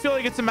 I feel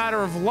like it's a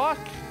matter of luck.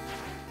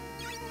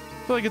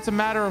 I feel like it's a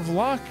matter of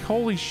luck.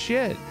 Holy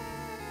shit.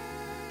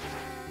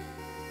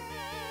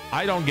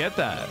 I don't get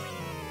that.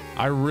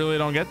 I really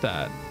don't get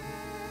that.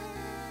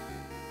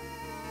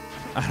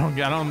 I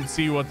don't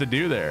see what to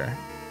do there.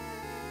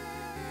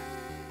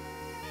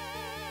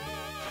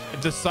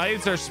 If the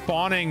scythes are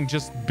spawning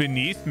just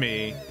beneath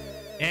me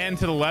and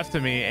to the left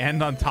of me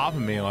and on top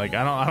of me, like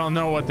I don't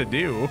know what to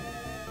do.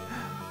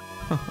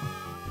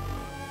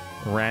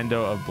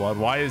 Rondo of blood.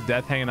 Why is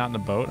death hanging out in the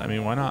boat? I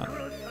mean, why not?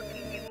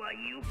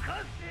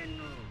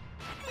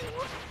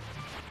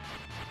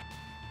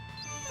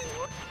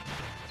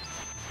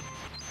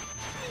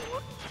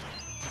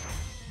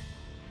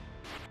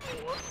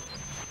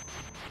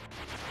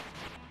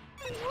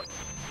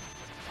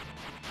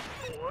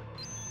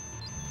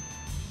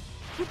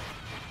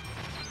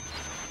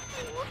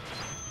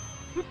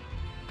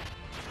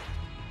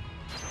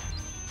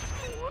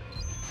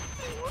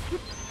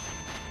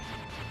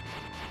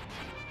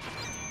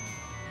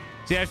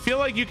 See, I feel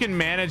like you can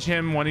manage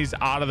him when he's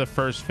out of the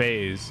first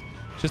phase.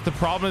 Just the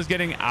problem is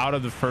getting out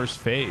of the first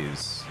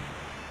phase.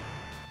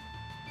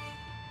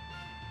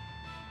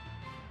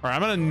 All right,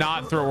 I'm gonna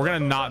not throw. We're gonna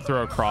not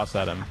throw a cross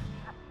at him.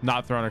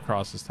 Not throwing a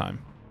cross this time.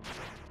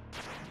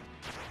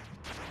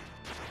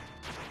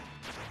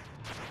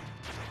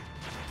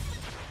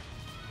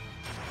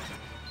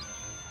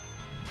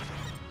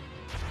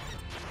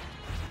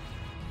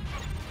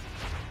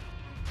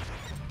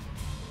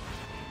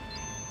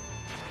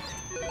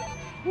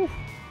 Whew.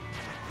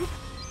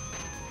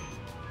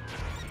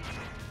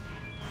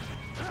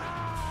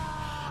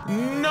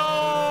 No,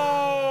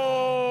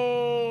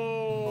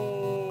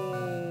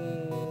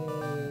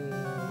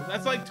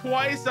 that's like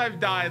twice I've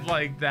died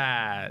like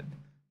that.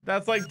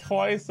 That's like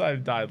twice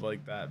I've died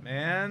like that,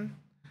 man.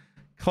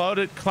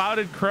 Clouded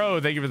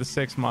Crow, thank you for the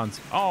 6 months.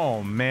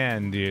 Oh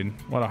man, dude,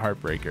 what a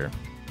heartbreaker.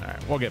 All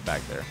right, we'll get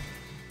back there.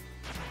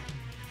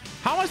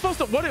 How am I supposed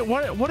to?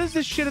 What is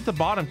this shit at the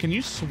bottom? Can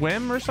you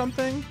swim or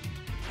something?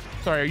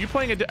 Sorry, are you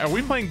playing? Are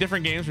we playing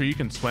different games where you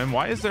can swim?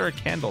 Why is there a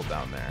candle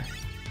down there?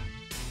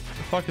 What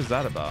the fuck is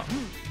that about?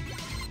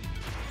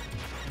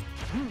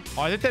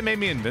 Oh, I think that made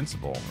me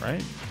invincible,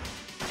 right?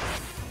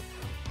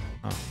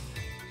 Oh.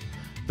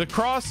 The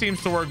cross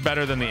seems to work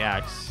better than the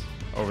axe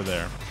over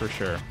there, for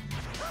sure.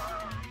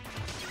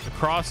 The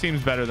cross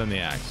seems better than the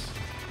axe.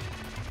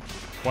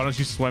 Why don't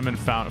you swim and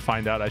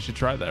find out? I should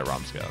try that,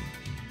 Rom Scout.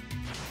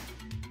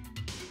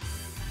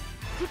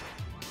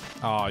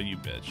 Oh, you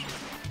bitch.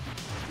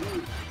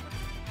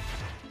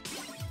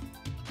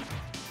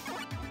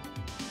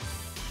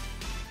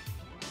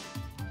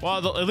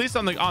 Well, at least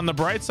on the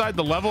bright side,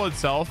 the level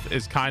itself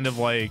is kind of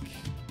like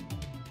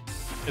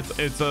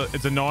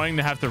it's annoying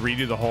to have to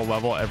redo the whole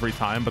level every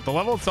time, but the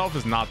level itself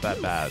is not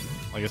that bad.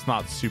 Like, it's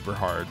not super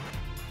hard.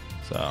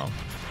 So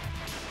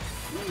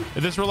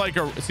if this were like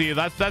see,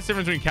 that's the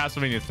difference between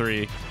Castlevania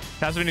 3.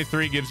 Castlevania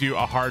 3 gives you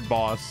a hard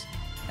boss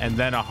and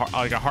then a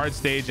hard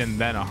stage and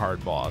then a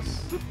hard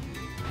boss.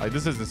 Like,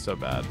 this isn't so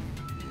bad.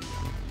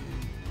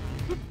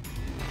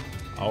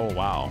 Oh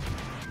wow.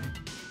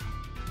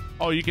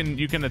 Oh, you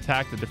can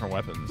attack the different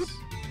weapons.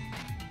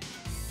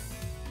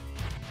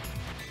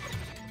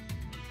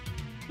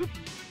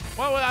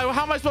 Well,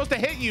 how am I supposed to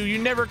hit you? You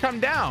never come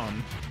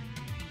down.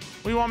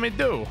 What do you want me to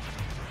do?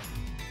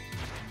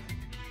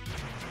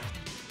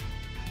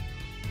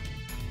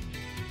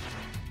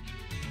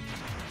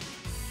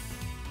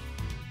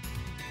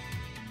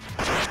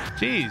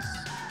 Jeez,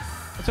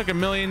 that took a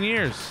million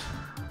years.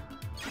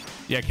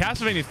 Yeah,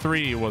 Castlevania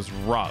 3 was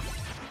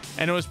rough,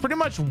 and it was pretty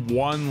much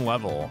one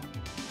level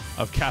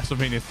of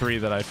Castlevania 3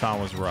 that I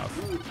found was rough,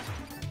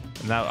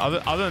 and that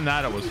other than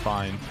that, it was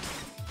fine.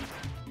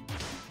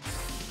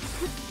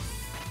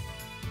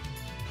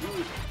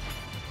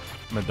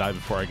 I'm gonna die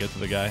before I get to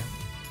the guy.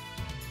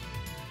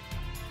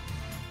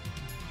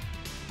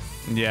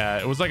 Yeah,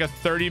 it was like a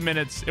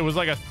 30-minute. It was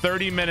like a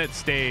 30-minute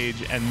stage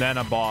and then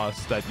a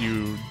boss that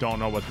you don't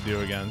know what to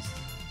do against.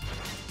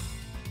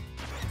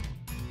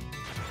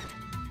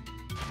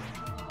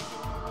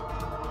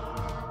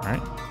 All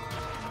right.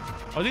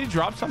 Oh, did he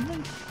drop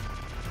something?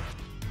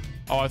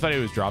 Oh, I thought he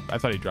was dropped. I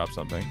thought he dropped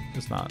something.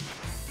 It's not.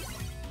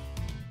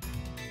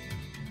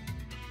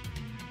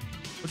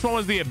 Which one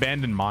was the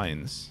abandoned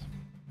mines?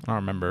 I don't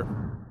remember.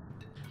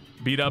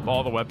 Beat up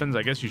all the weapons?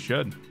 I guess you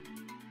should.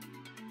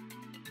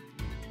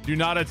 Do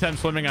not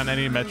attempt swimming on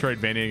any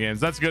Metroidvania games.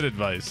 That's good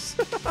advice.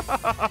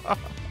 That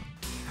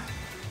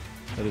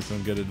is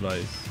some good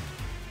advice.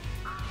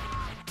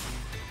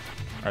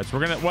 All right, so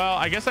we're gonna. Well,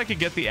 I guess I could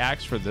get the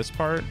axe for this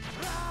part.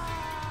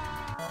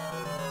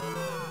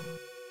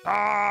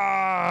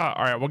 Ah!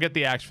 All right, we'll get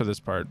the axe for this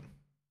part.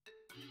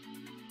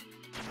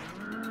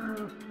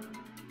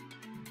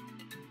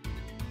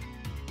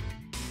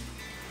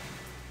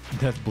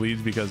 Death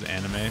bleeds because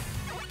anime.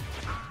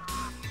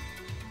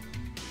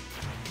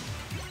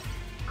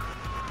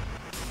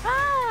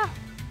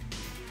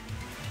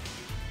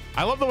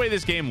 I love the way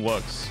this game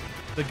looks.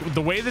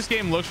 The way this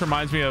game looks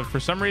reminds me of, for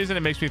some reason, it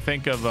makes me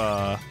think of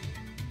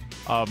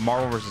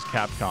Marvel vs.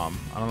 Capcom.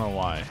 I don't know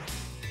why.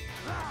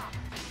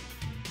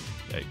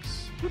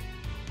 Yikes.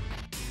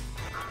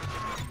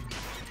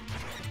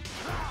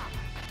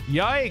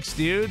 Yikes,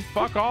 dude.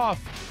 Fuck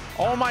off.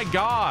 Oh my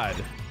god.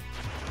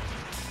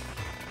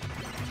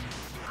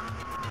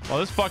 Well,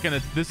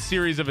 this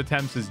series of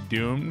attempts is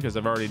doomed because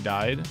I've already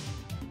died.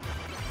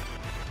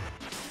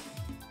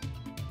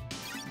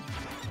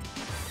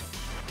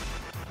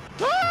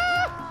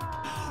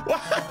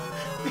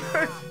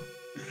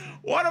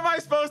 What am I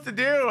supposed to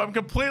do? I'm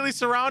completely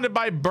surrounded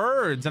by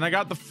birds and I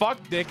got the fuck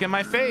dick in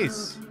my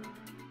face.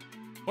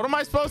 What am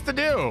I supposed to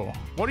do?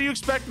 What do you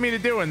expect me to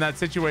do in that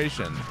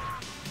situation?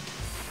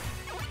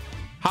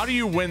 How do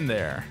you win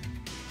there?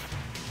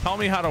 Tell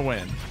me how to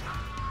win.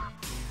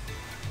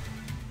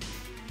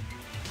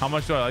 How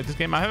much do I like this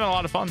game? I'm having a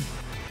lot of fun.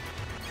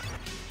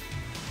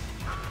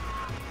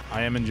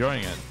 I am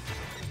enjoying it.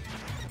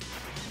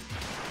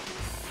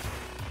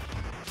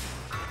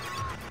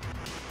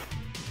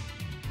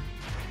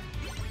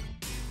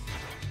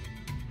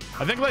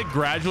 I think like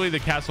gradually the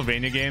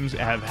Castlevania games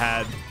have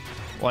had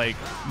like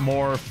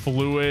more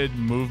fluid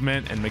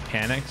movement and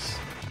mechanics,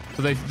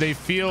 so they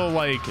feel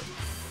like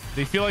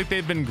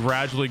they've been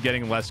gradually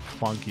getting less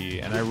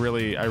clunky, and I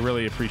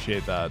really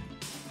appreciate that.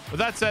 But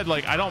that said,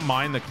 like I don't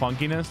mind the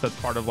clunkiness. That's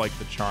part of like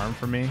the charm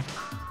for me.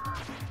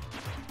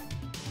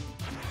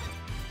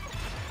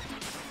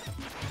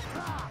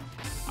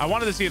 I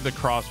wanted to see if the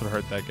cross would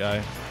hurt that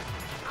guy.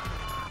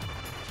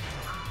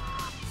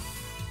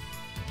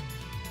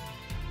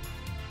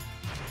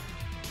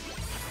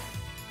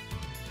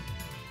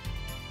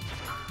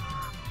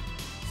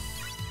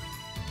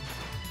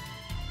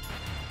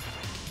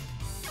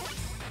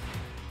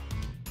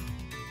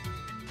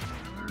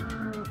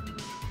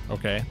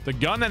 Okay, the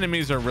gun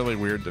enemies are really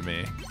weird to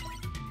me.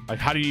 Like,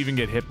 how do you even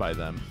get hit by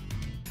them?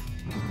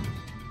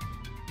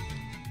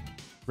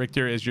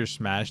 Richter is your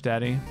smash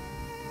daddy.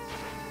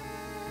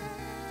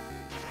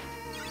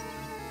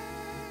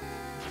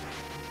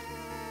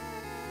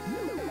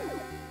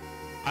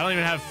 I don't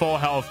even have full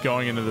health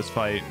going into this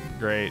fight.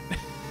 Great.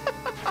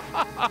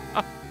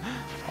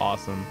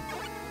 Awesome.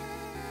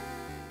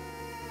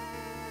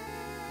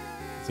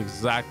 That's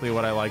exactly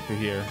what I like to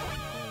hear.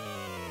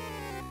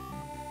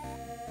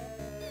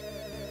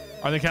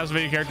 Are the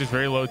Castlevania characters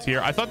very low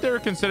tier? I thought they were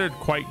considered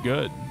quite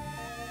good,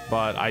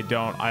 but I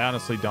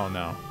honestly don't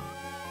know.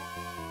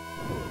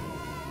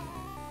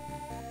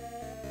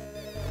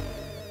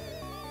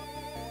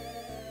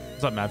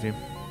 What's up, Matthew?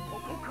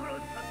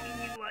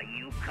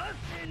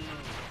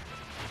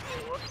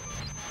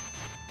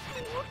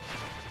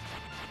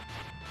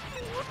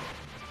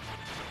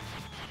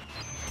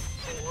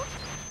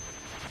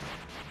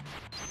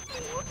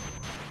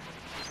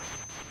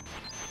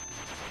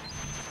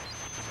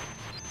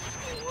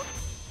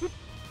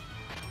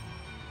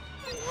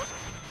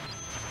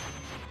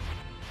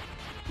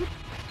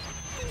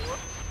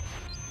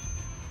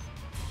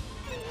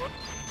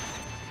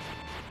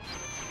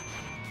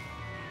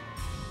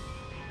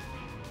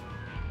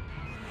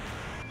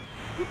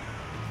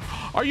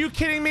 Are you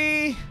kidding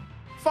me?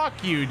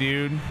 Fuck you,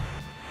 dude.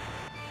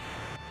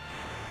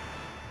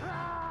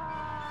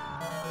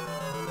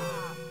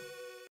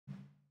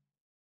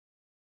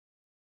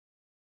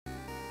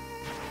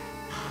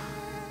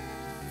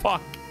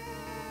 Fuck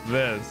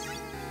this.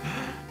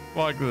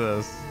 Fuck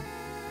this.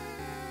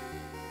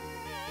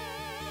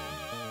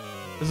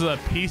 This is a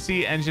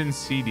PC Engine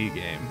CD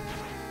game.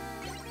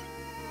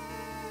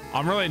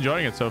 I'm really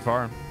enjoying it so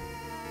far.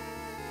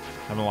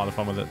 Having a lot of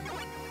fun with it.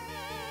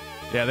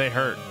 Yeah, they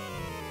hurt.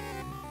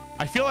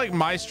 I feel like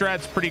my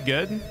strat's pretty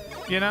good,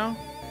 you know?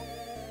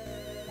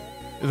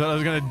 Is that I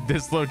was gonna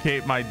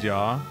dislocate my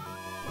jaw.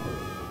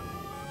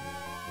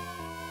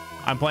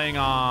 I'm playing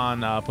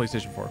on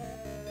PlayStation 4.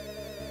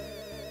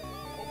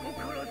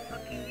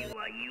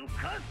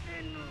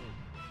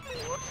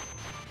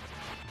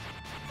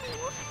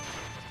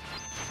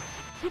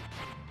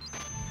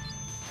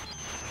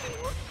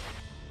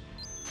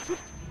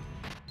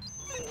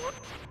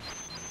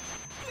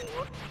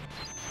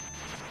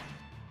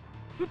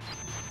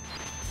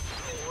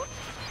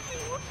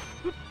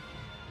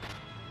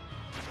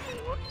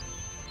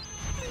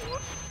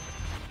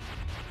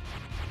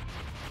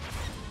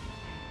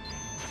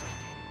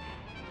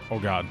 Oh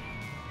God.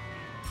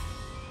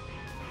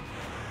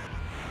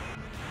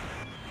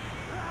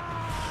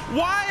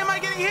 Why am I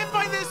getting hit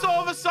by this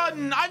all of a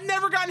sudden? I've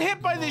never gotten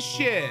hit by this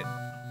shit.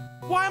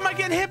 Why am I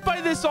getting hit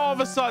by this all of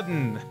a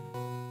sudden?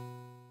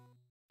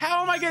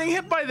 How am I getting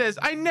hit by this?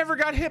 I never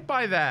got hit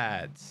by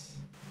that.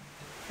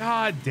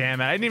 God damn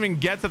it. I didn't even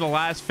get to the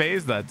last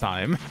phase that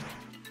time.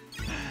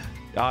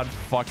 God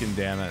fucking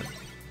damn it.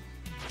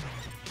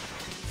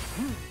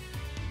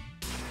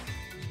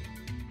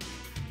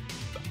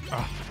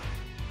 Ugh.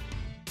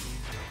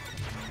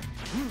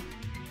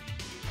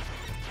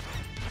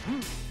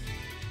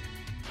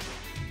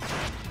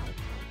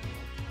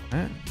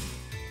 Huh?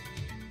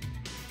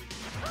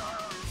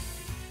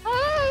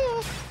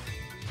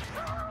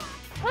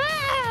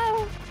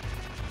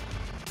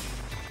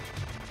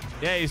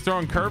 Yeah, he's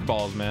throwing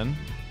curveballs, man.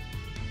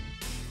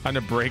 Trying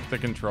to break the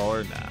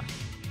controller. Nah.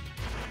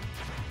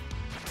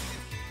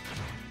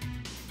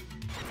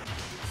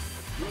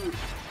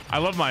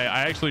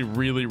 I actually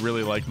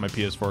really like my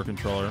PS4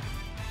 controller.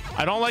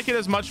 I don't like it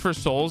as much for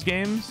Souls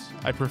games.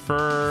 I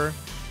prefer,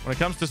 when it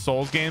comes to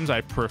Souls games,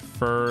 I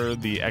prefer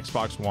the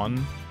Xbox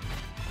One.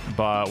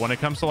 But when it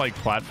comes to like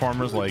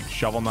platformers like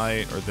Shovel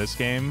Knight or this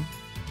game,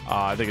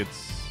 I think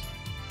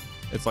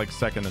it's like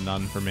second to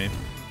none for me.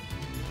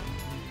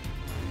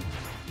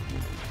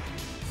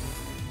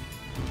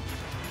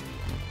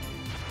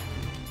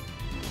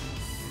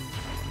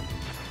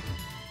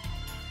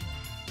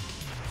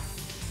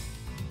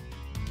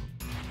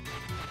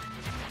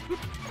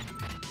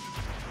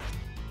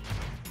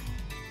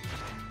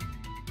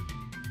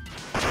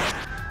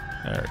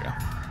 There we go.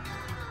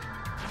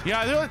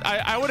 Yeah,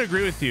 I would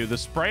agree with you. The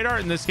sprite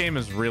art in this game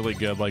is really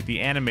good. Like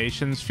the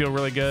animations feel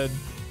really good.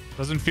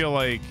 Doesn't feel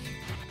like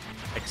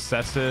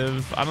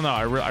excessive. I don't know.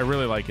 I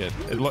really like it.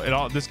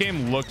 This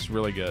game looks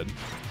really good.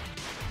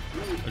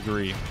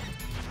 Agree.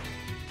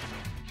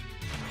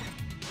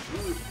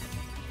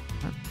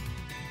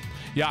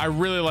 Yeah, I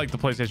really like the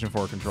PlayStation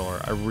 4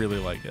 controller. I really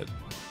like it.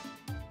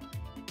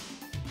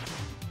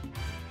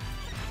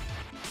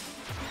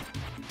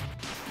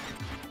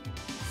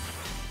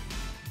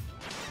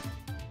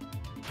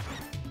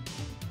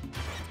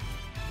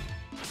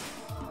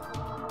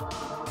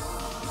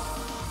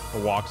 A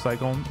walk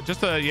cycle.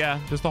 Just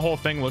the whole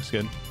thing looks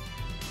good.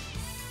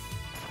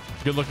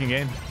 It's a good looking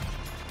game.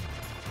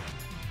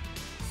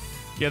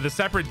 Yeah, the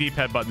separate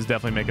D-pad buttons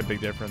definitely make a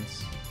big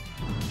difference.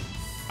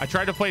 I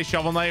tried to play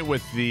Shovel Knight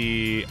with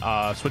the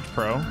Switch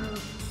Pro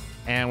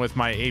and with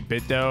my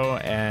 8-bit-do,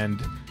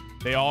 and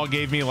they all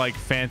gave me like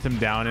phantom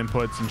down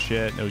inputs and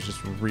shit. It was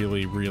just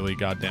really, really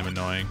goddamn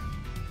annoying.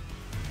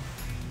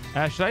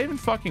 Should I even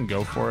fucking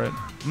go for it?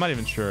 I'm not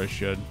even sure I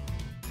should.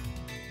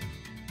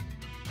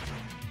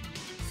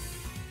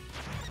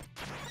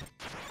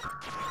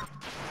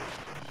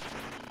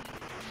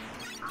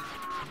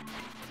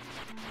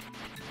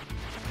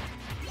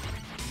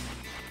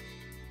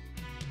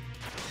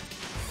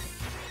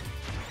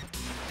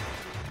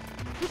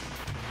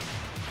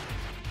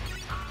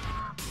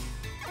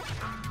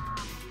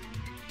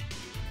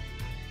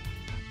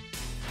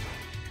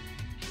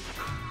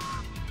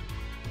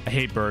 I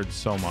hate birds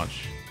so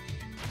much.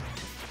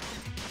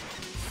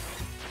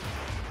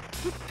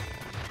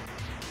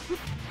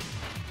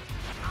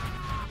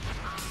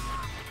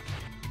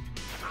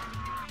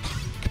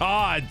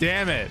 God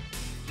damn it.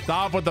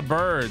 Stop with the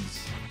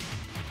birds.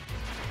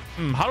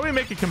 How do we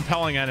make a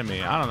compelling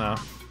enemy? I don't know.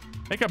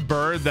 Make a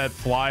bird that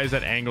flies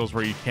at angles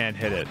where you can't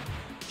hit it.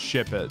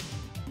 Ship it.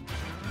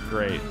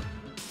 Great.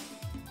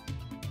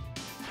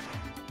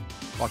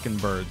 Fucking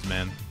birds,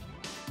 man.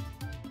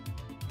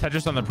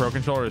 Tetris on the Pro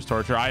Controller is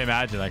torture. I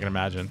can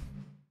imagine.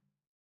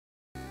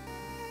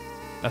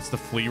 That's the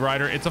Flea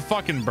Rider. It's a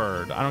fucking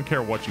bird. I don't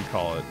care what you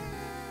call it.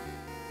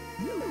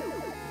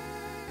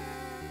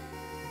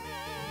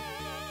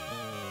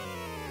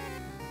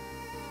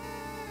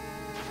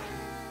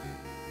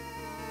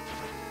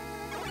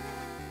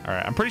 All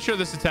right, I'm pretty sure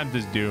this attempt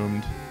is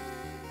doomed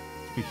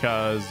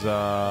because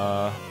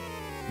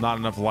not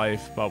enough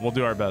life, but we'll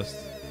do our best.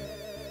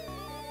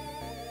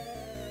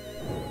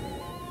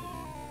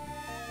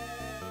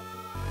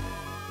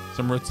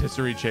 Some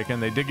rotisserie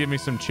chicken. They did give me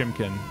some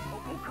chimkin.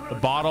 The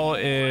bottle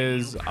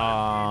is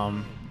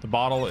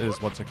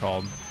what's it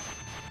called?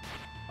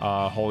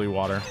 Holy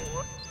water.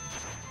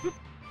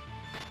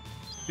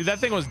 Dude, that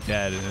thing was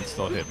dead and it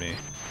still hit me.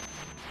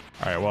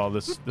 All right, well,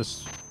 this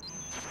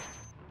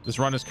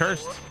run is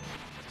cursed.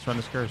 This run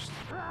is cursed.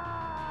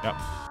 Yep,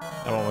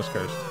 that one was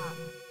cursed.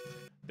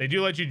 They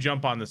do let you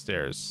jump on the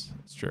stairs.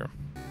 It's true.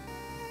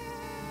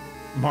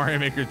 Mario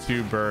Maker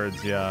 2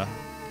 birds. Yeah,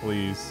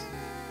 please.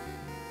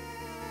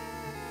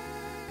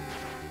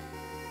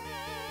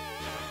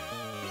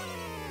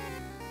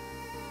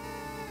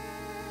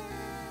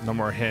 No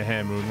more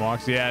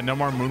moonwalks. Yeah, no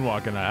more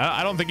moonwalking.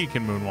 I don't think you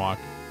can moonwalk.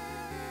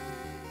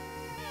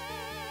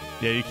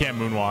 Yeah, you can't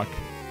moonwalk.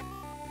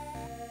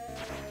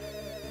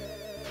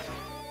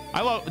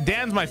 I love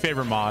Dan's my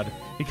favorite mod.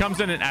 He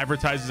comes in and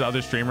advertises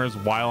other streamers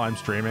while I'm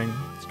streaming.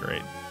 It's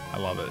great. I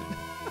love it.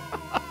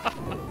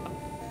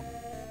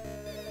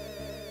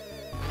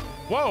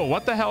 Whoa,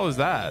 what the hell is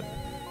that?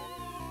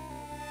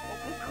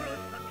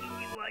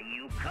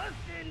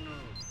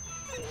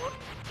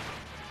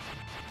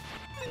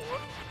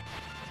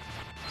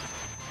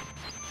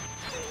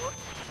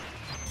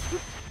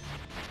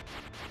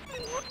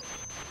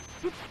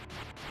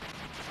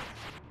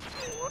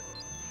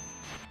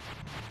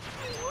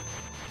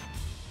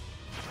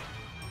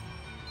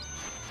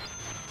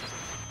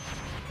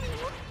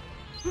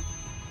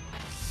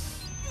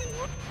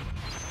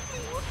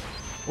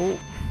 Oh.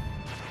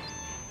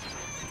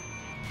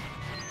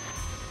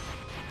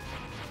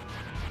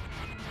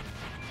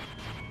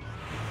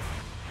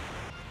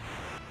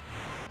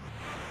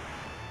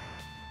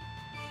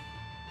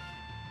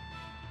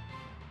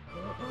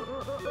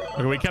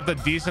 Okay, we kept a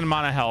decent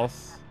amount of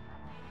health.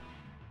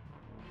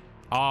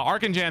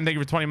 Arkanjan, thank you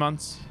for 20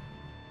 months.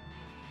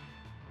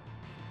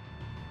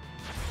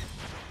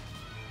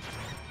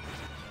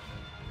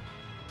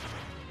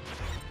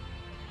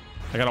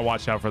 I gotta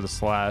watch out for the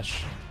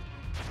slash.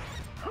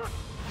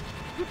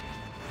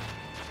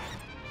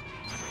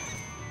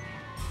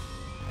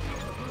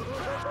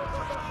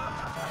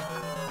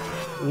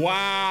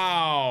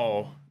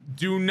 Wow.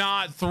 Do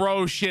not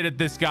throw shit at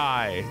this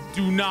guy.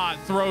 Do not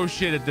throw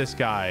shit at this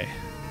guy.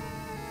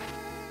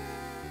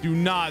 Do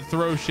not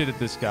throw shit at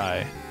this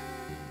guy.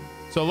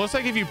 So it looks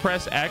like if you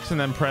press X and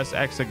then press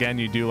X again,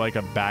 you do like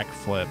a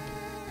backflip.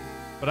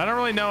 But I don't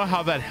really know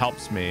how that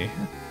helps me.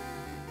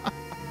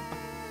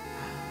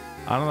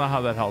 I don't know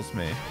how that helps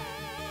me.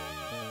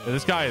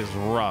 This guy is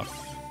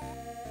rough.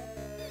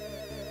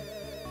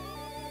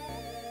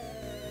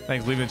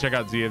 Thanks, leaving to check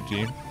out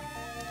ZFG.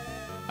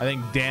 I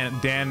think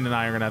Dan and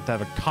I are gonna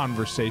have a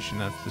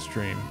conversation after the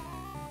stream.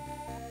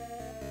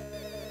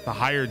 The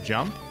higher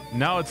jump?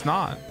 No, it's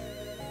not.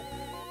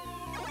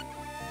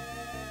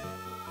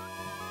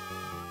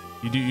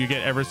 You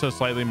get ever so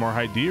slightly more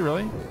height. Do you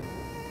really?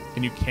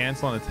 Can you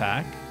cancel an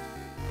attack?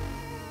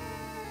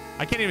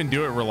 I can't even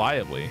do it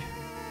reliably.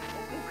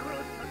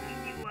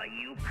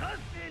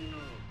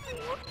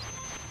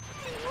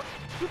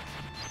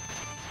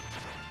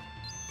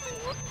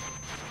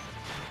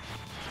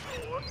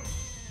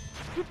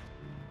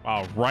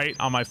 Wow, right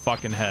on my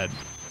fucking head.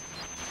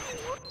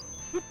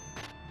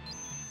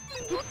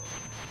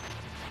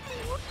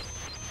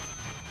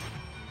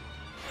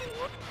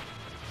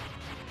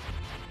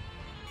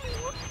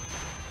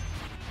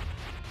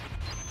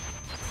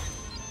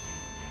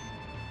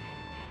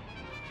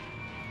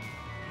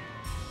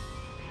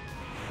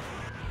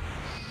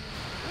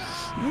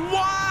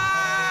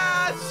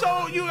 What? So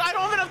I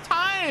don't have enough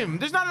time.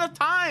 There's not enough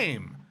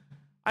time.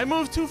 I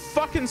move too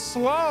fucking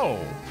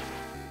slow.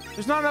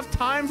 There's not enough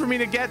time for me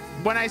to get,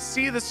 when I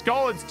see the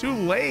skull, it's too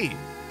late.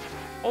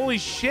 Holy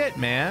shit,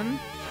 man.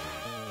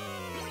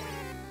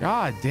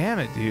 God damn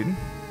it, dude.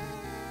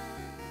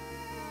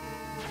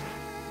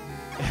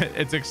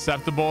 It's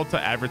acceptable to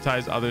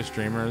advertise other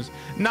streamers.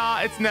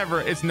 Nah, it's never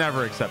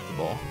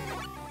acceptable.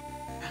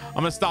 I'm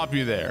gonna stop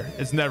you there.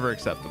 It's never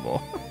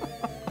acceptable.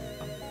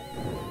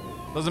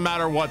 Doesn't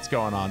matter what's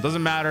going on.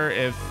 Doesn't matter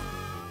if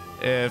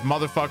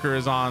motherfucker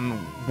is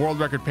on world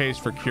record pace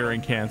for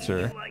curing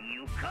cancer.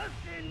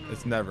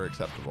 It's never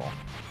acceptable.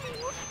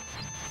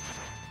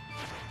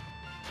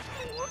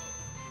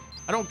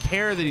 I don't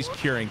care that he's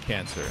curing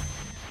cancer.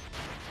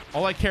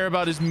 All I care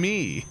about is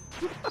me.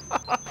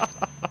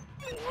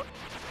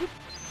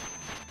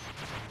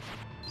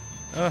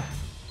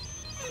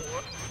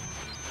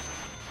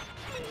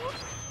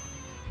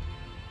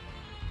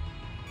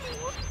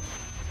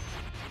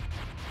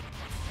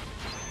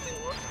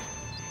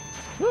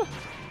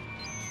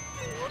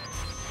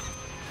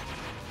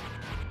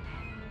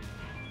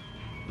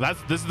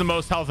 This is the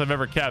most health I've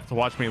ever kept.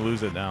 Watch me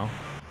lose it now.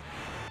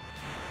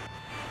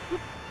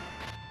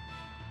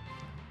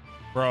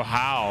 Bro,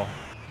 how?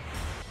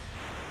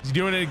 Is he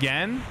doing it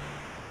again?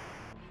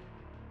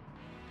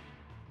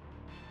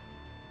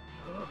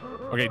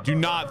 Okay, do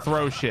not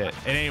throw shit.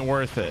 It ain't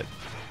worth it.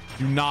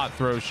 Do not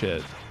throw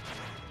shit.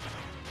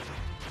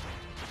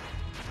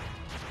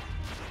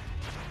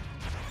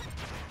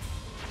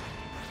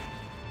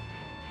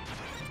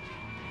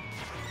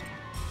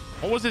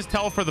 What was his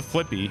tell for the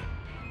flippy?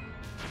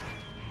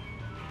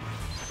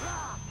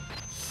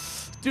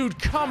 Dude,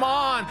 come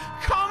on.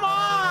 Come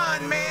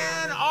on,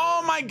 man.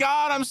 Oh my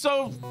God. I'm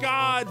so,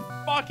 God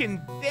fucking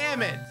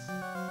damn it.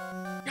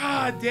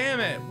 God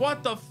damn it.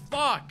 What the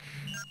fuck?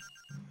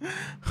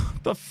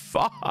 What the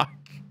fuck?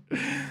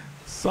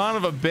 Son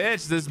of a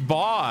bitch, this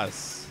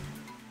boss.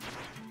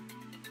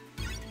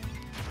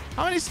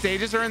 How many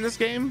stages are in this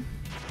game?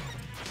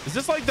 Is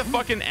this like the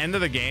fucking end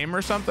of the game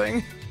or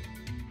something?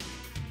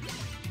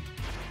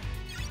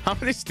 How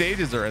many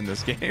stages are in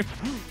this game?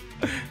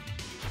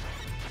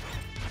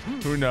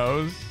 Who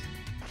knows?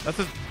 That's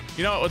a,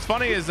 you know what's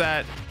funny is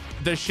that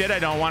the shit I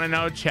don't want to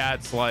know,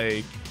 chat's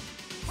like,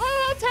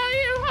 oh, I'll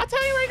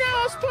tell you right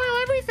now, I'll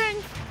spoil everything.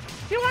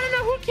 You want to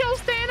know who kills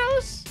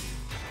Thanos?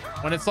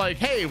 When it's like,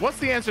 hey, what's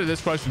the answer to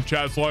this question?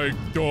 Chat's like,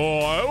 oh,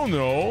 I don't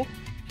know.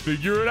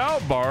 Figure it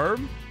out, Barb.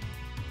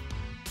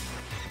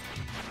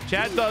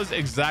 Chat does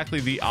exactly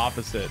the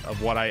opposite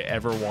of what I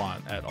ever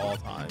want at all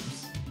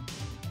times.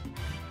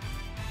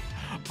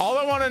 All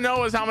I want to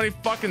know is how many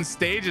fucking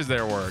stages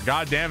there were.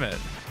 God damn it.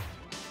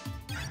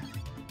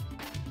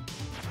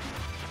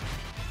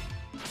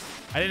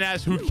 I didn't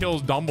ask who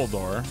kills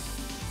Dumbledore.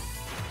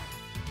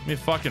 Give me a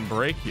fucking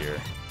break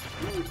here.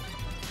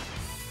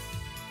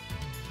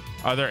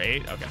 Are there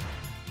 8? Okay.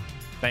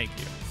 Thank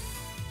you.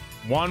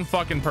 One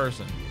fucking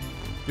person.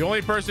 The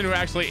only person who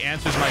actually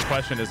answers my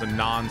question is a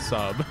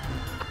non-sub.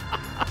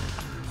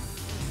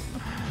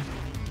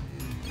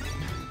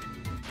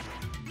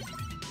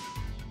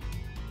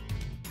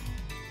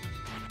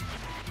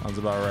 Sounds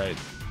about right.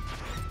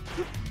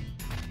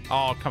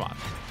 Oh, come on.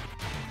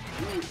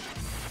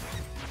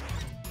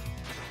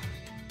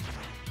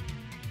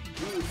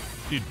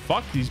 Dude,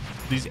 fuck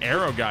these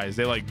arrow guys.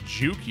 They like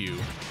juke you.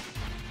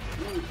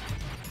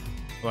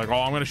 They're like,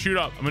 oh, I'm gonna shoot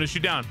up. I'm gonna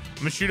shoot down. I'm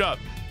gonna shoot up.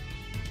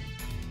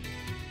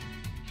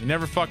 You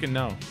never fucking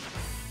know.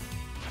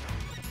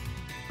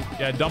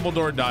 Yeah,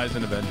 Dumbledore dies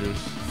in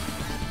Avengers.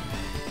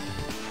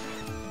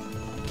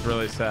 It's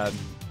really sad.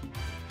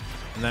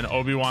 And then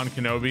Obi-Wan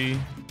Kenobi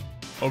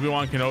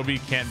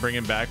can't bring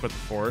him back with the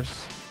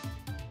Force.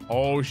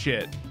 Oh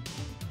shit.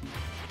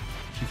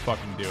 She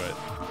fucking do it.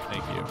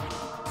 Thank you.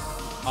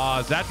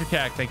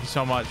 Zatrakak, thank you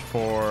so much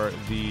for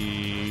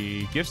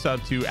the gift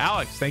sub to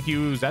Alex. Thank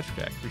you,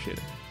 Zatrakak. Appreciate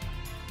it.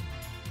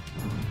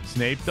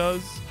 Snape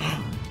does.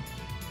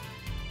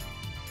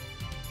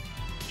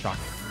 Shocker.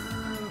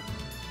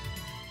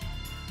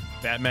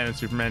 Batman and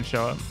Superman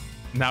show up.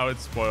 Now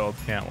it's spoiled.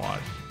 Can't watch.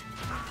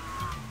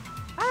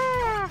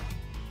 Ah.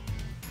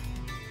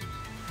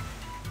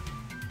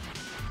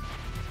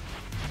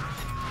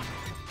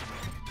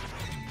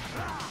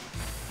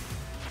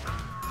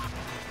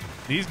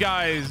 These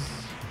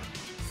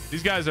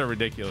guys are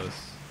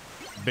ridiculous.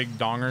 Big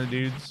donger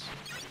dudes.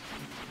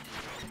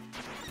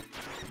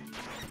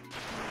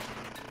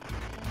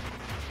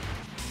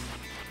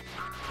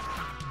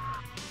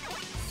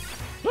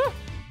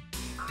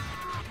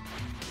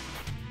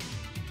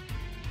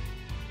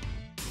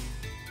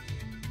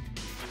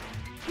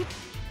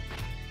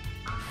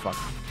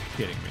 fucking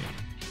kidding me?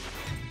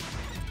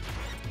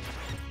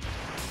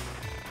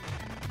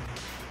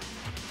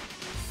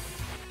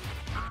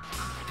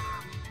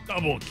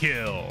 Double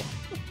kill.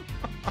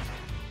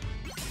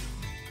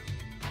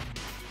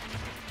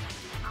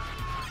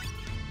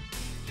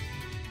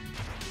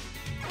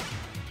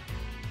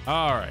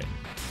 All right.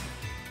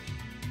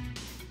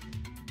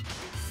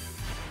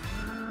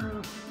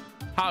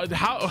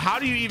 How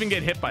do you even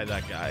get hit by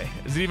that guy?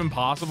 Is it even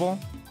possible?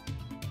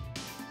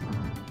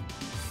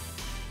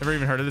 Never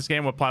even heard of this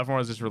game. What platform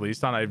was this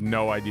released on? I have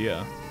no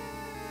idea.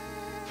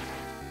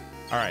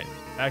 All right,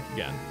 back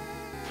again.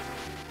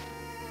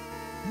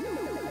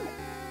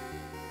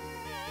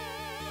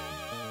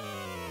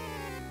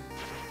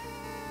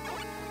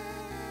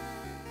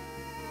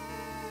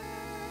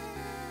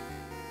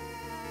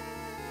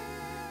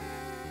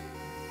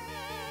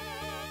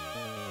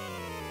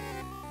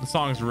 The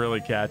song's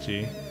really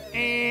catchy.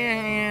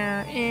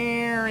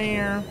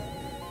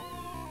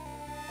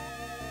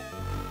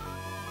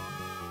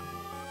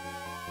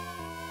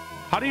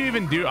 How do you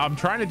even do? I'm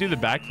trying to do the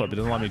backflip. It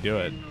doesn't let me do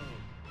it.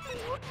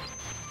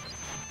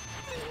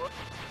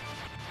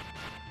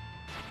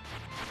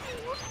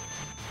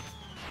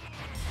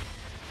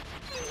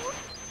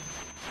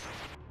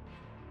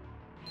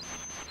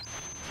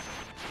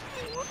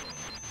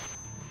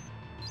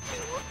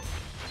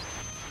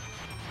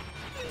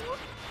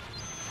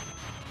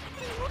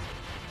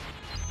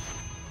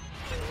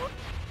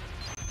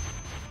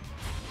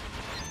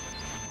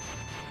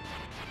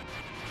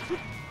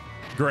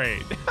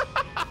 Great.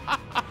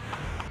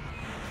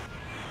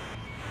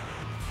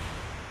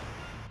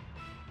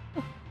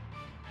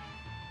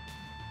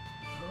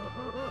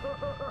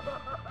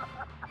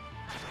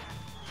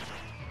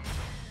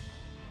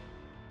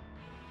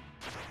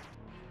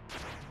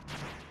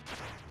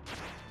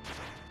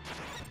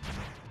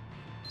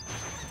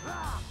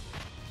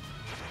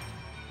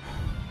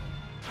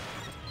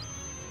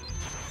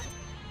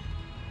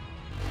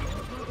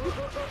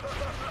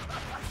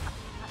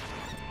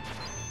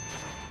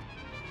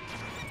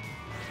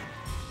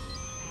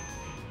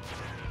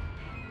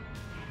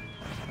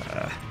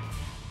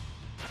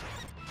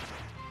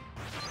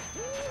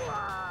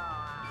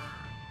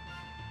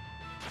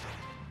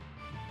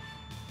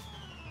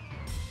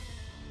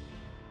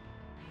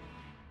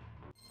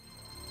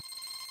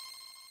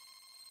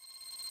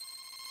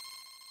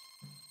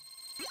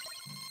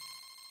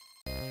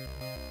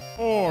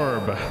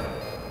 Orb.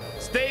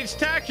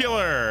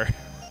 Stage-tacular.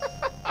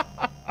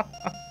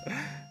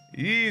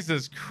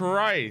 Jesus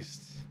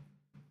Christ.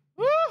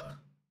 Woo!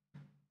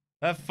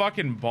 That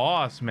fucking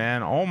boss,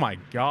 man. Oh my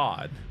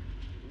god.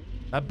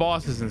 That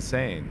boss is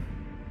insane.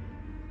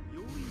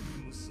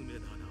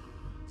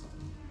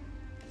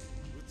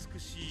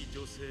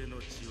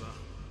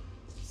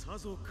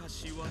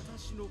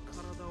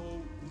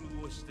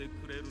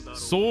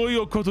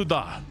 Soyo koto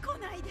da.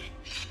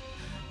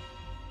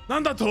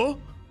 Nanda to?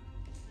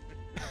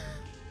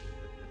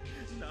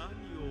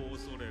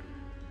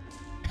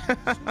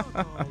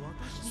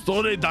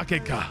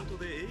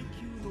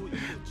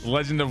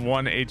 Legend of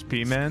 1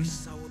 HP man.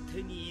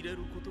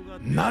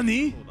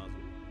 Nani?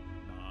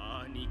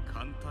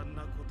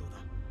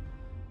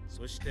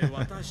 そして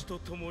私と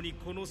共に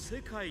この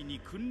世界に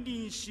君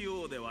臨し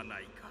ようではな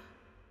いか。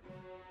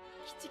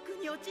鬼畜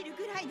に落ちる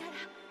ぐらいなら、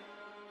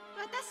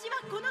私は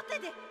この手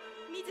で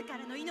自ら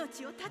の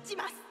命を絶ち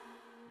ます。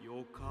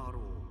よかろ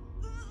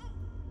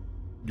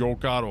う。よ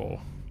かろ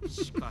う。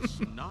しか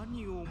し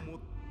何をもっ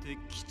て鬼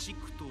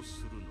畜と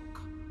するの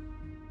か。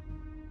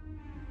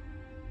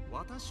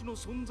私の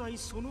存在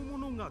そのも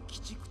のが鬼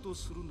畜と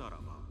するなら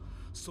ば、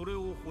それ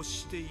を欲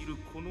している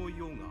この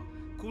世が。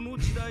Dude,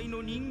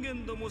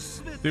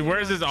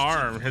 where's his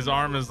arm? His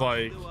arm is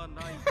like...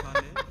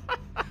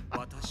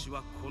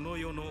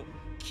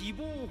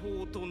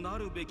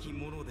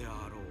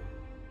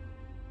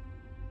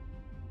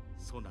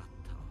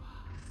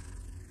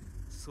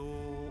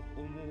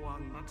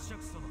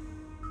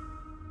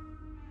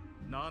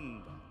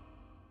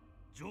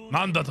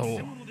 Nanda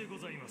to?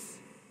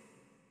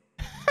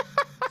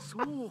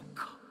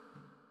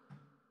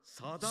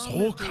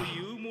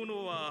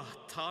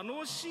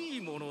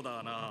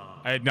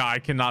 No, I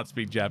cannot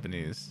speak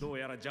Japanese.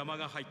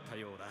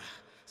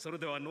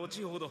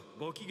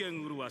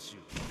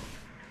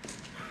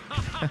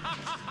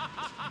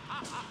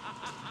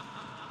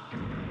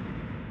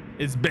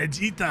 It's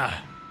Vegeta.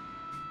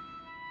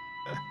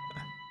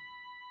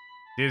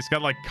 Dude, it's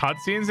got like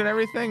cutscenes and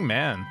everything,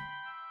 man.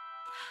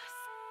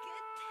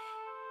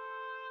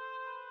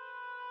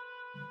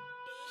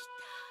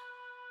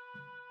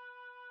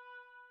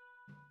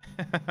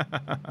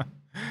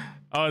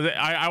 Oh,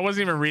 I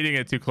wasn't even reading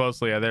it too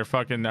closely. Are there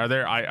fucking, all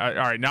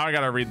right, now I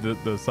gotta read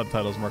the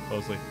subtitles more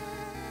closely.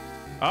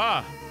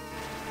 Ah.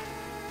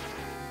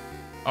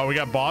 Oh, we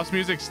got boss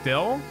music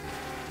still?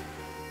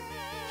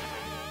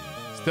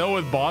 Still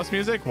with boss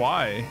music?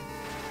 Why?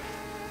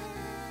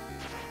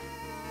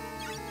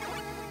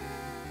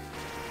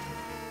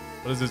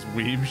 What is this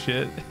weeb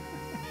shit?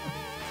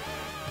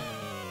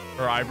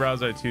 Her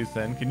eyebrows are too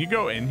thin. Can you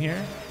go in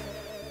here?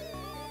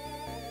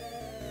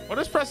 What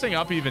does pressing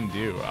up even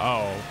do?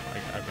 Oh,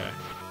 okay.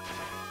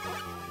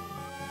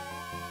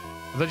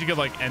 I thought you could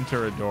like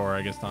enter a door.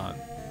 I guess not.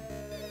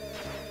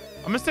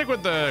 I'm gonna stick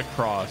with the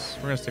cross.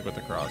 We're gonna stick with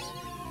the cross.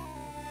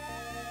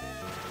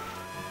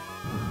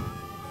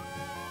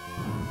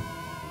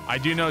 I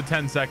do know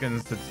 10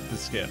 seconds to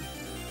skip.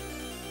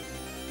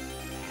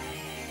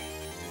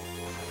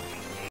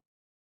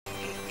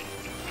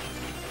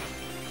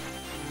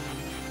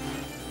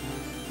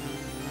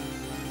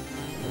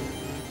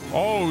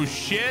 Oh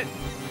shit.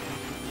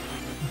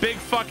 Big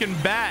fucking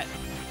bat.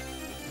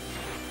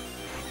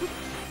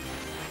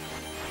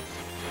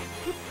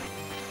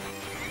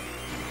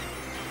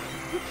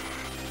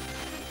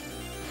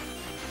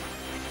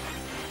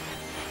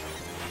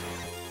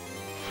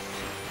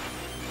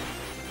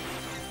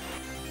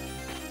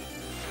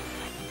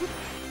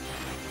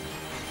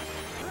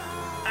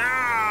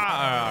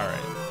 Ah, all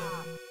right.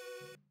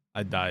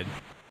 I died.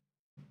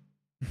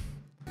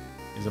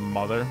 He's a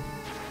mother.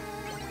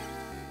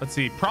 Let's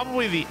see.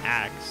 Probably the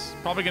axe.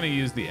 Probably gonna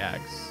use the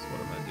axe.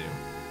 What am I gonna do?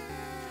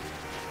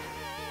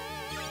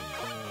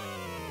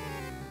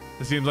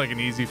 This seems like an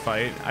easy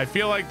fight. I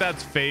feel like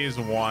that's phase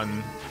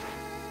 1.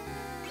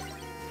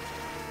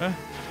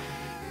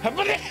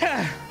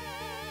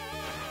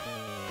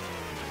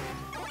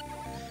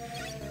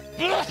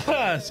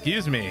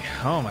 Excuse me.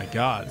 Oh my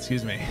god.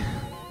 Excuse me.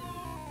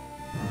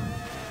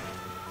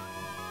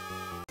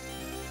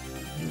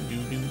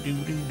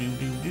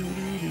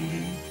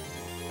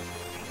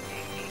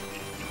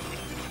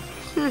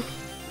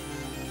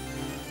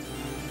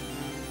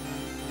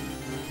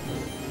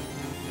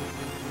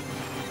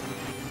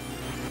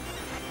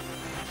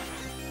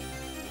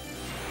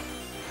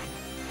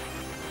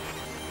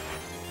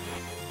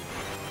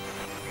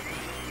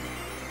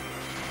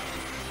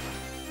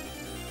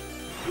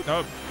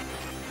 Nope.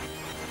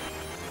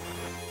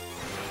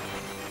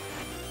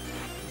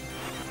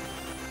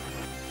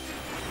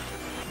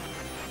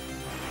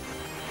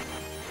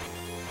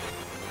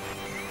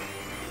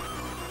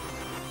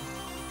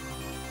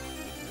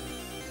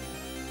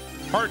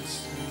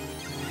 Hearts.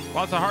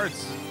 Lots of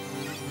hearts.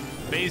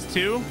 Phase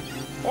 2.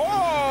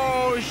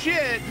 Oh,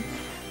 shit.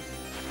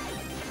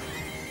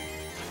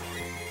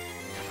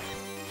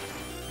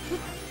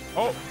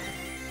 Oh.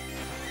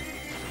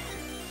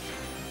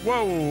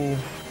 Whoa.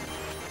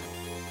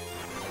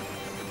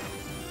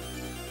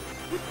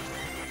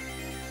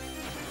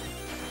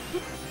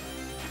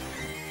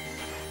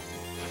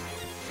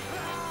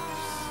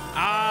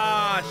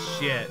 Ah,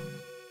 shit.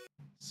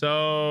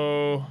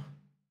 So...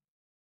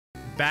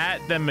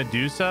 Bat, then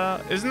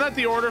Medusa. Isn't that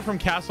the order from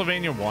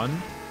Castlevania 1?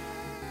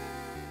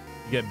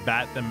 You get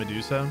Bat, then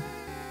Medusa.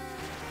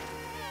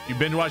 You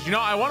binge watch. You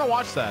know, I want to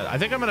watch that. I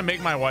think I'm gonna make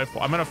my wife.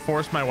 I'm gonna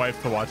force my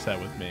wife to watch that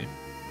with me.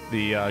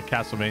 The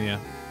Castlevania.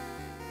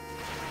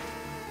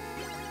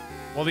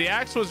 Well, the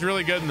axe was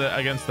really good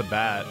against the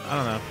bat. I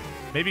don't know.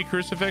 Maybe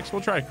crucifix.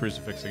 We'll try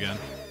crucifix again.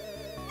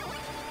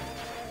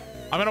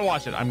 I'm gonna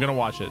watch it. I'm gonna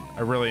watch it.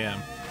 I really am.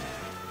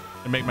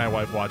 And make my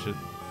wife watch it.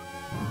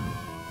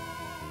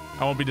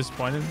 I won't be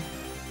disappointed.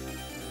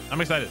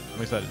 I'm excited.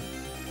 I'm excited.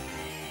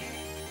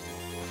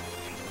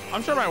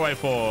 I'm sure my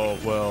wife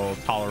will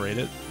tolerate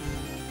it.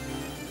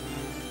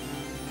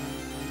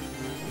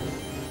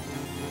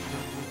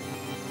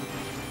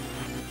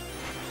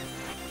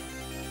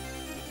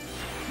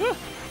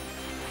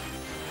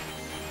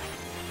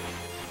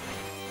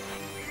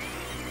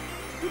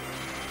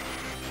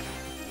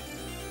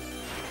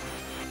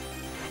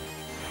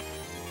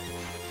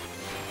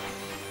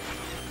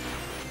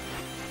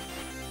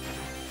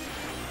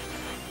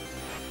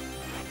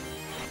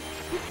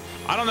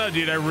 I don't know,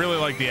 dude. I really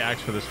like the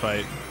axe for this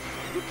fight.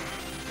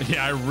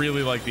 Yeah, I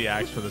really like the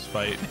axe for this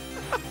fight.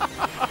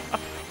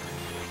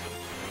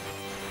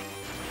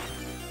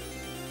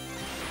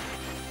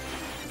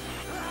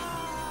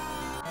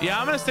 Yeah,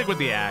 I'm gonna stick with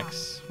the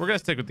axe. We're gonna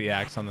stick with the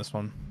axe on this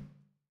one.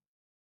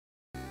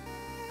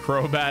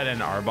 Crobat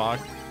and Arbok.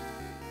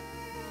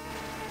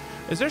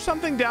 Is there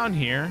something down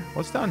here?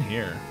 What's down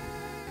here?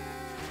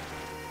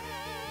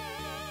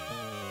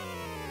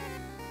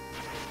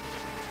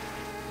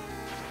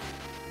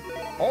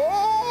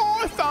 Oh,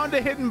 I found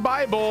a hidden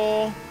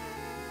Bible.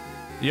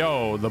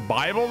 Yo, the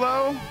Bible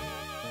though?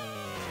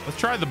 Let's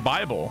try the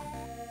Bible.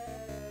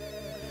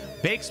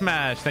 Bake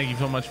Smash, thank you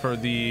so much for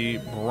the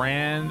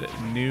brand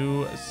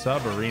new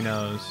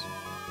sub-arenas.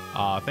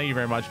 Thank you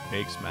very much,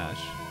 Bake Smash.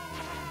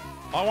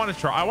 I want to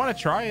try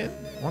it.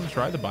 I want to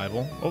try the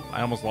Bible. Oh,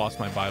 I almost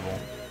lost my Bible.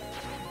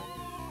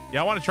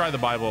 Yeah, I want to try the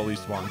Bible at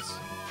least once.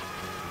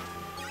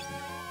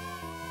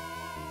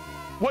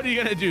 What are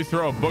you gonna do?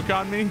 Throw a book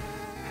on me?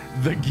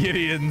 The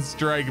Gideon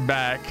Strike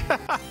Back.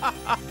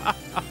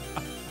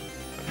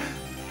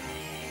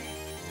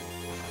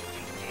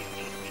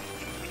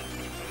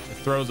 It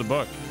throws a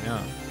book.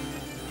 Yeah.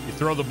 You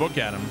throw the book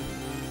at him.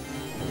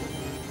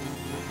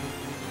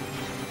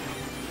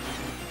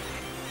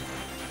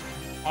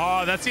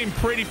 Oh, that seemed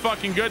pretty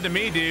fucking good to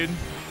me, dude.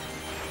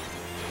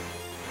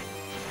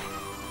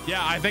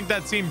 Yeah, I think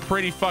that seemed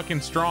pretty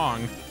fucking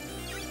strong.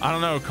 I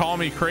don't know. Call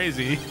me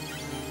crazy.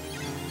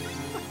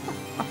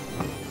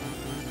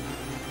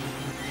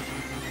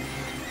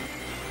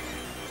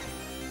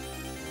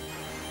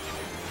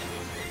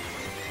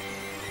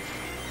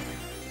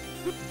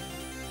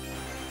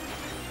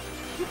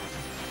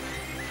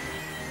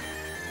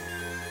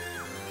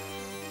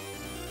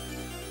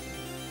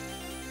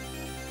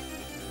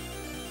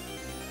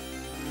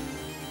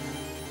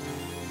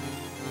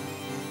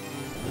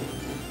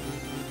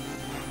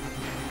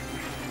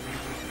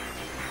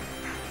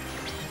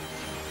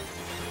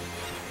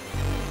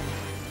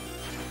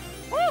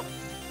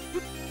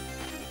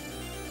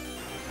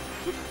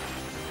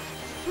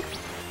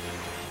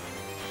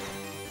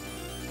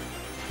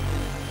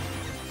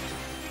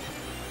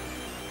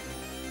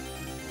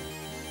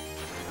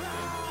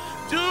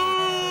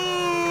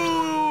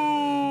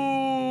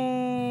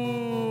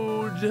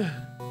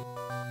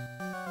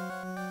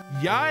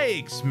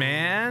 Yikes,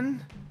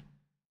 man.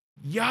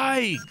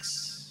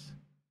 Yikes.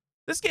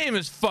 This game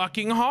is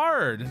fucking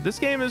hard. This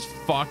game is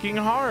fucking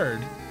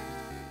hard.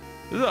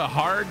 This is a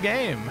hard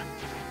game.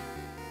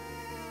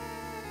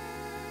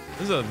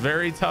 This is a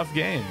very tough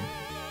game.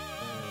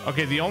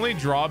 Okay, the only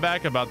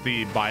drawback about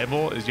the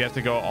Bible is you have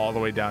to go all the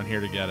way down here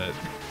to get it.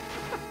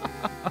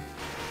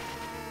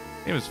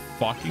 It was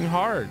fucking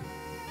hard.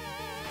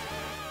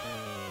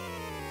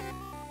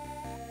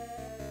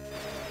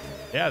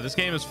 Yeah, this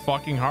game is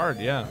fucking hard.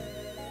 Yeah.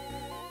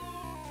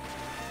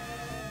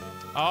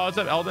 Oh, what's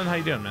up, Eldon? How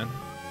you doing, man?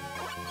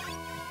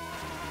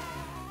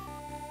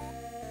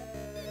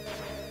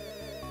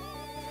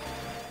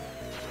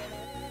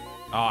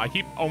 Oh, I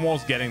keep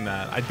almost getting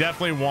that. I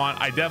definitely want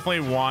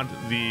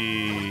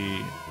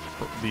the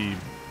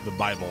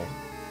Bible.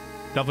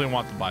 Definitely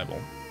want the Bible.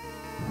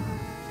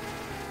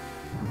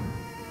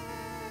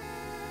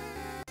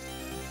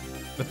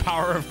 The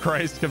power of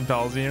Christ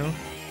compels you.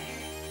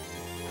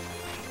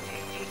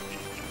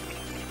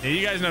 Yeah,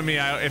 you guys know me.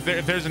 If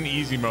there's an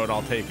easy mode,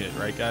 I'll take it,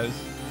 right, guys?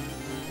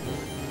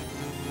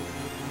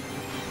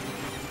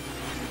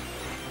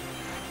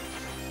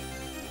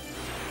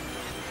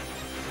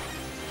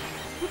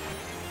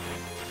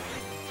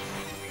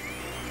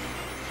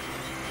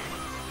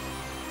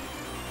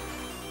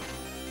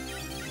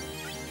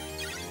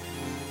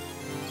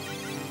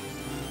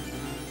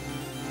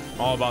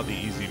 All about the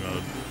easy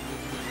mode.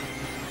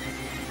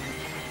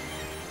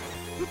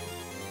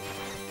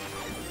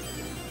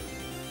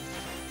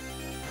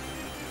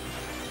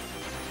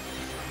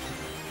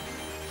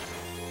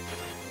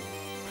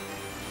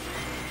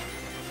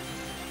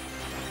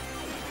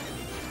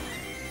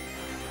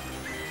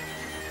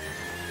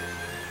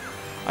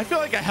 I feel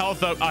like a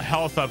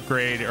health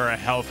upgrade or a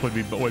health would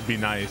be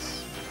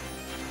nice.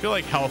 I feel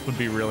like health would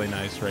be really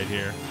nice right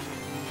here.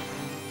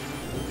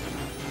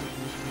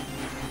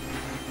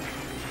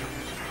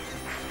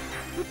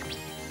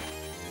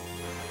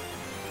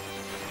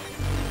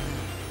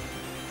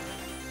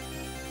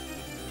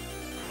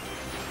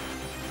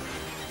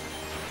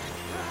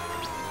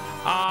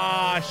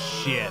 Ah,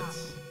 shit.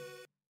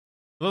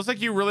 It looks like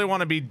you really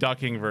want to be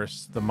ducking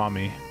versus the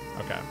mummy.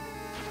 Okay.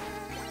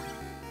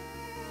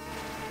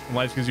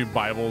 Life gives you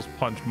Bibles,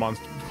 punch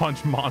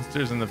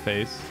monsters in the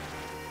face.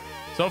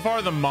 So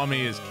far, the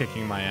mummy is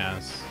kicking my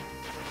ass.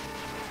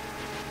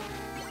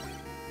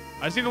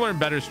 I just need to learn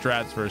better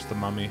strats versus the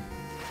mummy.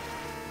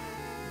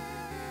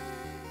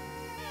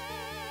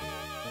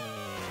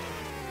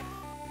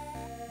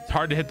 It's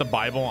hard to hit the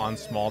Bible on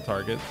small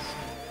targets.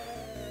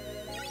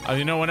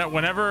 You know,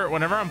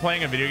 whenever I'm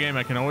playing a video game,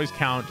 I can always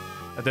count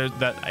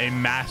that a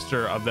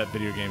master of that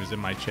video game is in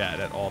my chat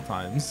at all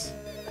times.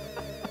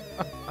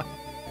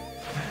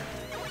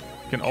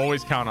 Can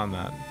always count on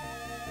that.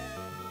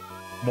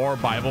 More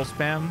Bible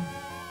spam.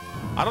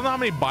 I don't know how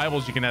many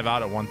Bibles you can have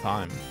out at one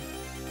time.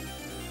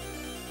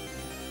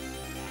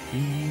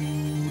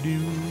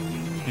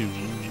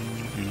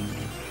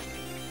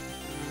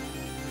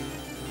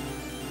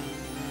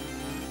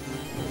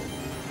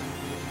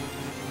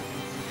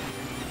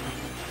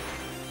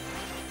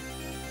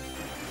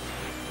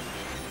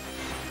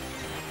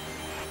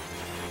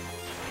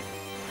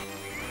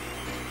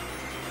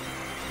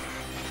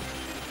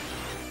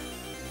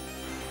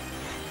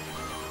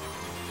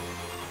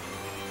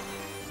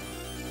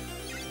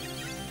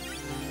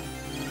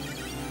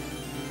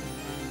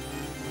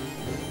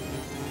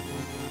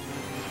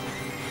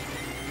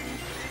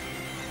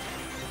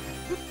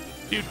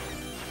 Dude.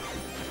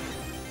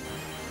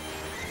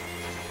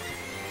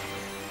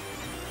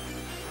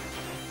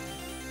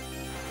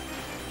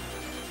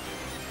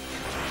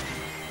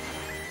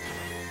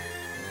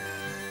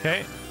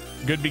 Okay,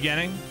 good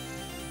beginning.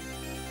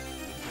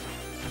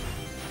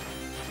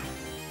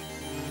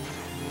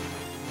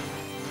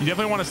 You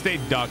definitely want to stay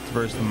ducked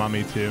versus the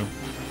mummy too.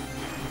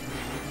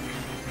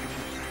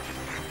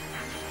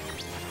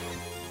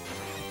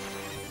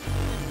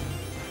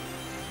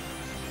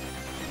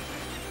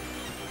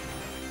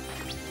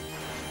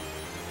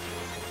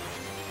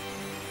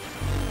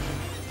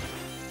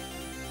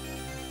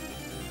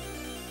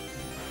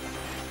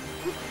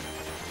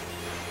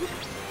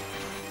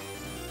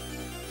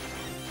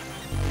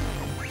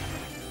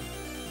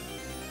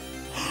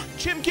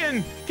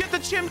 Chimkin! Get the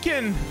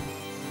Chimkin!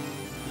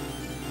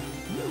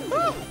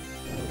 Woo!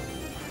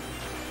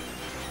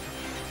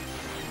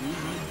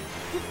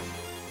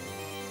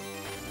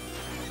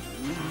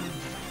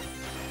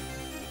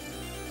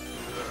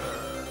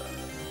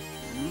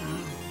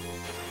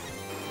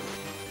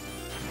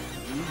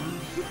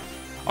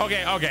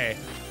 Okay.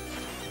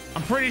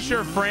 I'm pretty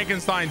sure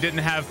Frankenstein didn't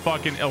have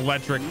fucking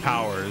electric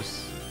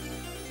powers.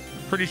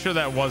 Pretty sure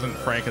that wasn't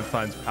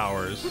Frankenstein's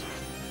powers.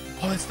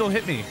 Oh, that still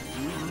hit me.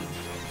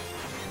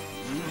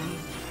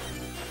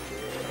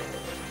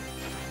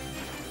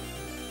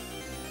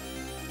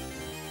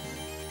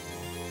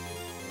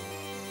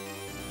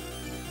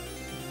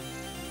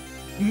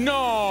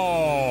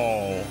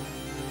 No.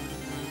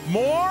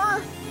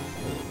 More?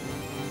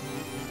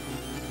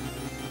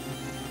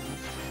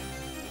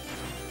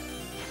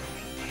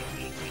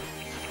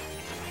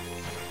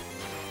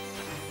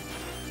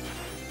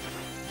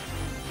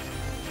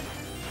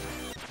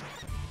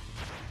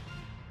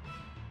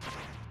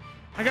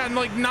 I got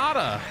like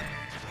nada.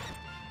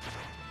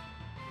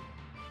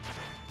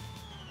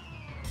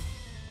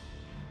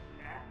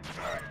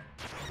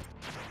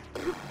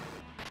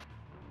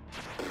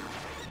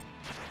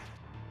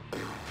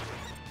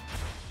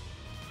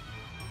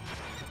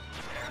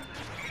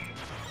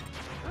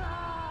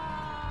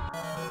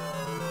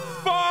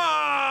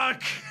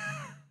 Fuck!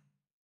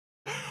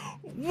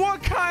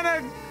 What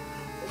kind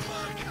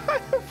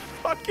of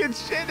fucking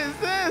shit is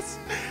this?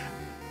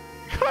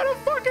 What kind of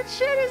fucking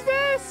shit is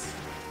this?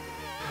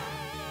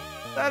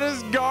 That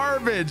is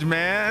garbage,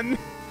 man.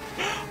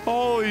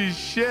 Holy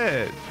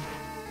shit.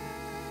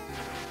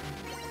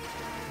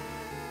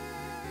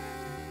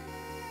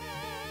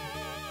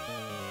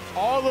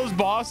 All those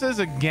bosses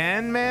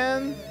again,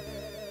 man?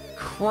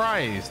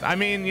 Christ. I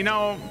mean, you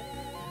know,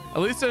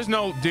 at least there's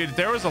no... Dude, if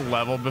there was a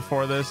level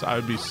before this, I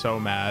would be so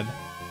mad.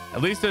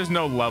 At least there's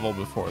no level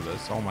before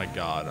this. Oh my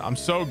God. I'm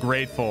so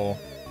grateful.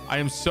 I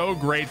am so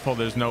grateful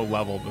there's no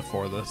level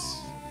before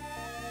this.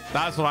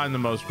 That's what I'm the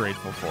most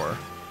grateful for.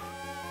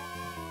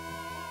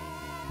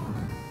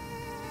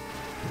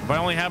 If I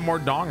only had more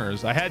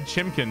dongers. I had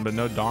Chimkin, but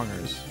no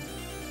dongers.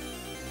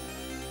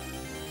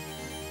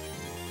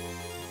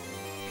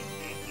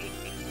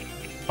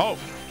 Oh.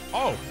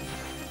 Oh.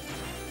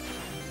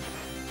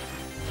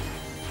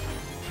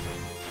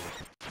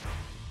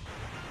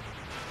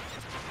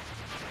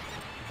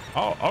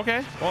 Oh,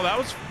 okay.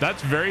 Well,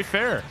 that's very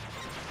fair.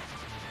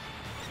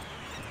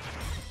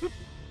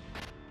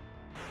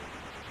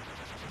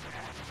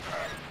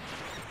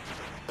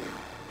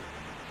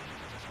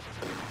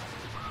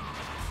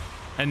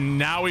 And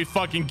now we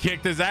fucking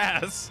kicked his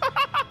ass.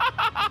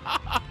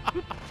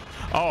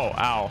 Oh,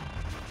 ow.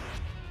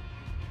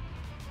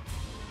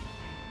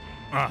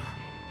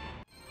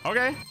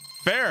 Okay,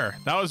 fair.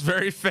 That was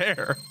very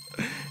fair.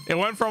 It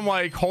went from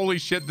like, holy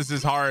shit, this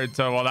is hard,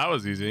 to, well, that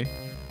was easy.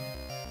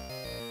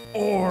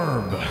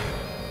 Orb.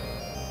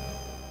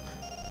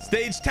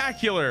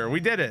 Stage-tacular. We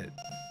did it.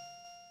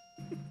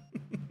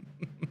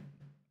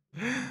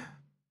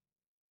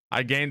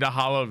 I gained a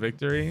hollow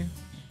victory.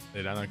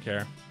 Dude, I don't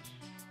care.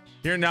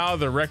 Here now,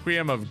 the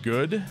Requiem of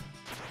Good.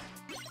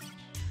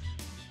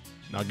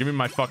 Now give me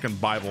my fucking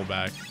Bible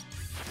back.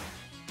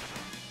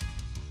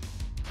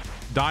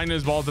 Dying to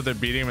his balls that they're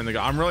beating him in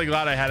the... I'm really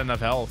glad I had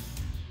enough health.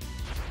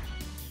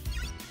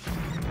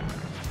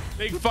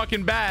 Big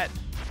fucking bat.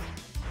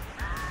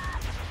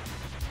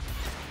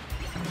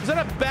 Is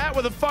that a bat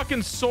with a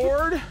fucking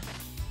sword?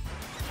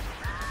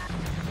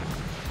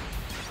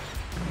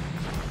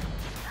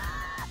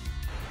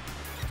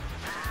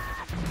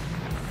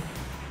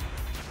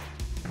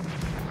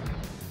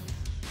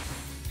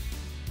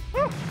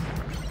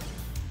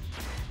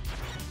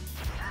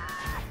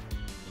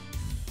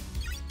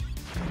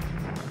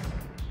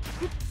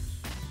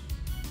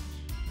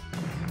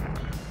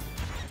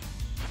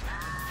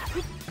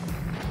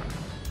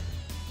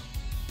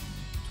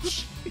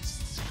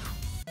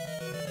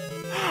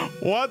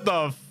 What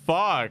the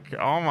fuck?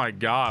 Oh my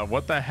God.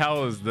 What the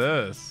hell is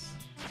this?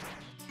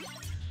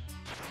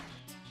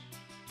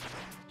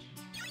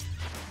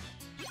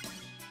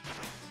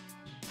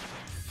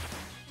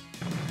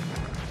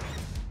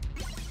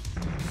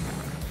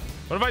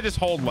 What if I just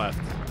hold left?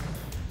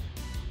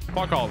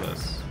 Fuck all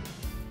this.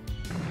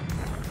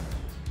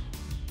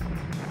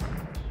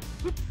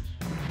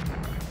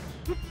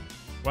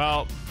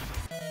 Well,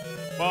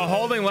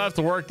 holding left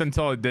worked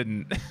until it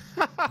didn't.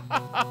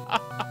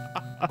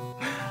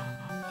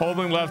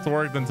 Holding left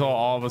worked until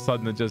all of a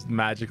sudden it just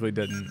magically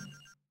didn't.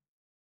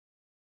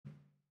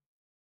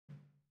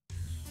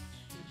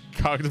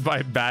 Cogged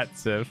by Bat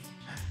Sif.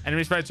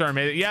 Enemy sprites are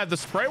amazing. Yeah, the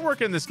sprite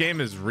work in this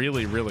game is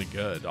really, really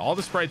good. All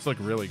the sprites look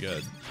really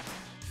good.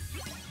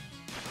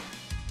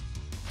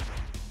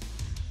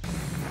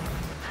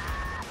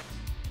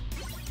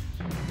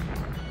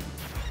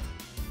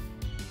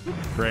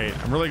 Great.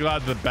 I'm really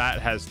glad the bat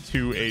has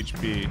 2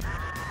 HP.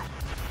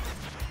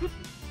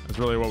 That's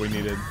really what we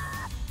needed.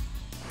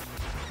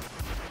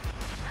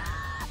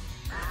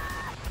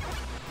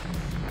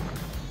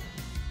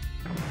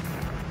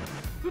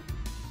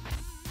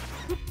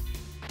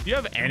 Do you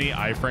have any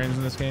iframes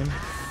in this game?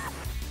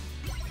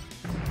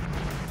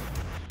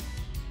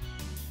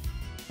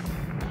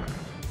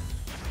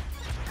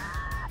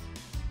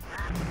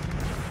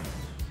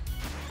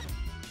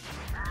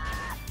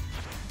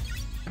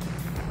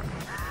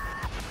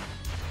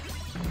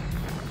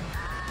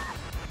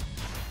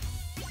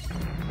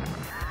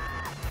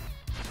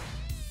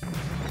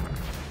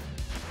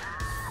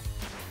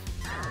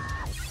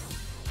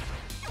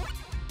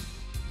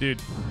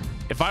 Dude,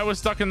 if I was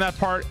stuck in that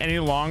part any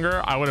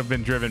longer, I would have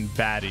been driven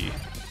batty.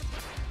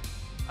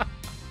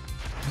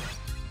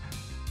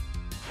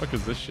 What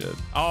is this shit?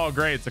 Oh,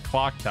 great. It's a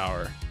clock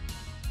tower.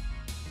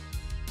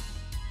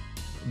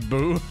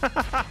 Boo.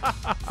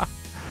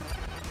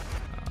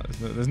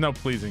 There's no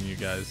pleasing you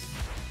guys.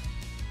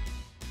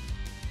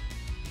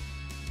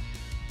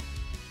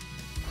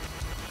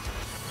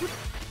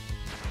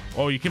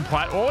 Oh, you can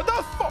plat. Oh, what the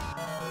fuck?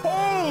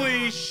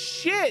 Holy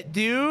shit,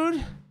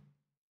 dude.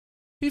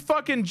 He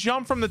fucking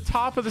jumped from the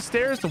top of the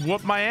stairs to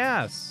whoop my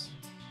ass.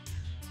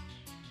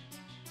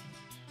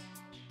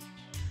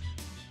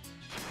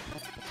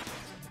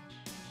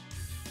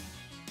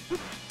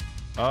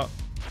 Oh.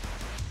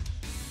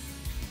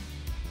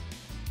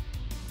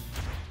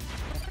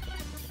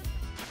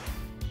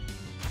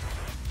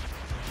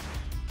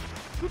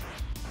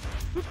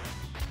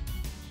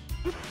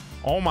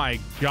 Oh my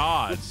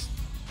God.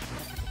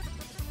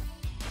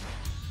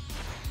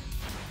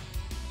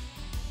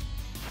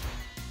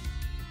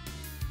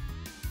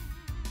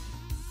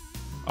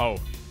 Oh.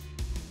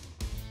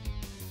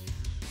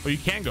 Oh, you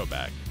can go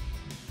back.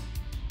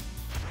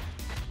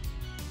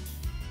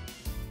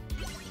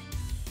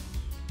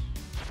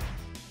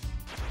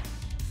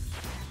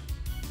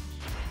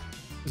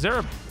 Is there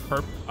a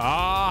perp?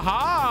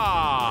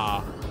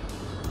 Aha!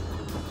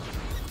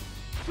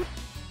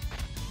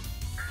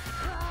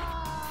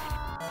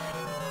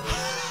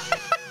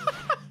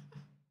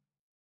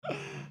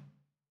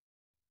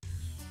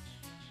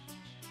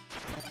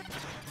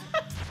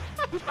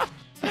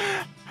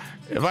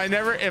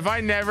 If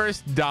I never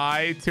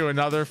die to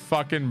another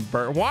fucking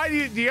bird, why do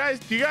you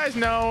guys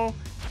know?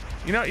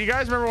 You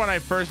guys remember when I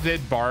first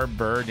did Barb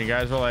bird? You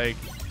guys were like,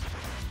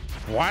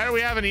 why do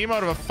we have an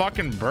emote of a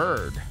fucking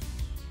bird?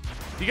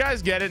 Do you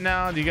guys get it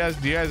now? Do you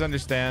guys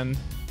understand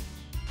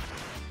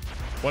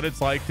what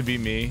it's like to be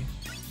me?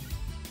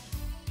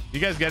 Do you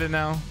guys get it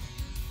now?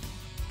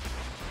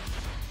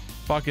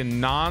 Fucking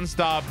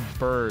nonstop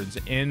birds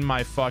in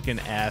my fucking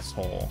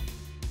asshole.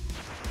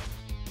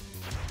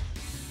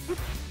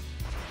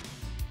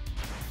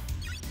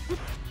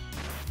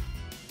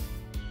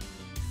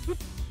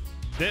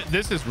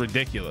 This is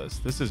ridiculous.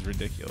 This is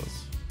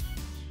ridiculous.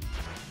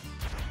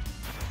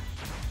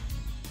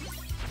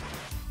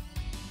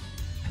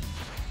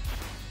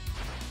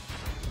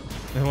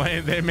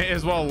 They may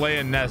as well lay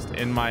a nest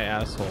in my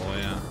asshole,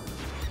 yeah.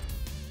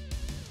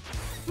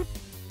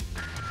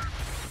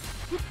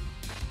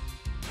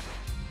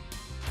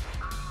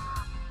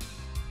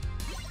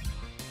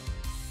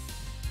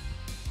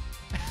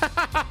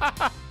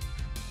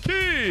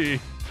 Key.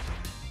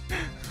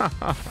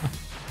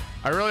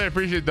 I really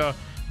appreciate the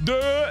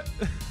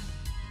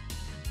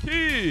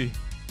key.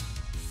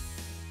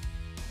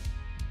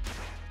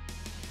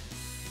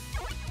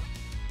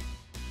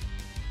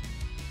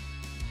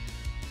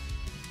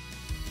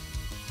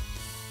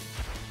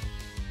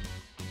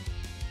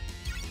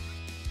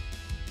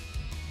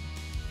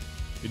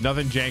 Dude,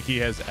 nothing janky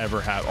has ever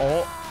happened.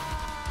 Oh.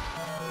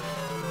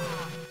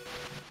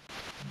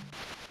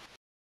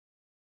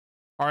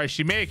 All right,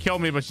 she may have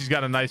killed me, but she's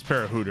got a nice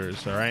pair of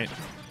hooters, all right?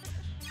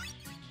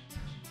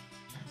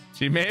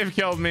 She may have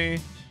killed me.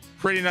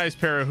 Pretty nice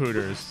pair of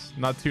hooters.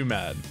 Not too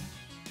mad.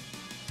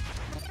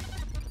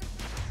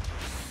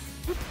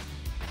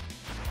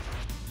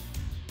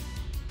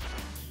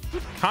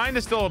 Kind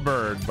of still a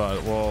bird,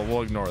 but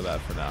we'll ignore that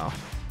for now. All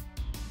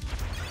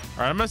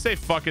right, I'm gonna say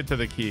fuck it to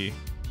the key.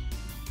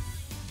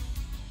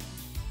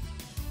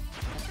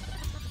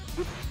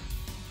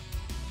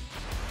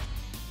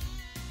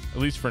 At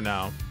least for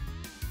now.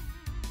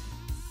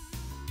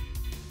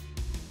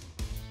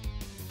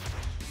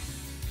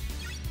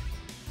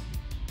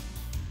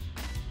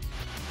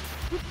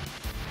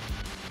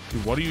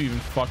 Dude, what do you even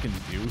fucking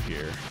do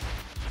here?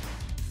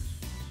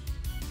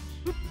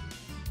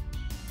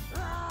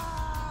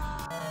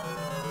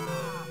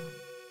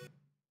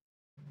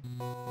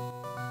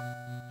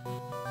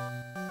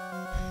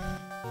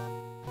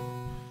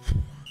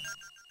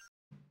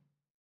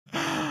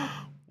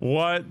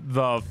 What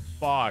the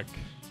fuck?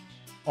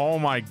 Oh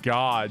my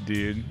God,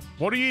 dude.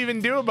 What do you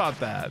even do about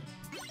that?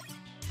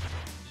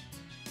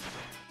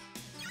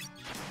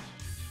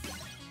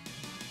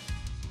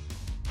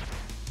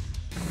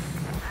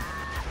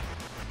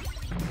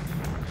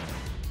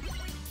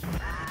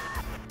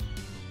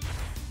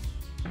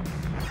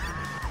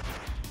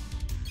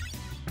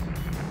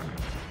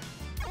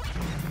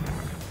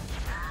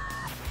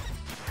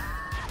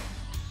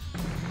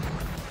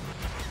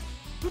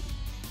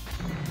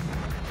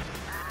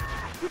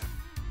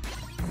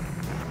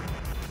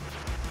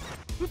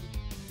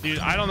 Dude,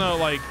 I don't know,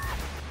 like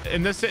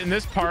in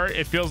this part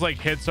it feels like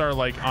hits are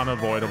like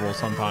unavoidable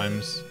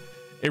sometimes.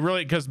 It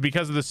really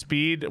because of the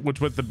speed which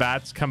with the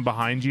bats come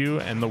behind you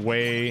and the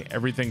way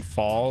everything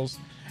falls,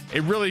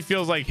 it really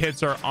feels like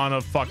hits are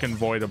unfucking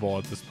voidable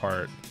at this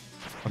part.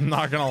 I'm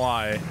not gonna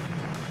lie.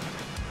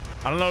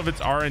 I don't know if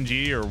it's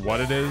RNG or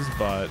what it is,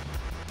 but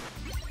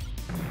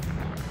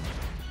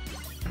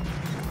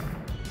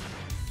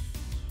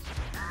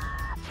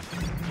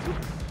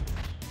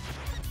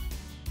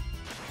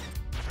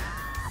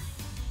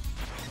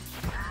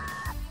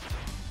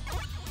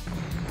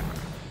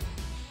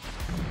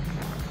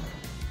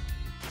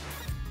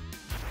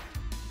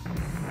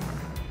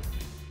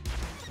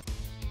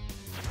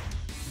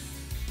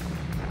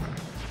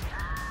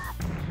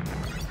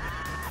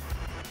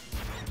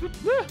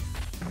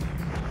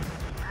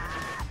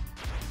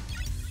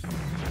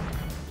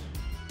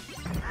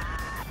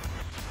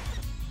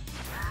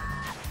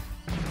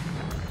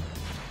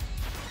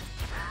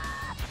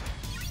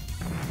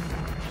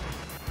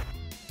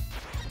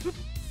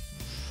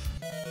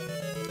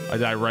I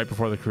died right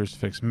before the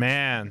crucifix.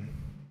 Man,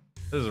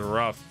 this is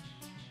rough.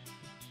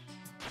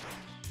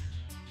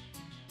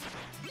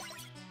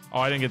 Oh,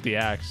 I didn't get the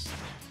axe.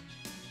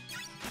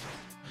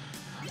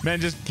 Man,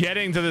 just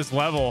getting to this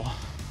level.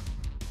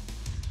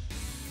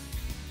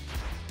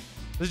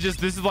 This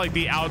is like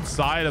the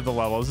outside of the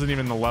level. This isn't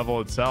even the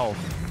level itself.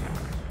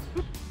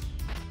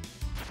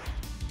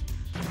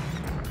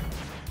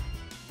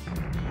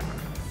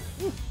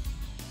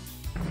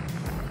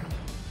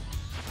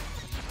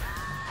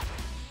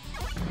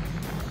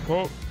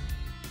 Whoa.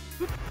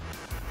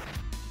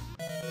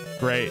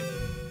 Great.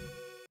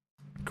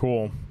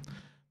 Cool.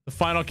 The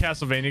final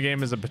Castlevania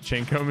game is a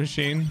pachinko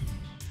machine.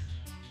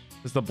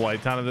 This is the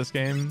blight town of this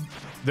game.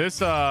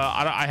 This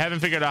I haven't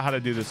figured out how to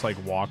do this like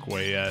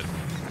walkway yet.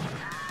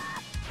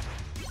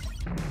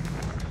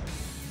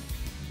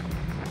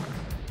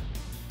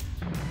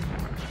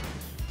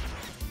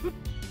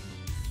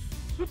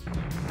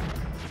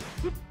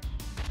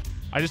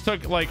 I just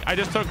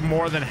took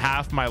more than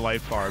half my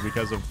life bar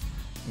because of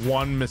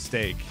one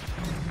mistake.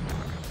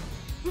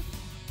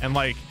 And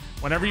like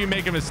whenever you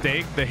make a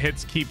mistake, the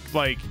hits keep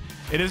like,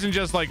 it isn't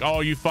just like, oh,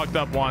 you fucked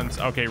up once,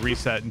 okay,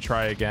 reset and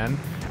try again.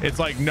 It's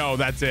like, no,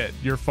 that's it,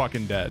 you're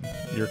fucking dead.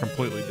 You're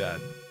completely dead.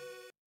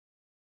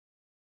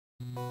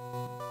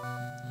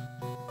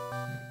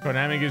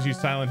 Konami gives you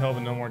Silent Hill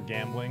but no more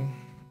gambling.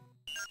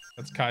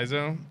 That's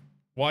Kaizo.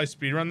 Will I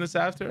speedrun this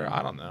after?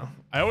 I don't know.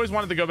 I always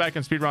wanted to go back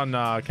and speedrun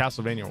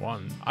Castlevania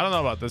 1. I don't know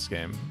about this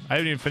game. I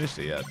haven't even finished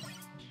it yet.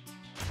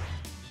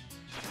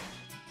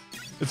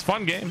 It's a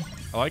fun game.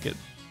 I like it.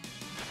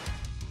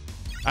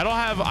 I don't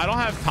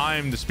have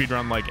time to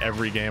speedrun like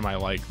every game I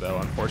like though,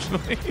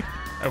 unfortunately.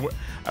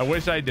 I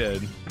wish I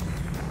did.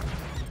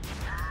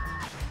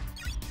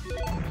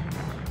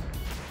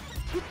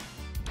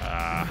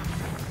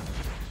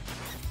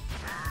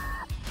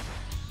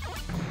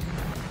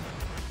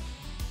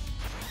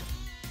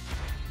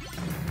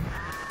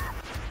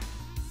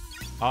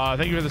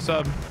 Thank you for the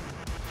sub.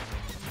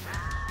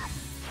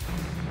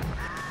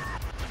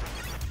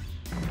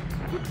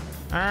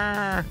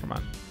 Come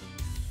on.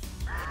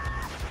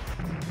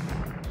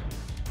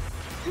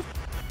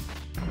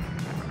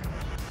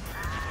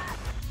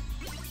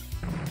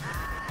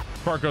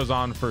 Part goes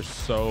on for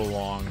so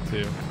long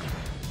too.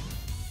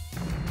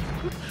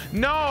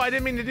 No, I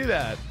didn't mean to do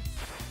that.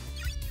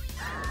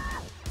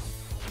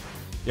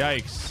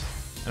 Yikes.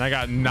 And I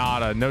got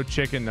nada, no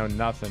chicken, no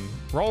nothing.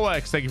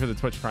 Rolex, thank you for the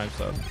Twitch Prime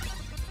sub.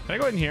 Can I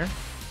go in here?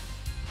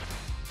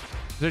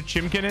 Is there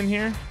chimkin in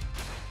here?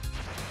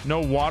 No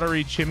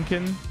watery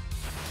chimkin.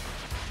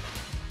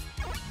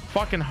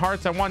 Fucking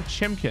hearts, I want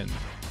chimkin.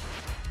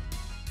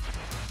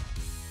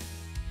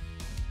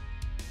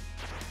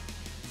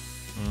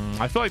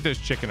 I feel like there's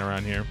chicken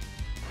around here.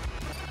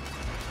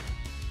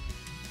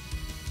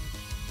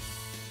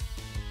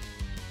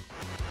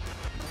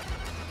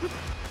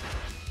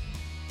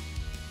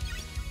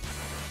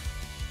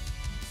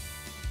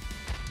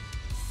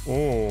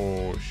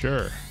 Oh,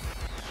 sure.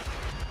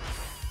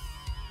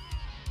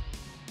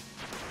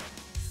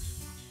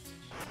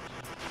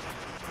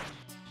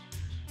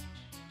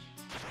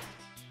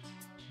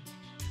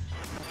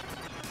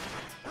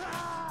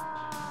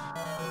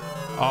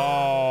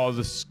 Oh,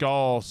 the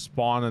skull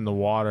spawned in the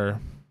water.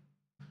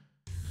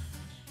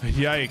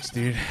 Yikes,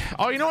 dude.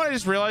 Oh, you know what I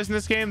just realized in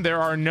this game?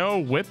 There are no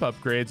whip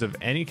upgrades of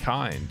any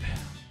kind.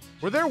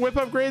 Were there whip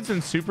upgrades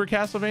in Super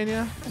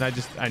Castlevania? And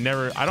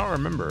I don't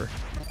remember.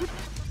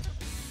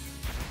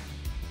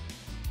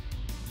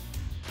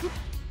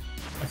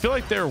 I feel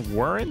like there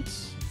weren't.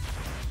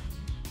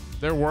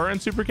 There were in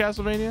Super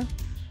Castlevania.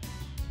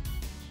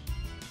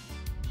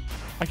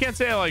 I can't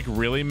say I like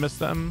really miss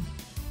them,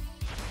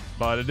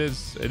 but it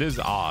is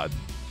odd.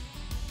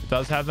 It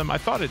does have them. I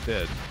thought it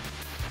did.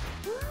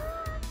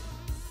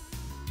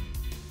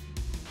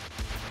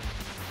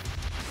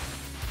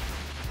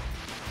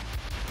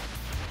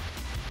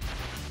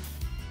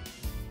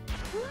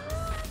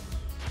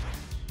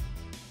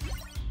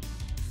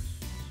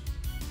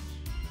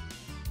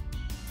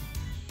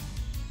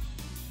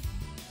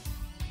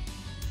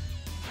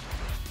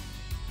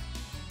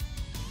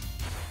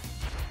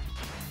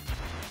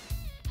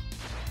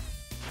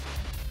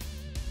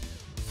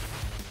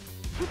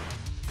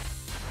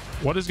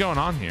 What is going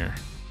on here?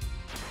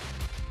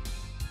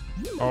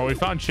 Oh, we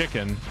found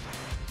chicken.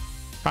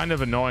 Kind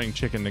of annoying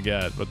chicken to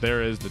get, but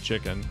there is the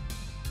chicken.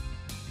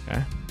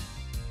 Okay.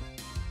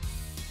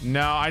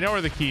 No, I know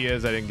where the key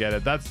is. I didn't get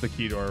it. That's the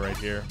key door right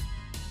here.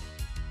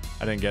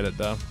 I didn't get it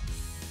though.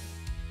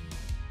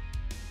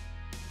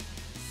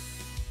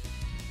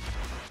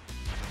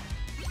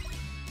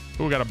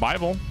 Ooh, we got a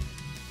Bible.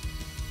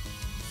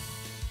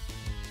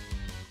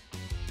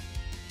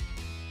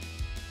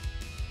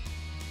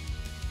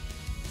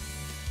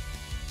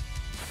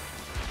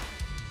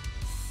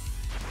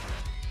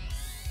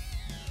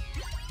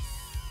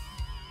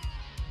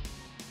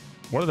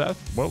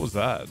 What was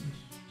that?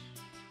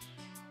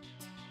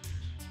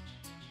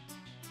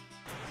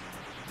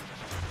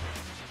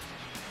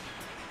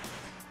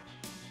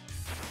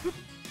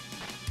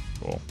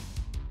 Cool.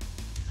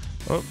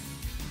 Oh.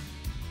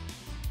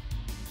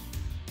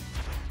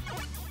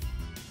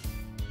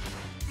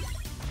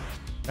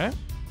 Okay.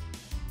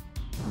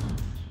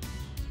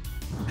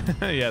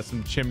 Yeah,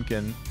 some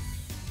chimkin.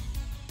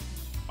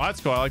 Oh, that's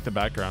cool. I like the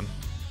background.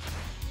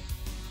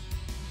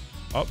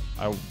 Oh,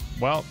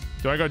 well,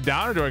 do I go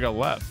down or do I go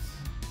left?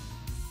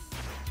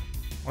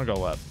 I want to go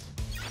left.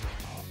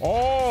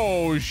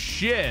 Oh,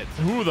 shit.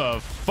 Who the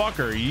fuck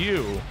are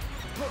you?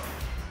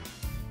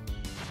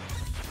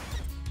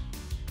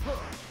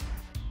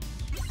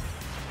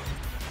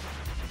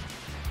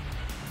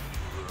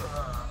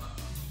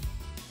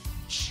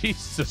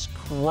 Jesus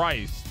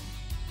Christ.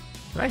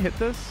 Can I hit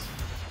this?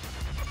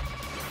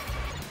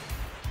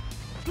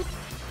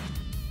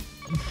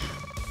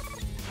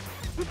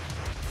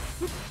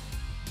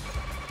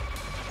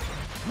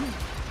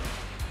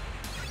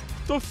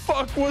 The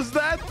fuck was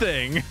that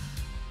thing?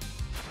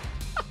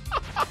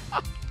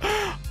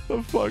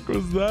 The fuck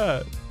was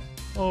that?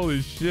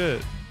 Holy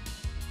shit.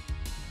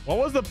 What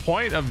was the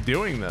point of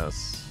doing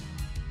this?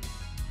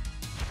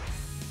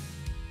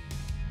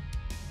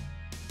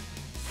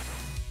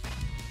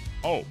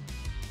 Oh.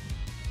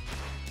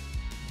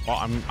 Well,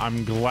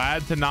 I'm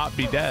glad to not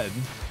be dead.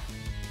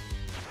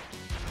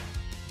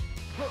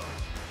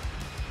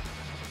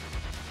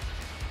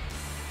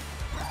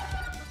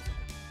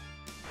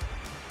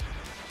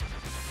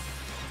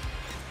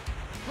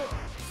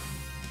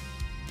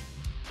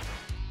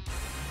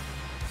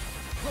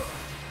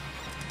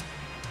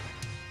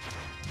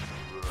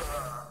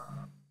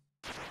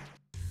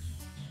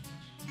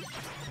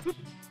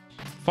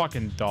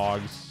 Fucking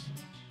dogs.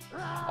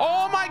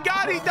 Oh my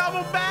god, he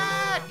doubled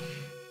back.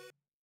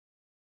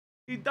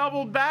 He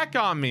doubled back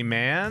on me,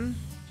 man.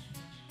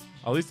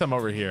 At least I'm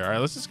over here. All right,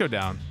 let's just go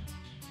down.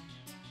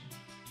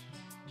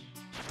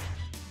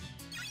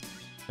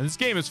 And this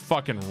game is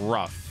fucking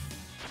rough.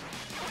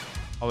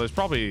 Oh, there's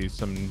probably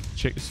some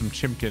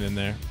chimkin in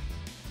there.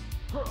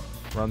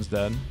 Run's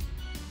dead.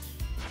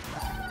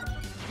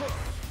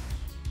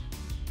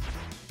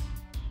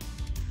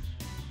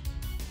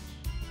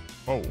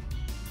 Oh.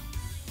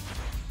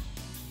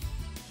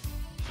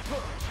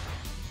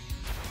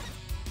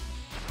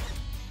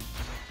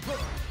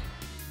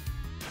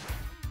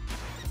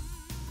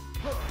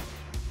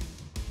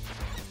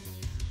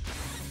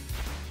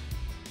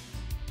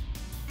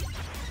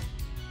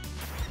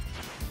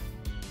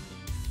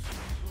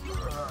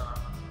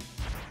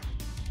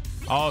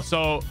 Oh,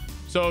 so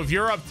if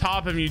you're up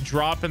top and you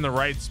drop in the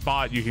right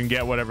spot, you can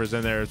get whatever's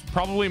in there. It's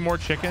probably more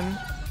chicken.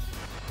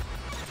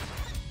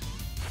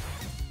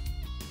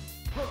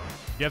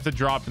 You have to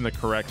drop in the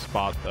correct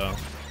spot, though.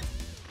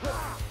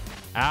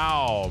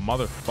 Ow,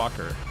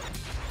 motherfucker.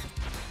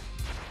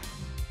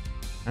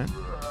 Huh?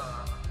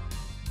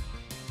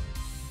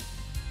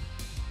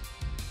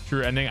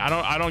 True ending.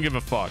 I don't give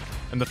a fuck.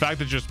 And the fact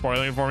that you're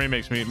spoiling it for me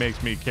makes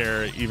me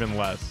care even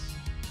less.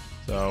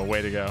 So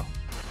way to go.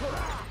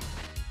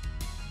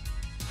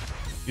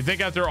 You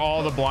think after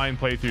all the blind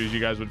playthroughs, you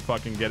guys would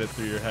fucking get it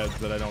through your heads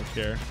that I don't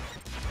care?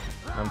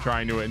 I'm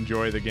trying to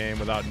enjoy the game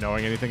without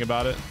knowing anything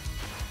about it.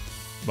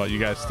 But you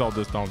guys still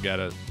just don't get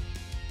it.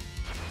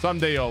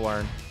 Someday you'll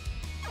learn.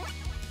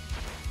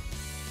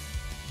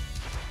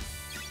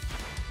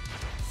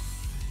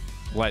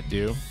 Let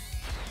do.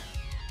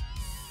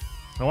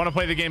 I want to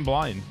play the game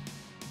blind.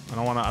 I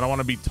don't want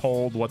to be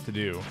told what to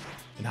do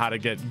and how to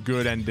get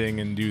good ending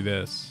and do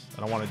this.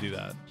 I don't want to do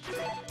that.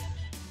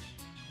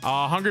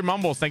 Hungry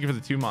Mumbles, thank you for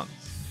the 2 months.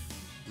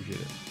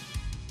 Appreciate it.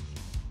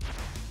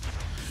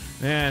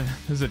 Man,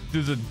 this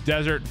is a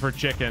desert for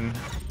chicken.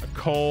 A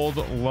cold,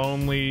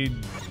 lonely,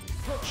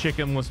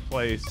 chickenless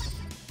place.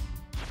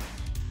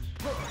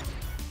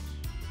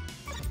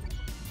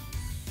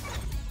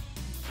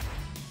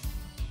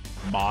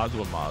 Mods?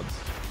 What mods?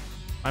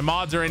 My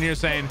mods are in here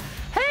saying,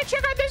 hey,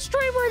 check out this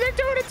streamer, they're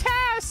doing a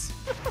test.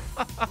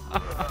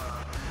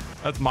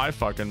 That's my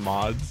fucking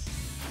mods.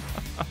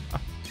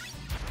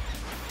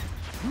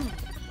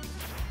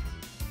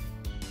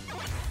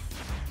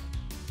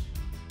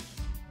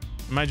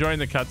 Am I enjoying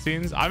the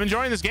cutscenes? I'm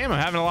enjoying this game. I'm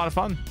having a lot of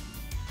fun.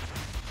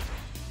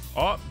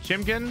 Oh,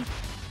 Chimkin.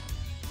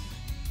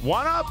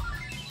 1-up.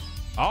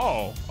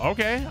 Oh,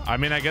 okay. I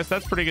mean, I guess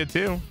that's pretty good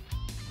too.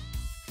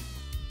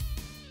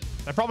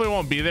 I probably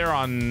won't be there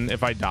on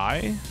if I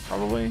die,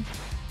 probably.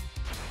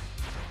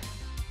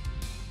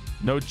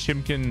 No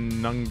Chimkin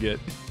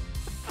nugget.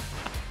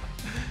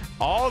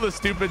 All the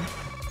stupid.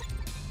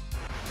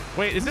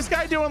 Wait, is this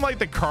guy doing like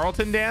the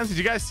Carlton dance? Did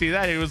you guys see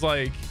that? He was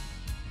like,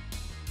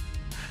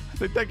 I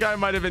think that guy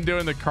might have been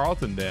doing the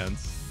Carlton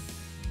dance.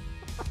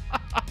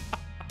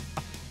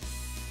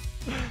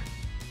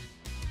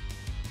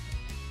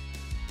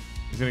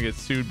 He's gonna get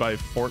sued by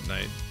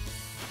Fortnite.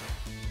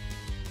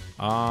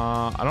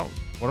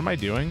 What am I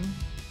doing?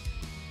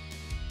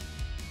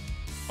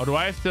 Oh, do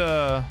I have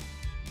to?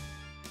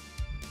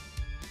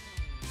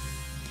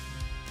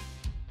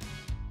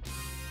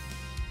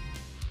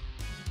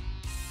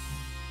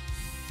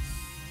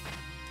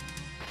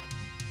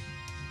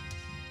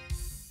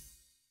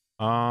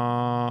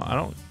 I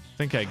don't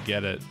think I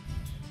get it.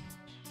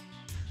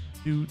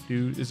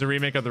 Is a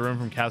remake of the room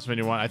from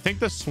Castlevania 1. I think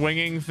the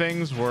swinging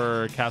things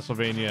were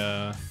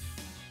Castlevania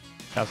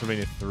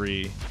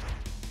 3. I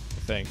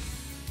think.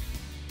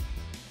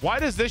 Why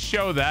does this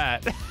show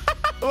that?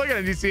 Look at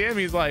him. You see him?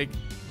 He's like...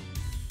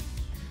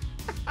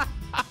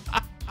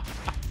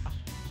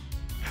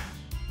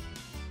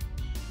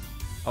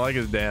 I like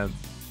his dance.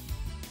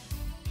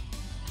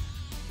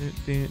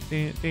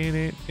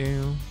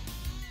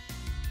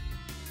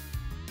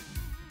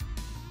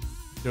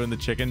 Doing the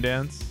chicken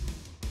dance.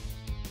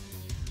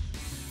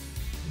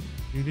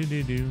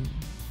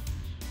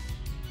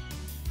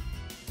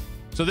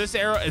 So this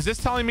arrow, is this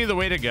telling me the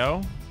way to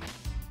go?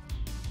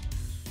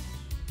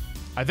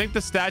 I think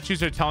the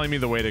statues are telling me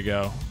the way to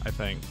go. I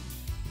think.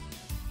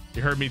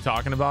 You heard me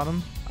talking about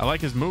him. I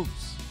like his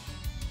moves.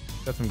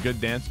 Got some good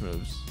dance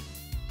moves.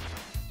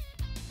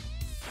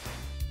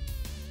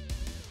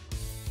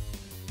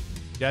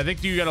 Yeah, I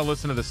think you got to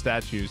listen to the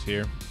statues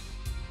here.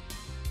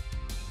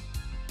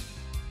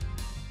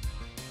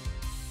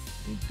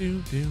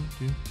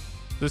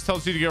 This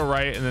tells you to go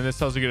right, and then this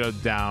tells you to go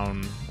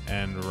down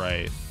and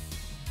right.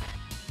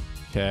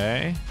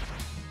 Okay.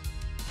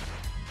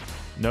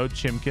 No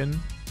chimkin.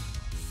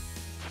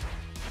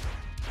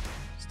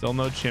 Still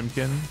no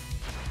chimkin.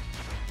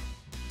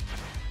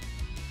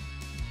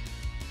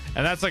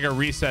 And that's like a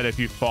reset if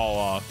you fall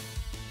off,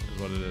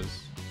 is what it is.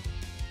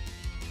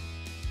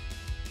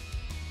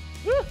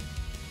 Woo!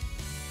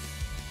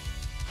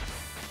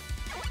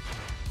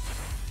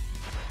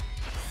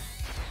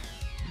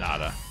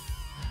 Nada.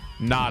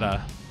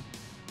 Nada.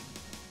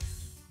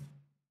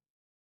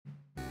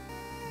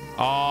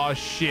 Oh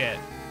shit.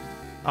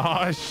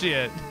 Oh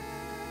shit.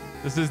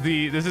 This is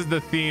the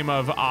theme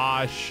of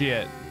ah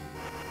shit.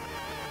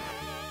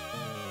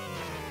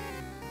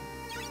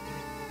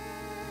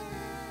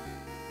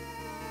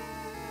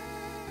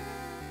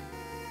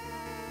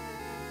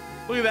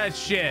 Look at that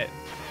shit.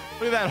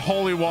 Look at that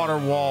holy water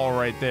wall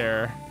right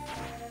there.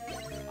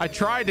 I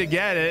tried to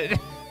get it.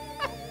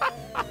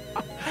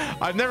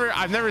 I've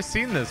never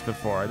seen this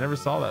before. I never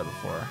saw that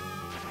before.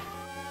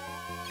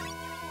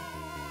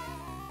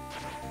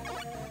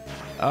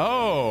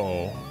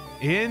 Oh,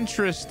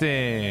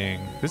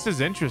 interesting. This is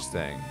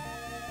interesting.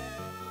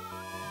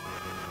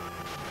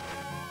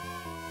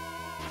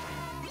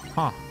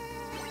 Huh.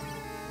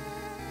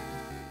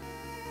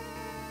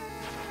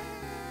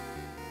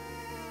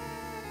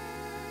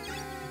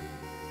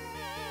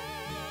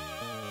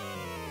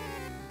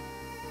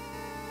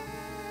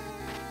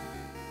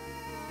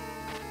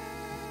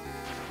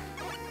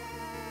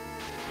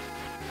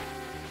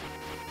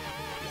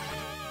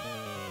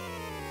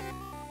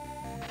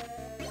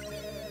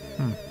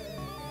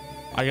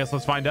 I guess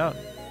let's find out.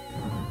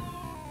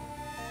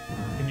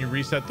 Can you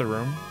reset the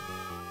room?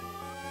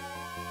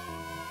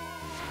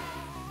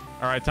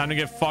 All right, time to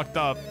get fucked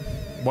up.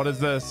 What is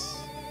this?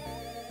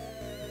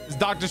 It's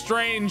Doctor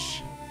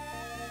Strange.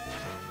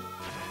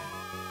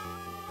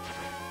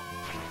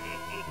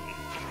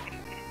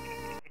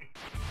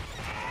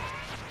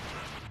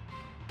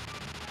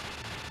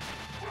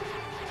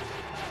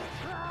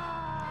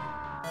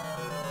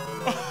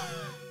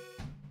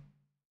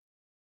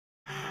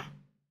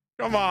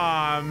 Come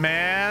on,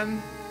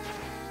 man.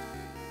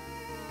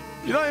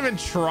 You don't even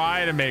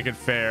try to make it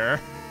fair.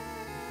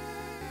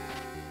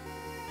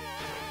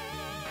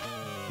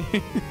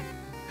 You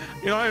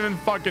don't even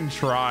fucking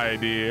try,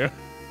 do you?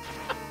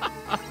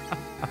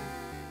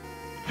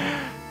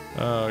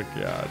 Oh,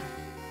 God.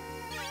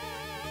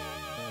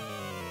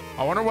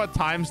 I wonder what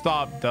time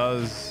stop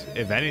does,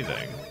 if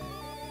anything.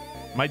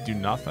 Might do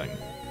nothing.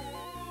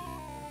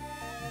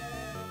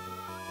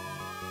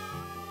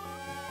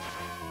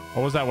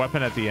 What was that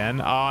weapon at the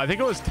end? I think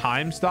it was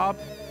time stop.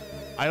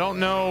 I don't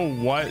know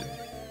what,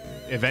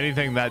 if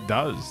anything, that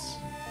does.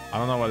 I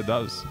don't know what it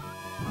does.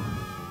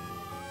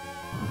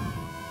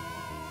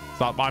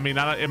 Stop. I mean,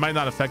 it might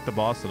not affect the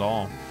boss at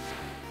all.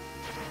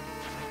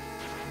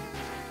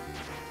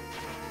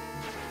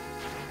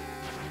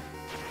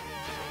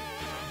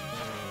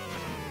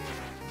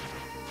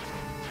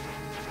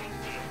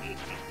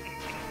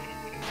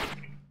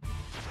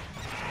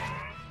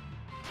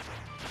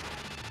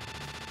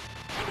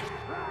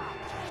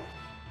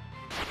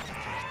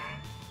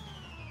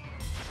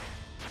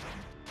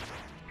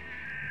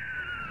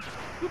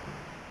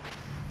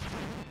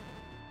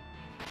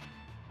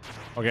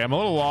 Okay, I'm a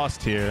little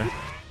lost here.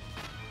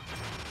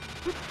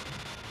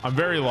 I'm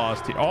very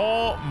lost here.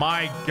 Oh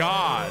my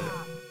God.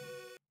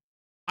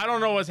 I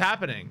don't know what's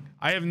happening.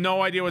 I have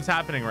no idea what's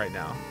happening right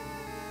now.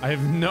 I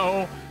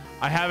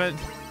haven't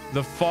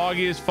the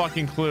foggiest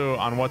fucking clue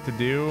on what to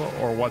do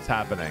or what's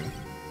happening.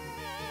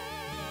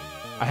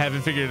 I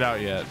haven't figured it out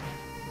yet.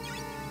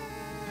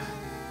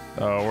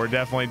 Oh, we're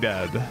definitely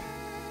dead.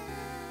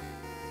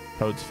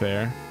 Toad's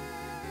fair.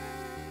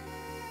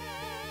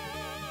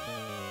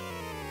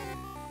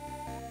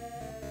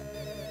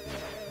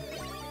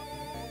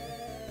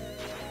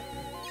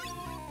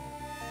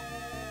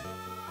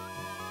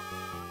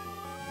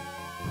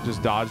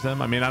 Just dodge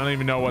them. I mean, I don't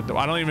even know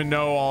I don't even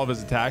know all of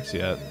his attacks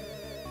yet.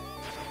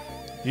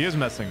 He is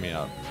messing me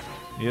up.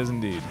 He is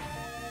indeed.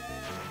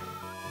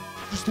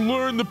 Just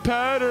learn the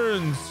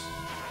patterns.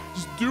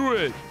 Just do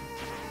it.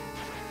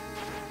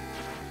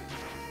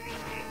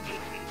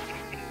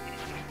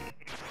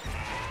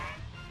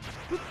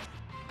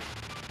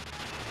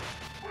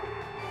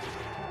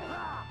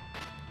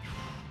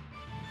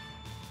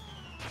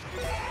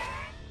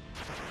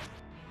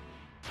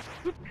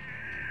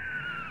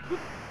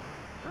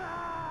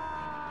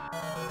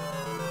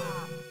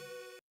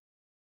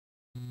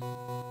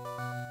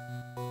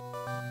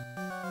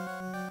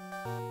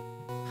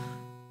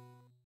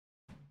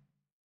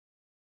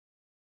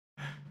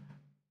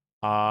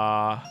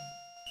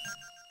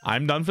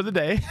 I'm done for the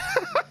day.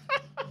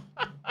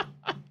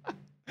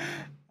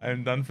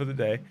 I'm done for the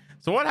day.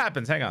 So what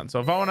happens? Hang on. So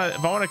if I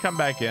wanna come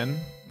back in,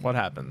 what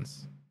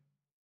happens?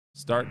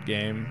 Start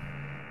game.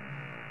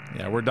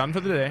 Yeah, we're done for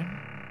the day.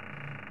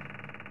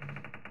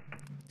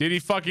 Did he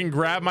fucking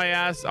grab my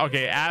ass?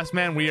 Okay, ass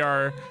man, we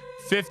are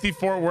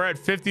 54. We're at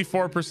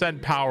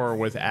 54% power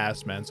with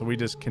ass man. So we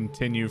just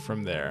continue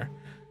from there.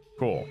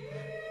 Cool.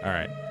 All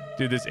right.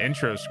 Dude, this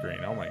intro screen.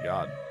 Oh my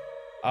god.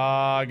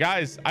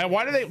 Guys,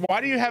 why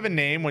do you have a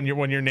name when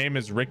your name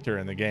is Richter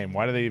in the game?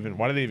 Why do they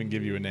even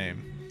give you a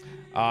name?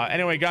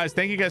 Anyway, guys,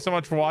 thank you guys so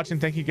much for watching.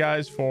 Thank you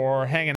guys for hanging